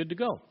porch and you're good to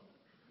go.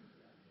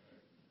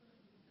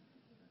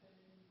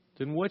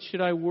 Then what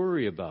should I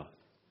worry about?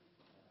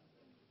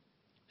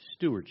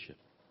 Stewardship.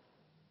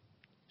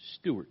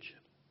 Stewardship.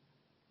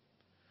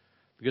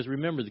 Because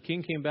remember, the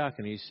king came back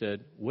and he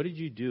said, what did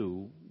you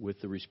do with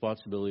the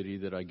responsibility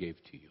that I gave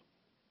to you?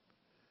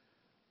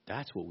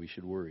 That's what we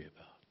should worry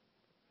about.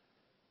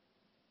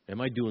 Am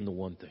I doing the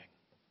one thing?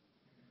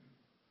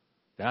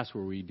 That's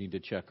where we need to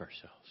check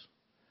ourselves.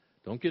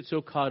 Don't get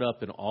so caught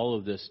up in all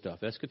of this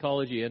stuff.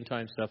 Eschatology, end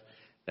time stuff,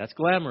 that's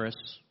glamorous.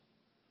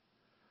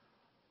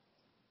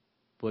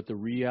 But the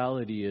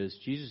reality is,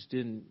 Jesus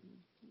didn't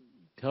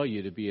tell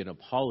you to be an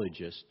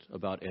apologist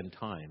about end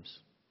times.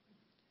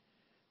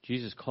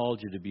 Jesus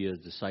called you to be a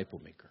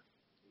disciple maker,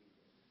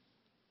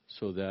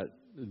 so that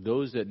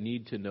those that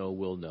need to know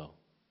will know,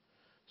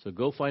 So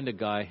go find a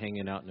guy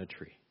hanging out in a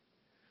tree.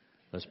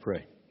 Let's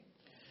pray.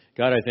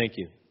 God, I thank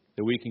you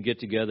that we can get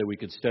together, we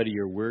can study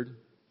your word,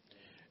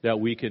 that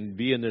we can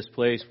be in this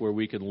place where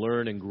we can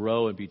learn and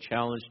grow and be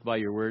challenged by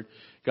your word.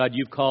 God,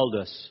 you've called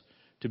us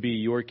to be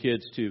your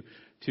kids, to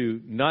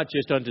not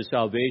just unto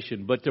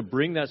salvation, but to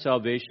bring that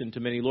salvation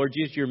to many. Lord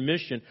Jesus, your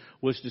mission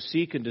was to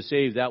seek and to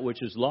save that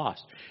which is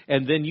lost.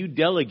 And then you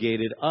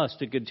delegated us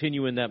to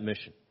continue in that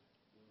mission.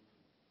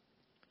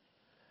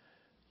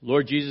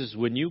 Lord Jesus,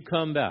 when you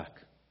come back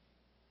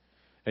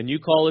and you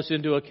call us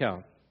into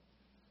account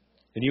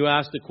and you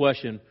ask the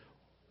question,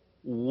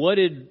 what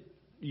did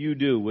you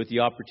do with the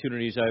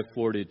opportunities I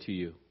afforded to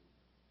you?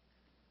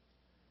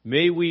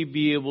 May we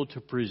be able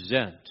to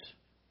present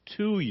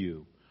to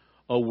you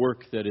a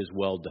work that is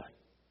well done.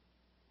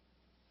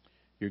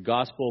 Your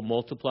gospel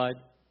multiplied,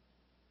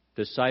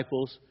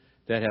 disciples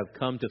that have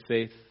come to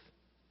faith,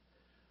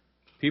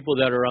 people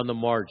that are on the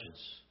margins,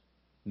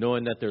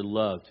 knowing that they're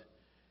loved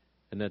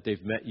and that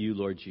they've met you,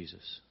 Lord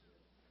Jesus.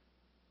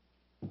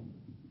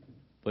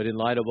 But in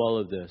light of all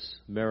of this,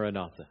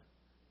 Maranatha,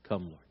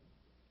 come, Lord.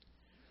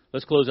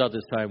 Let's close out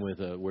this time with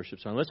a worship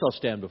song. Let's all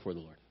stand before the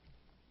Lord.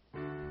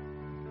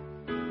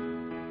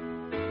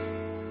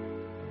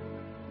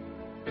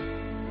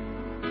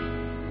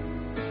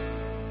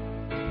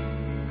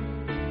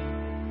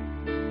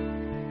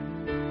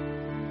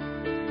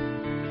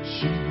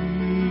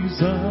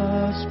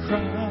 Jesus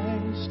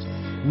Christ,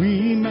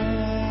 we magnify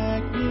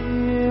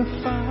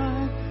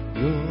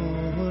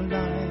your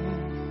life.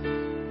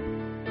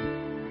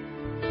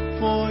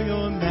 For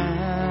your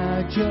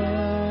majesty,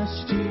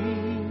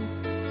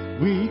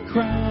 we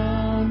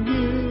crown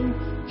you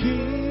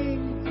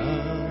King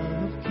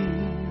of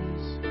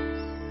Kings.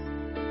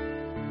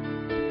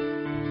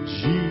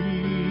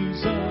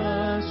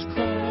 Jesus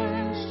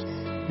Christ,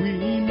 we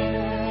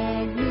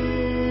magnify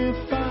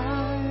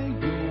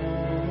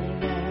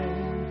your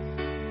life.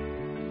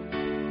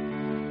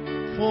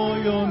 For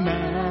your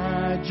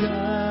majesty,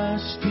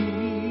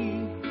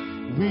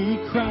 we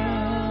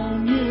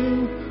crown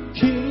you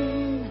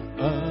King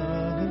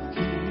of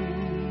Kings.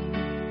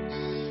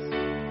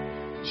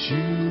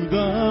 To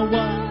the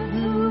one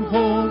who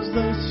holds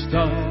the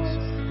stars,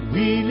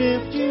 we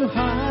lift you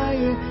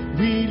higher,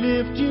 we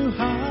lift you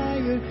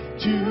higher.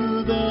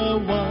 To the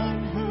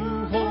one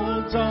who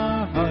holds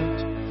our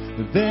heart,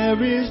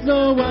 there is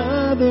no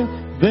other,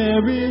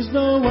 there is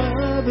no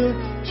other.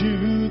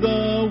 To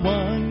the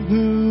one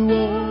who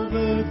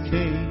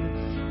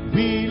overcame,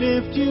 we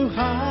lift you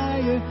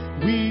higher,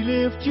 we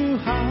lift you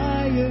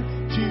higher.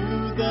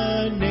 To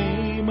the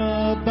name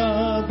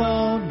above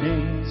all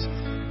names,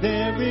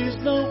 there is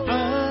no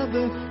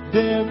other,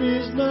 there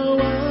is no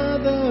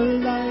other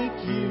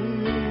like you.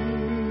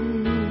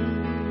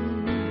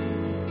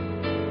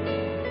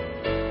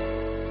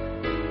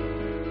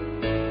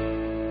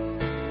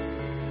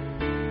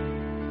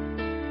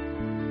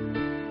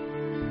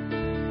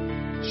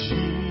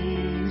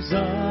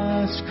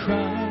 Jesus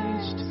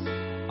Christ,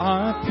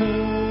 our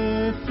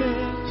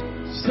perfect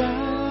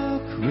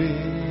sacrifice.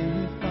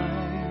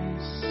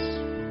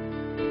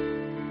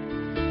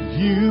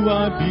 You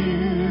are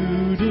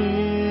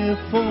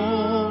beautiful,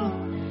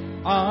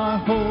 our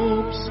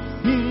hopes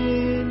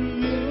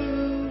in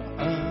you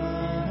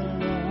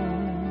alone.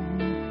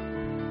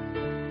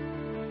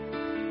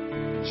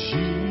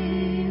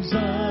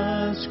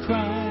 Jesus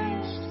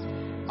Christ,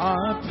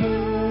 our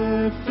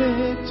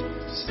perfect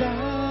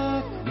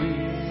sacrifice.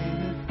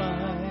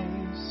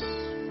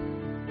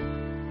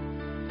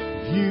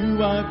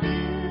 You are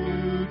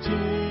beautiful,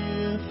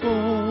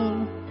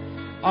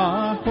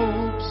 our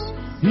hopes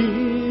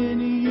in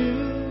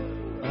you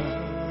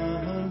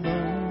alone.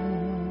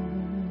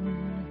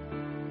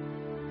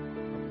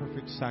 A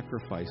perfect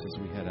sacrifice as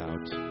we head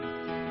out.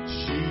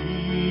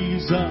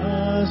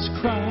 Jesus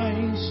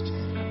Christ,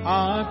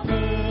 our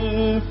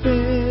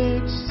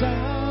perfect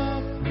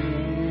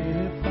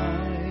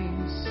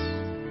sacrifice.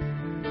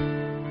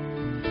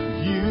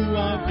 You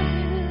are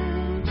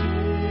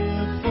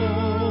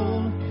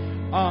beautiful,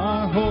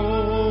 our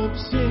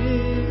hopes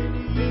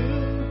in you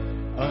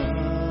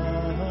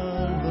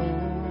alone.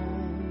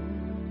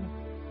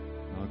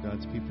 All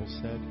God's people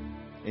said,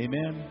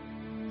 amen.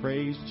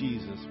 Praise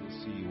Jesus. We'll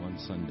see you on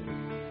Sunday.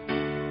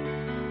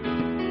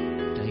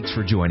 Thanks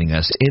for joining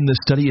us in the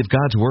study of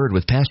God's Word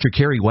with Pastor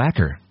Kerry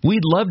Wacker.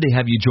 We'd love to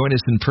have you join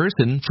us in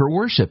person for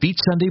worship each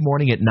Sunday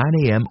morning at 9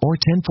 a.m. or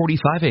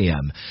 10:45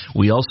 a.m.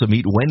 We also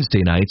meet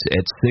Wednesday nights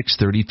at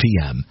 6:30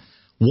 p.m.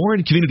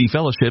 Warren Community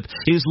Fellowship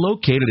is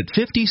located at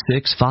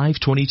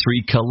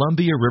 56523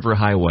 Columbia River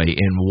Highway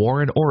in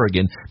Warren,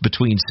 Oregon,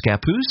 between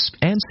Scappoose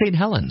and St.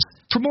 Helens.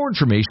 For more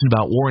information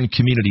about Warren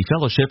Community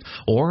Fellowship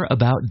or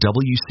about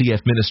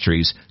WCF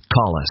Ministries,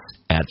 call us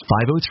at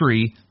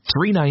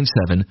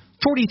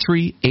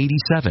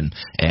 503-397-4387.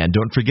 And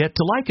don't forget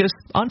to like us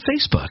on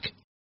Facebook.